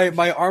guess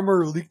my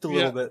armor leaked a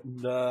little bit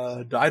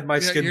and dyed my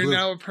skin You're blue.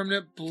 now a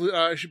permanent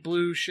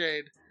blue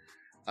shade.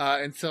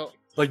 And so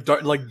Like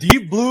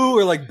deep blue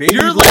or like baby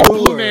blue? you're like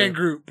Blue or... Man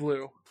Group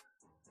blue.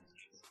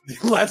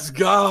 Let's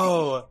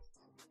go!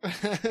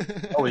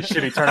 Holy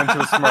shit, he turned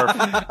into a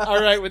Smurf. All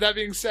right. With that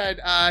being said,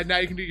 now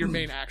you can do your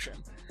main action.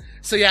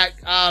 So yeah,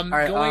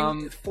 right,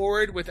 going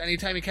forward with any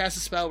time you cast a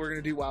spell, we're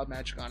gonna do wild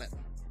magic on it.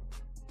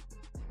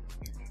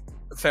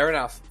 Fair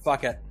enough.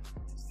 Fuck it.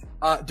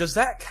 Does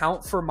that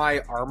count for my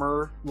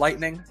armor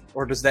lightning,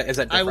 or is that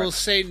different? I will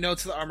say no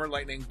to the armor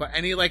lightning, but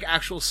any like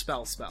actual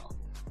spell.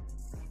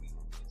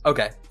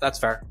 Okay, that's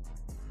fair.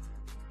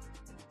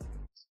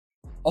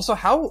 Also,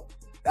 how?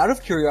 Out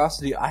of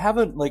curiosity, I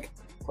haven't like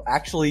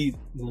actually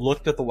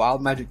looked at the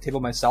wild magic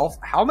table myself.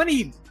 How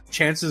many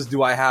chances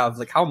do I have?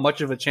 Like, how much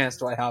of a chance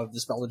do I have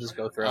the spell to just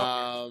go through?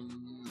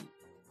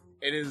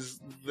 It is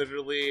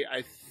literally,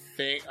 I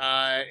think,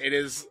 it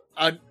is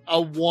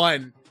a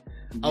 1.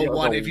 A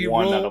 1. If you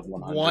roll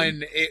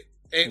 1,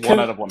 it 1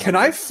 out of 100. Can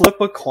I flip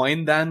a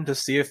coin then to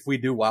see if we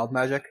do wild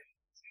magic?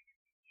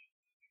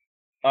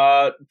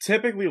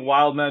 Typically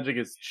wild magic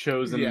is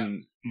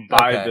chosen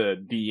by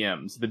the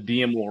DMs. The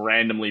DM will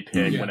randomly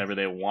pick whenever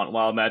they want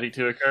wild magic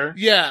to occur.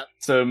 Yeah.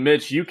 So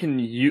Mitch, you can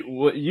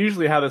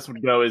usually how this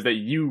would go is that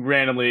you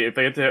randomly, if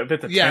it's a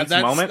tense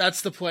moment,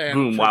 that's the plan.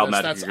 Boom, wild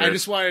magic. I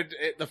just wanted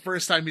the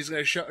first time he's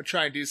going to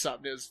try and do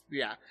something is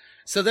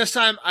So this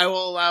time I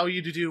will allow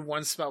you to do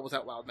one spell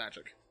without wild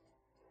magic.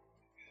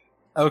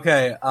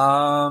 Okay.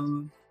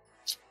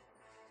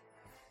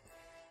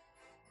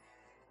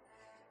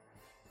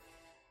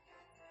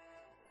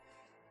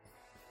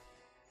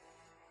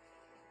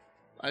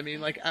 I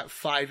mean, like at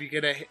 5, you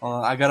get a.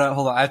 I gotta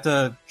hold on. I have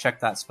to check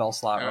that spell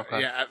slot real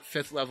quick. Yeah, at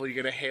 5th level, you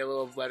get a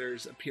halo of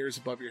letters appears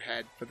above your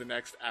head for the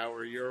next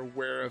hour. You're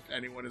aware if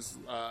anyone is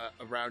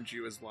around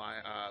you is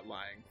lying.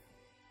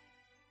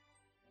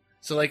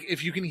 So, like,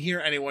 if you can hear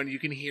anyone, you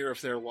can hear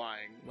if they're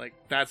lying. Like,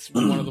 that's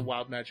one of the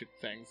wild magic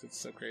things. It's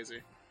so crazy.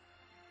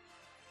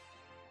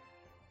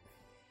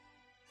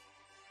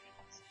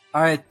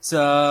 Alright,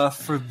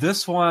 for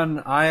this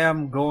one, I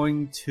am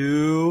going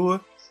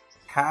to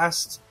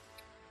cast...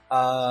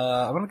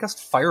 I'm gonna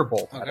cast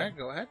Firebolt. Okay,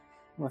 go ahead.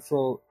 I'm gonna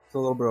throw a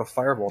little bit of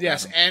Firebolt.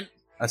 Yes, and...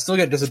 I still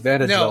get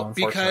disadvantage, though,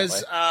 unfortunately.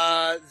 Because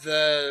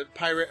the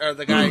pirate, or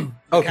the guy,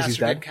 the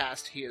caster did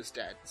cast, he is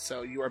dead.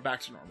 So you are back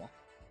to normal.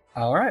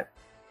 Alright.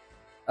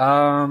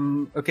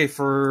 Okay,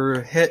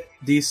 for hit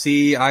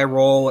DC, I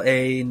roll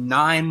a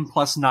 9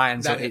 plus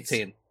 9, so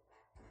 18.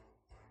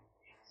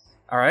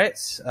 Alright,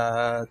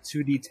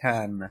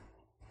 2d10.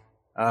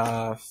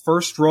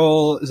 First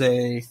roll is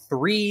a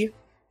 3.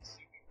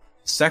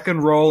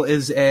 Second roll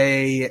is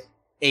a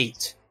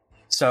 8.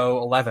 So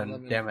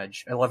 11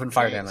 damage. 11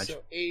 fire damage.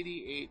 So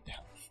 88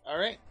 health.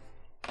 Alright.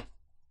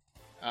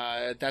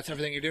 That's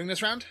everything you're doing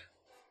this round?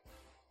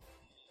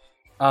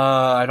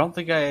 I don't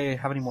think I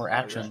have any more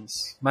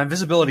actions. My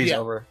invisibility's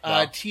over.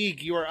 Wow.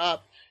 Teague, you are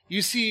up.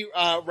 You see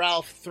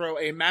Ralph throw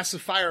a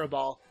massive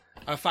firebolt,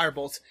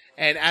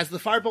 and as the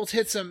firebolt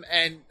hits him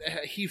and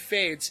he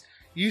fades,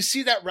 you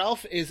see that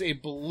Ralph is a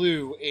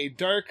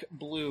dark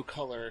blue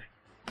color.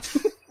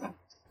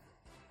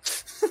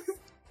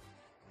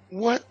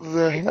 What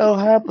the hell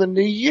happened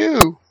to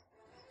you?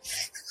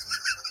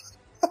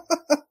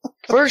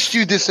 First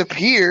you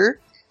disappear,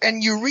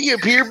 and you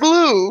reappear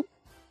blue.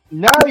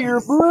 Now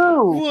you're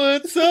blue.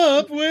 What's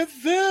up with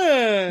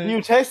that?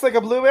 You taste like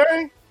a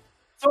blueberry?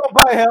 Someone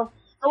buy him.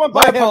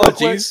 My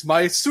apologies.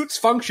 My suit's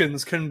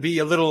functions can be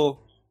a little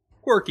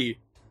quirky.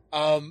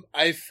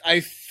 I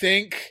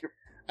think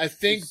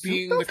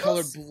being the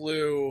color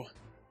blue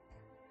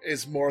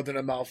is more than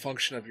a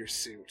malfunction of your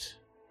suit.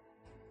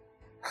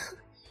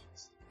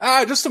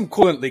 Just some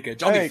coolant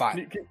leakage. I'll be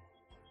fine.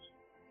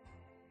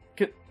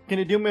 Can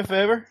you do me a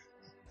favor?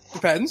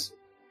 Depends.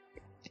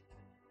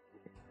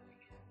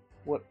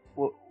 What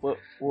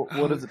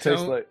does it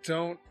taste like?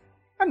 I'm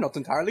not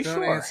entirely don't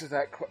sure. Answer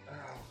that. Oh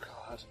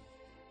God.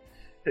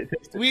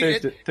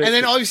 Taste it. And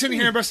then all of a sudden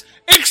you hear us,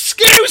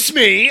 "Excuse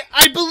me!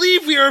 I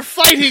believe we are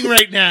fighting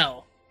right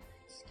now."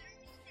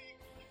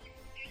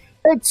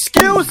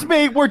 Excuse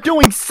me, we're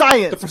doing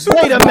science. The pursuit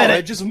Wait of a minute.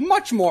 knowledge is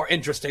much more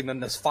interesting than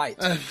this fight.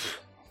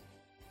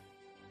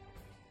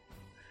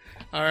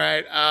 All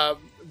right.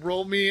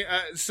 Roll me.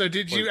 So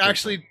did you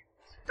actually?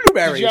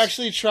 Blueberries. Did you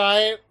actually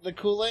try the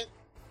coolant?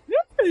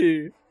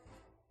 Yes,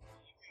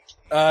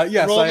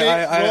 roll me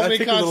I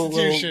take a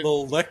Constitution.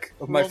 little lick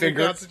of my Roll me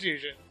finger.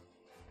 Constitution.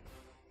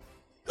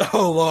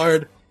 Oh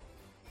Lord!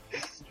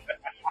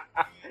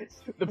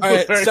 All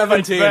right,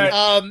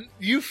 17.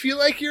 You feel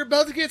like you're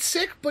about to get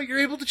sick, but you're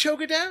able to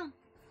choke it down.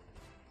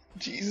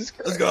 Jesus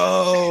Christ. Let's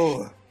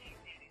go.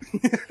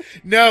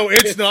 No,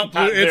 it's not.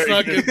 Not It's very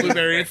not good good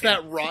blueberry. It's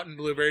that rotten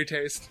blueberry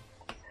taste.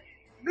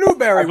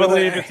 Blueberry I with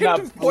believe a it's hint not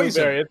of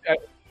poison. blueberry.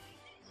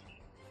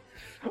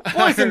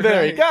 Boysenberry,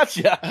 Alright.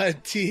 gotcha.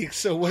 Teague,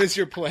 so what is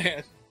your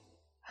plan?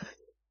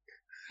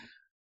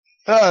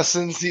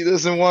 Since he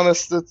doesn't want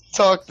us to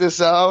talk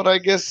this out, I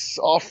guess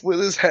off with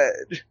his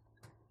head.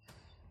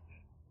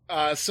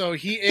 So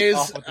he is.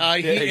 Off with the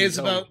He day, is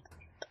yo. about.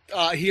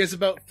 He is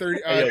about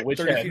 30, Hey, yo, which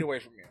 30 head? feet away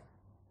from you.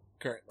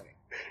 Currently.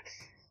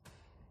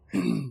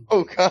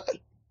 Oh god.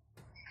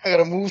 I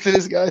gotta move to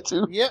this guy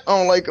too. Yep. I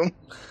don't like him.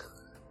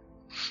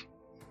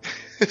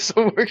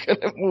 So we're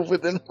gonna move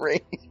within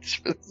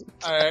range.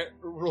 All right.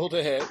 Roll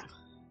to hit.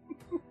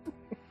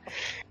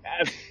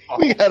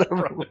 We gotta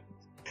roll.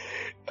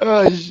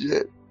 Oh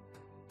shit.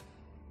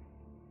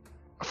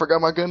 I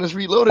forgot my gun is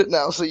reloaded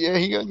now, so yeah,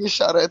 he gonna get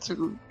shot at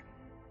too.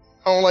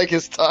 I don't like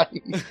his time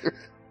either.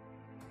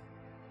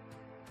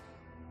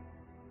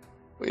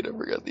 Wait, I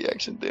forgot the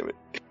action, damn it.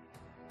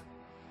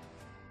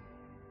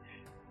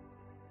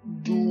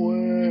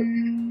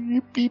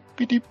 Boom!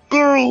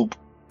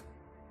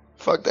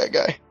 Fuck that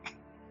guy.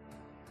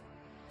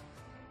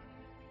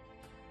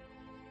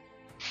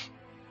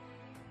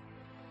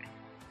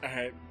 All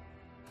right.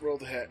 Roll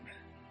to hit.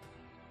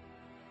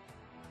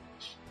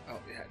 Oh,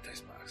 yeah,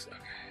 dice box. Okay.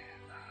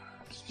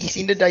 He's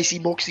in the dicey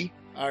boxy.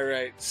 All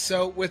right.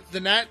 So with the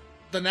nat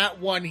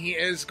 1, he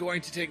is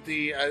going to take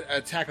the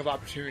attack of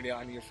opportunity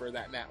on you for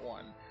that nat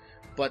 1,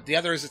 but the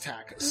other is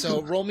attack.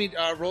 So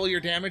roll your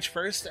damage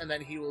first, and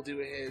then he will do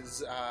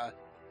his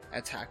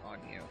attack on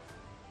you.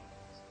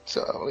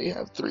 So I only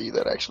have 3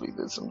 that actually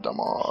did some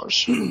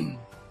damage.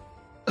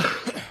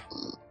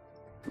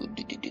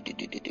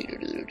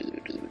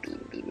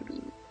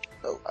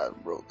 Oh, I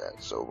wrote that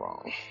so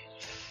wrong.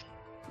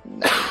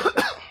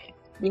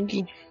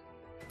 Binky.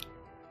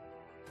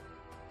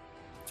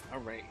 All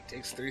right. He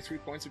takes 33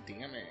 points of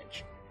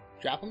damage.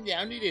 Drop him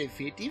down to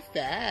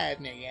 55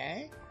 now,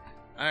 yeah?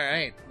 All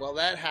right. Well,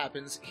 that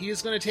happens. He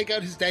is going to take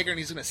out his dagger and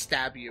he's going to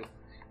stab you.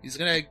 He's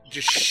going to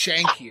just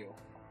shank you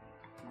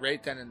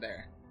right then and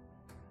there.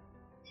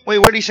 Wait,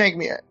 where'd he shank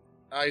me at?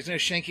 He's going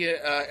to shank you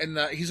in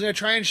the. He's going to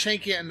try and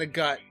shank you in the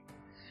gut.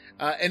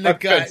 That's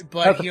face.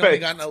 But That's he a only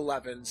face. got an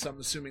 11, so I'm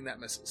assuming that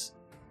misses.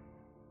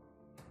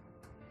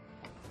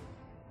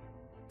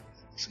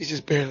 So he's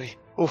just barely.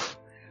 Oof.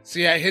 So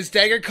yeah, his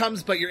dagger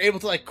comes, but you're able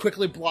to like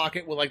quickly block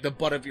it with like the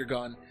butt of your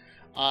gun.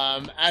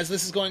 As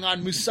this is going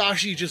on,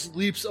 Musashi just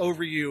leaps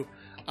over you,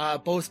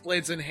 both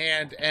blades in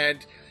hand,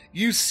 and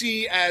you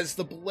see as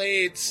the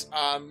blades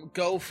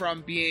go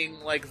from being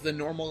like the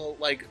normal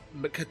like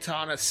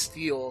katana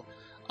steel,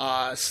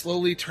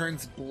 slowly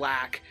turns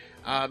black.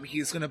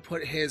 He's gonna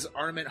put his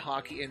armament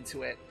hockey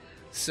into it.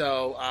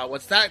 So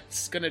what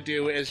that's gonna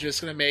do is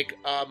just gonna make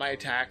my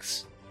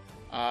attacks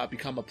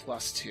become a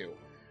 +2.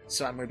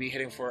 So I'm gonna be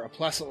hitting for a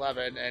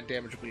 +11, and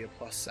damage will be a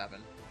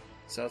 +7.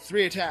 So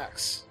 3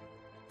 attacks.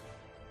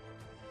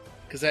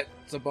 Because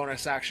that's a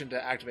bonus action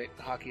to activate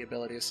hockey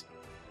abilities.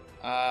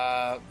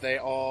 They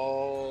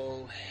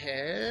all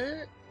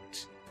hit.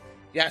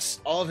 Yes,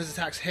 all of his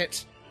attacks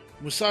hit.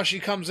 Musashi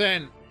comes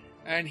in,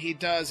 and he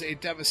does a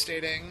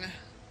devastating.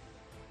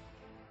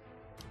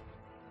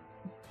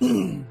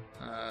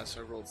 So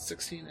I rolled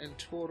 16 in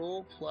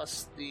total,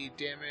 plus the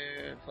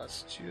damage,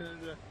 plus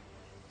 2.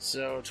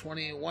 So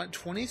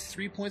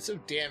 23 points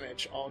of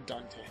damage all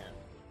done to him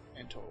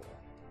in total.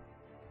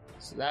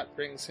 So that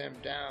brings him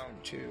down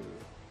to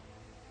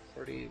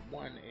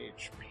 31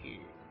 HP.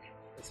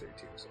 Or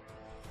 32, sorry.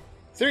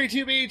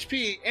 32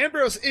 HP.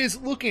 Ambrose is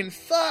looking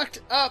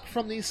fucked up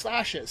from these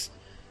slashes.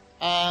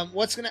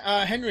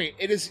 Henry,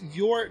 it is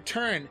your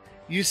turn.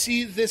 You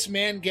see this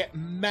man get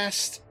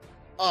messed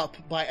up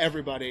by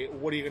everybody.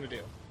 What are you gonna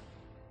do?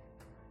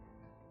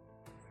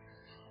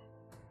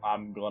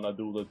 I'm gonna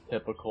do the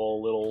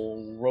typical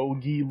little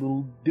roguey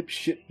little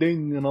dipshit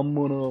thing, and I'm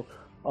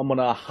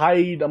gonna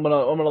hide. I'm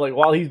gonna like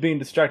while he's being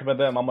distracted by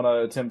them, I'm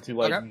gonna attempt to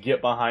like Okay. get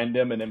behind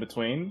him and in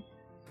between.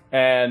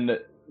 And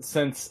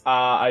since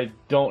I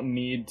don't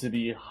need to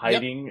be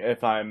hiding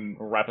if I'm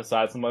right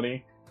beside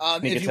somebody,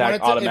 sneak If attack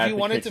you automatically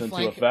wanted kicks to into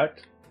flank,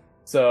 effect.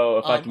 So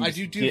if I can I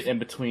just do get in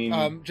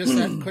between, just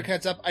a quick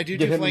heads up, I do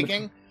Get him in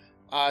flanking.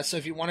 So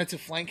if you wanted to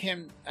flank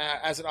him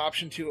as an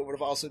option too, it would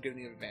have also given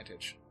you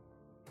advantage.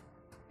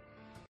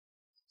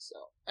 So,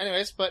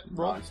 anyways, but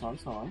roll.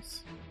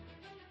 Nice.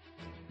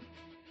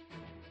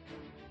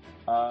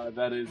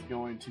 That is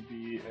going to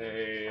be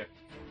a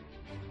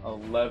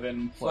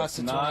 11 plus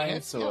Flaccid 20 9,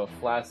 hits, so yeah. a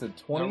flaccid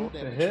 20 Normal to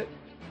damage. hit.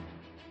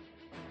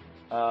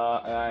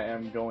 I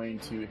am going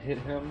to hit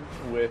him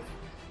with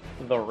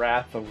the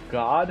Wrath of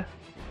God.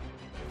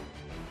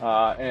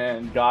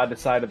 And God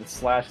decided the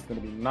slash is going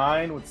to be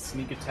 9, with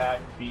sneak attack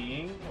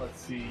being,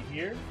 let's see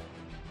here,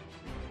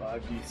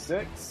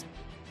 5d6.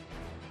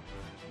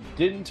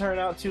 Didn't turn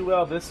out too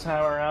well this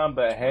time around,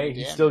 but hey,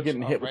 he's still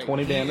getting hit with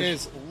 20 damage. He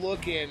is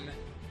looking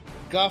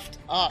guffed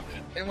up.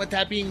 And with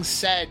that being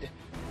said,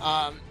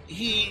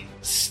 he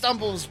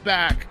stumbles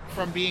back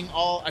from being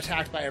all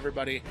attacked by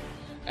everybody,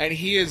 and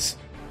he is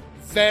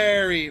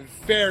very,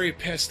 very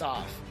pissed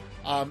off.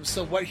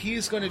 So what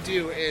he's going to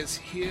do is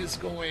he is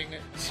going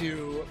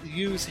to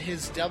use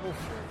his devil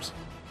fruit.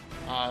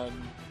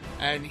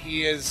 And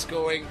he is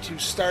going to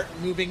start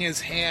moving his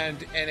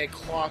hand in a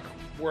clock,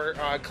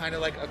 kind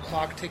of like a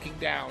clock ticking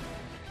down.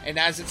 And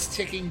as it's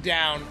ticking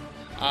down,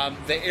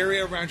 the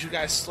area around you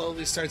guys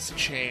slowly starts to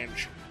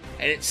change.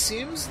 And it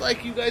seems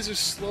like you guys are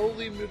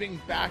slowly moving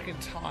back in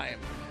time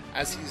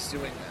as he's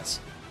doing this.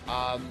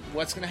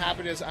 What's going to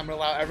happen is I'm going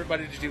to allow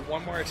everybody to do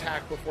one more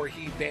attack before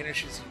he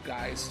banishes you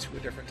guys to a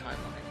different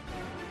timeline.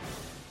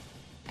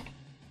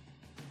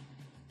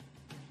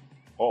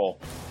 Oh.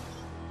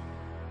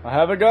 I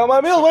haven't got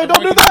my meal. Wait,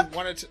 don't do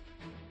that!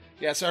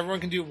 So everyone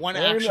can do one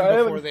action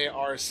before they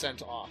are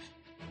sent off.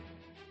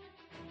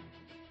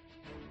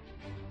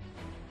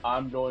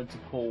 I'm going to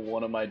pull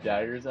one of my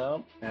daggers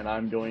out, and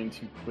I'm going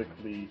to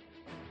quickly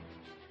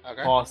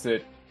toss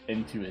it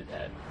into his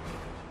head.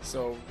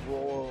 So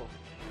roll.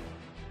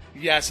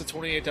 Yes, a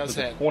 28 does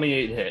hit.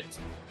 28 hits.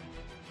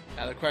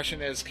 Now the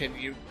question is, can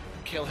you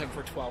kill him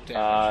for 12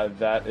 damage?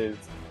 That is...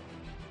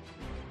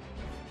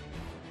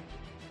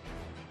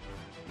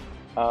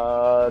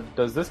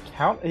 does this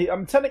count?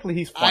 Technically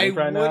he's flanked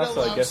right now,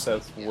 so I guess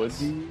that would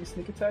be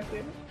sneak attack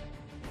damage.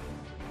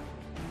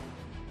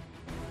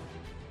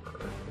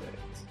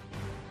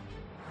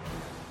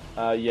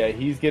 Yeah,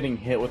 he's getting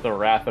hit with the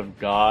Wrath of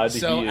God.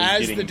 So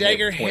as the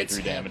dagger hits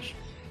him, damage.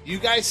 You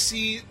guys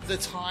see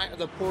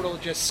the portal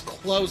just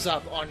close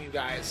up on you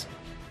guys,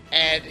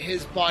 and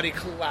his body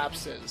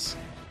collapses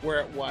where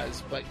it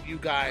was, but you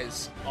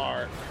guys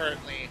are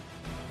currently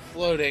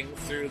floating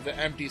through the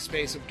empty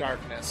space of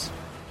darkness.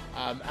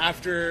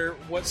 After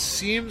what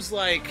seems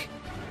like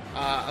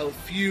a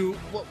few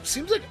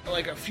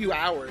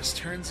hours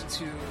turns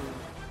into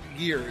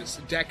years,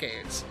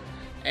 decades,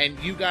 and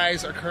you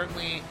guys are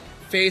currently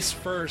face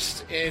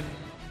first in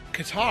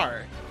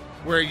Qatar,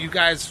 where you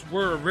guys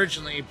were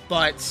originally,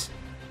 but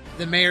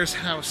the mayor's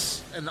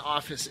house and the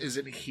office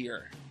isn't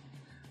here.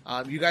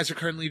 You guys are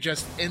currently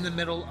just in the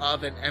middle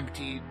of an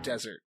empty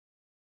desert.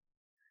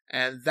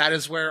 And that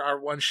is where our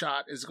one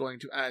shot is going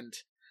to end.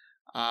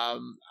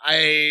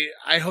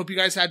 I hope you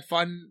guys had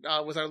fun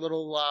with our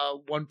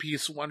little One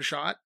Piece one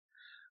shot.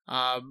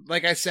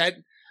 Like I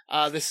said,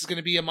 this is going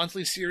to be a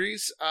monthly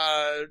series.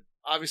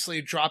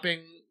 Obviously,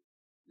 dropping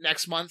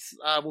next month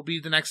will be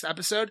the next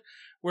episode,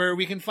 where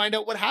we can find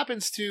out what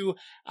happens to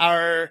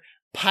our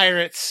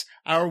pirates,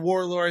 our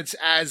warlords,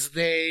 as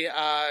they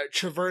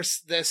traverse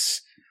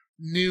this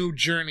new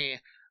journey.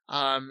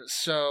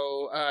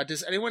 So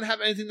does anyone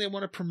have anything they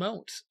want to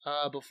promote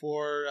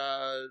before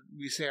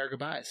we say our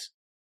goodbyes?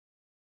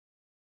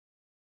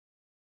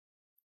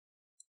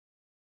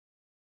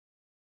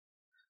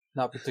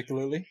 Not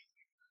particularly.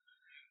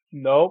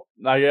 Nope.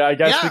 I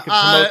guess we could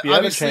promote the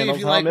other channels.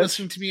 If you like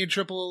listening to me and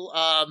Triple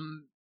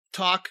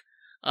talk,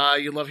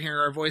 you love hearing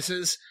our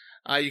voices,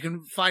 you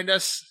can find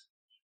us.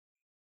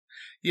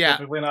 Yeah,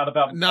 typically not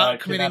about not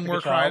committing war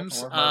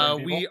crimes.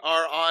 We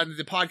are on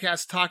the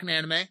podcast Talking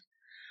Anime.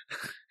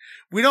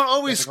 We don't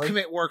always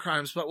commit war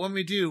crimes, but when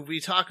we do,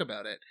 we talk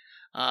about it.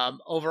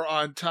 Over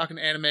on Talking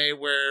Anime,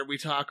 where we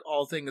talk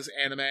all things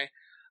anime.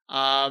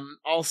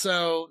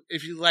 Also,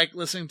 if you like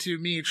listening to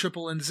me,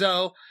 Triple, and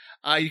Zoe,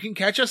 you can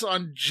catch us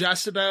on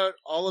just about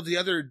all of the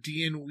other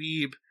D and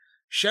Weeb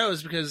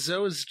shows, because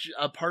Zoe is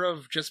a part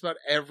of just about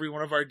every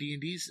one of our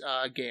D&D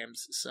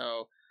games.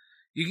 So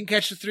you can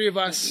catch the three of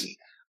us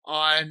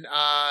on,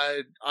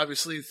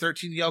 obviously,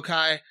 13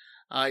 Yokai.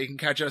 You can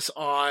catch us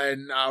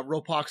on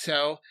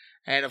Ropokto.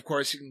 And, of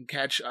course, you can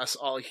catch us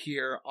all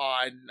here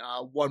on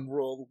One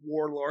World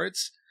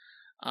Warlords.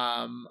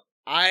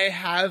 I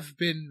have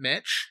been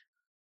Mitch.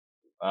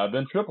 I've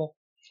been Triple.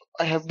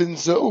 I have been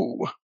Zoe.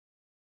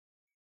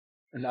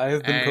 And I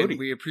have been Cody.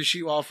 We appreciate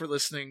you all for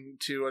listening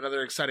to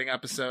another exciting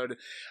episode.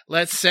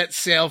 Let's set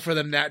sail for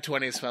them Nat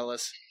 20s,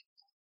 fellas.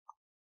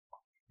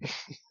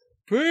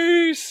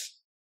 Peace!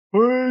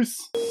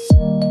 Peace!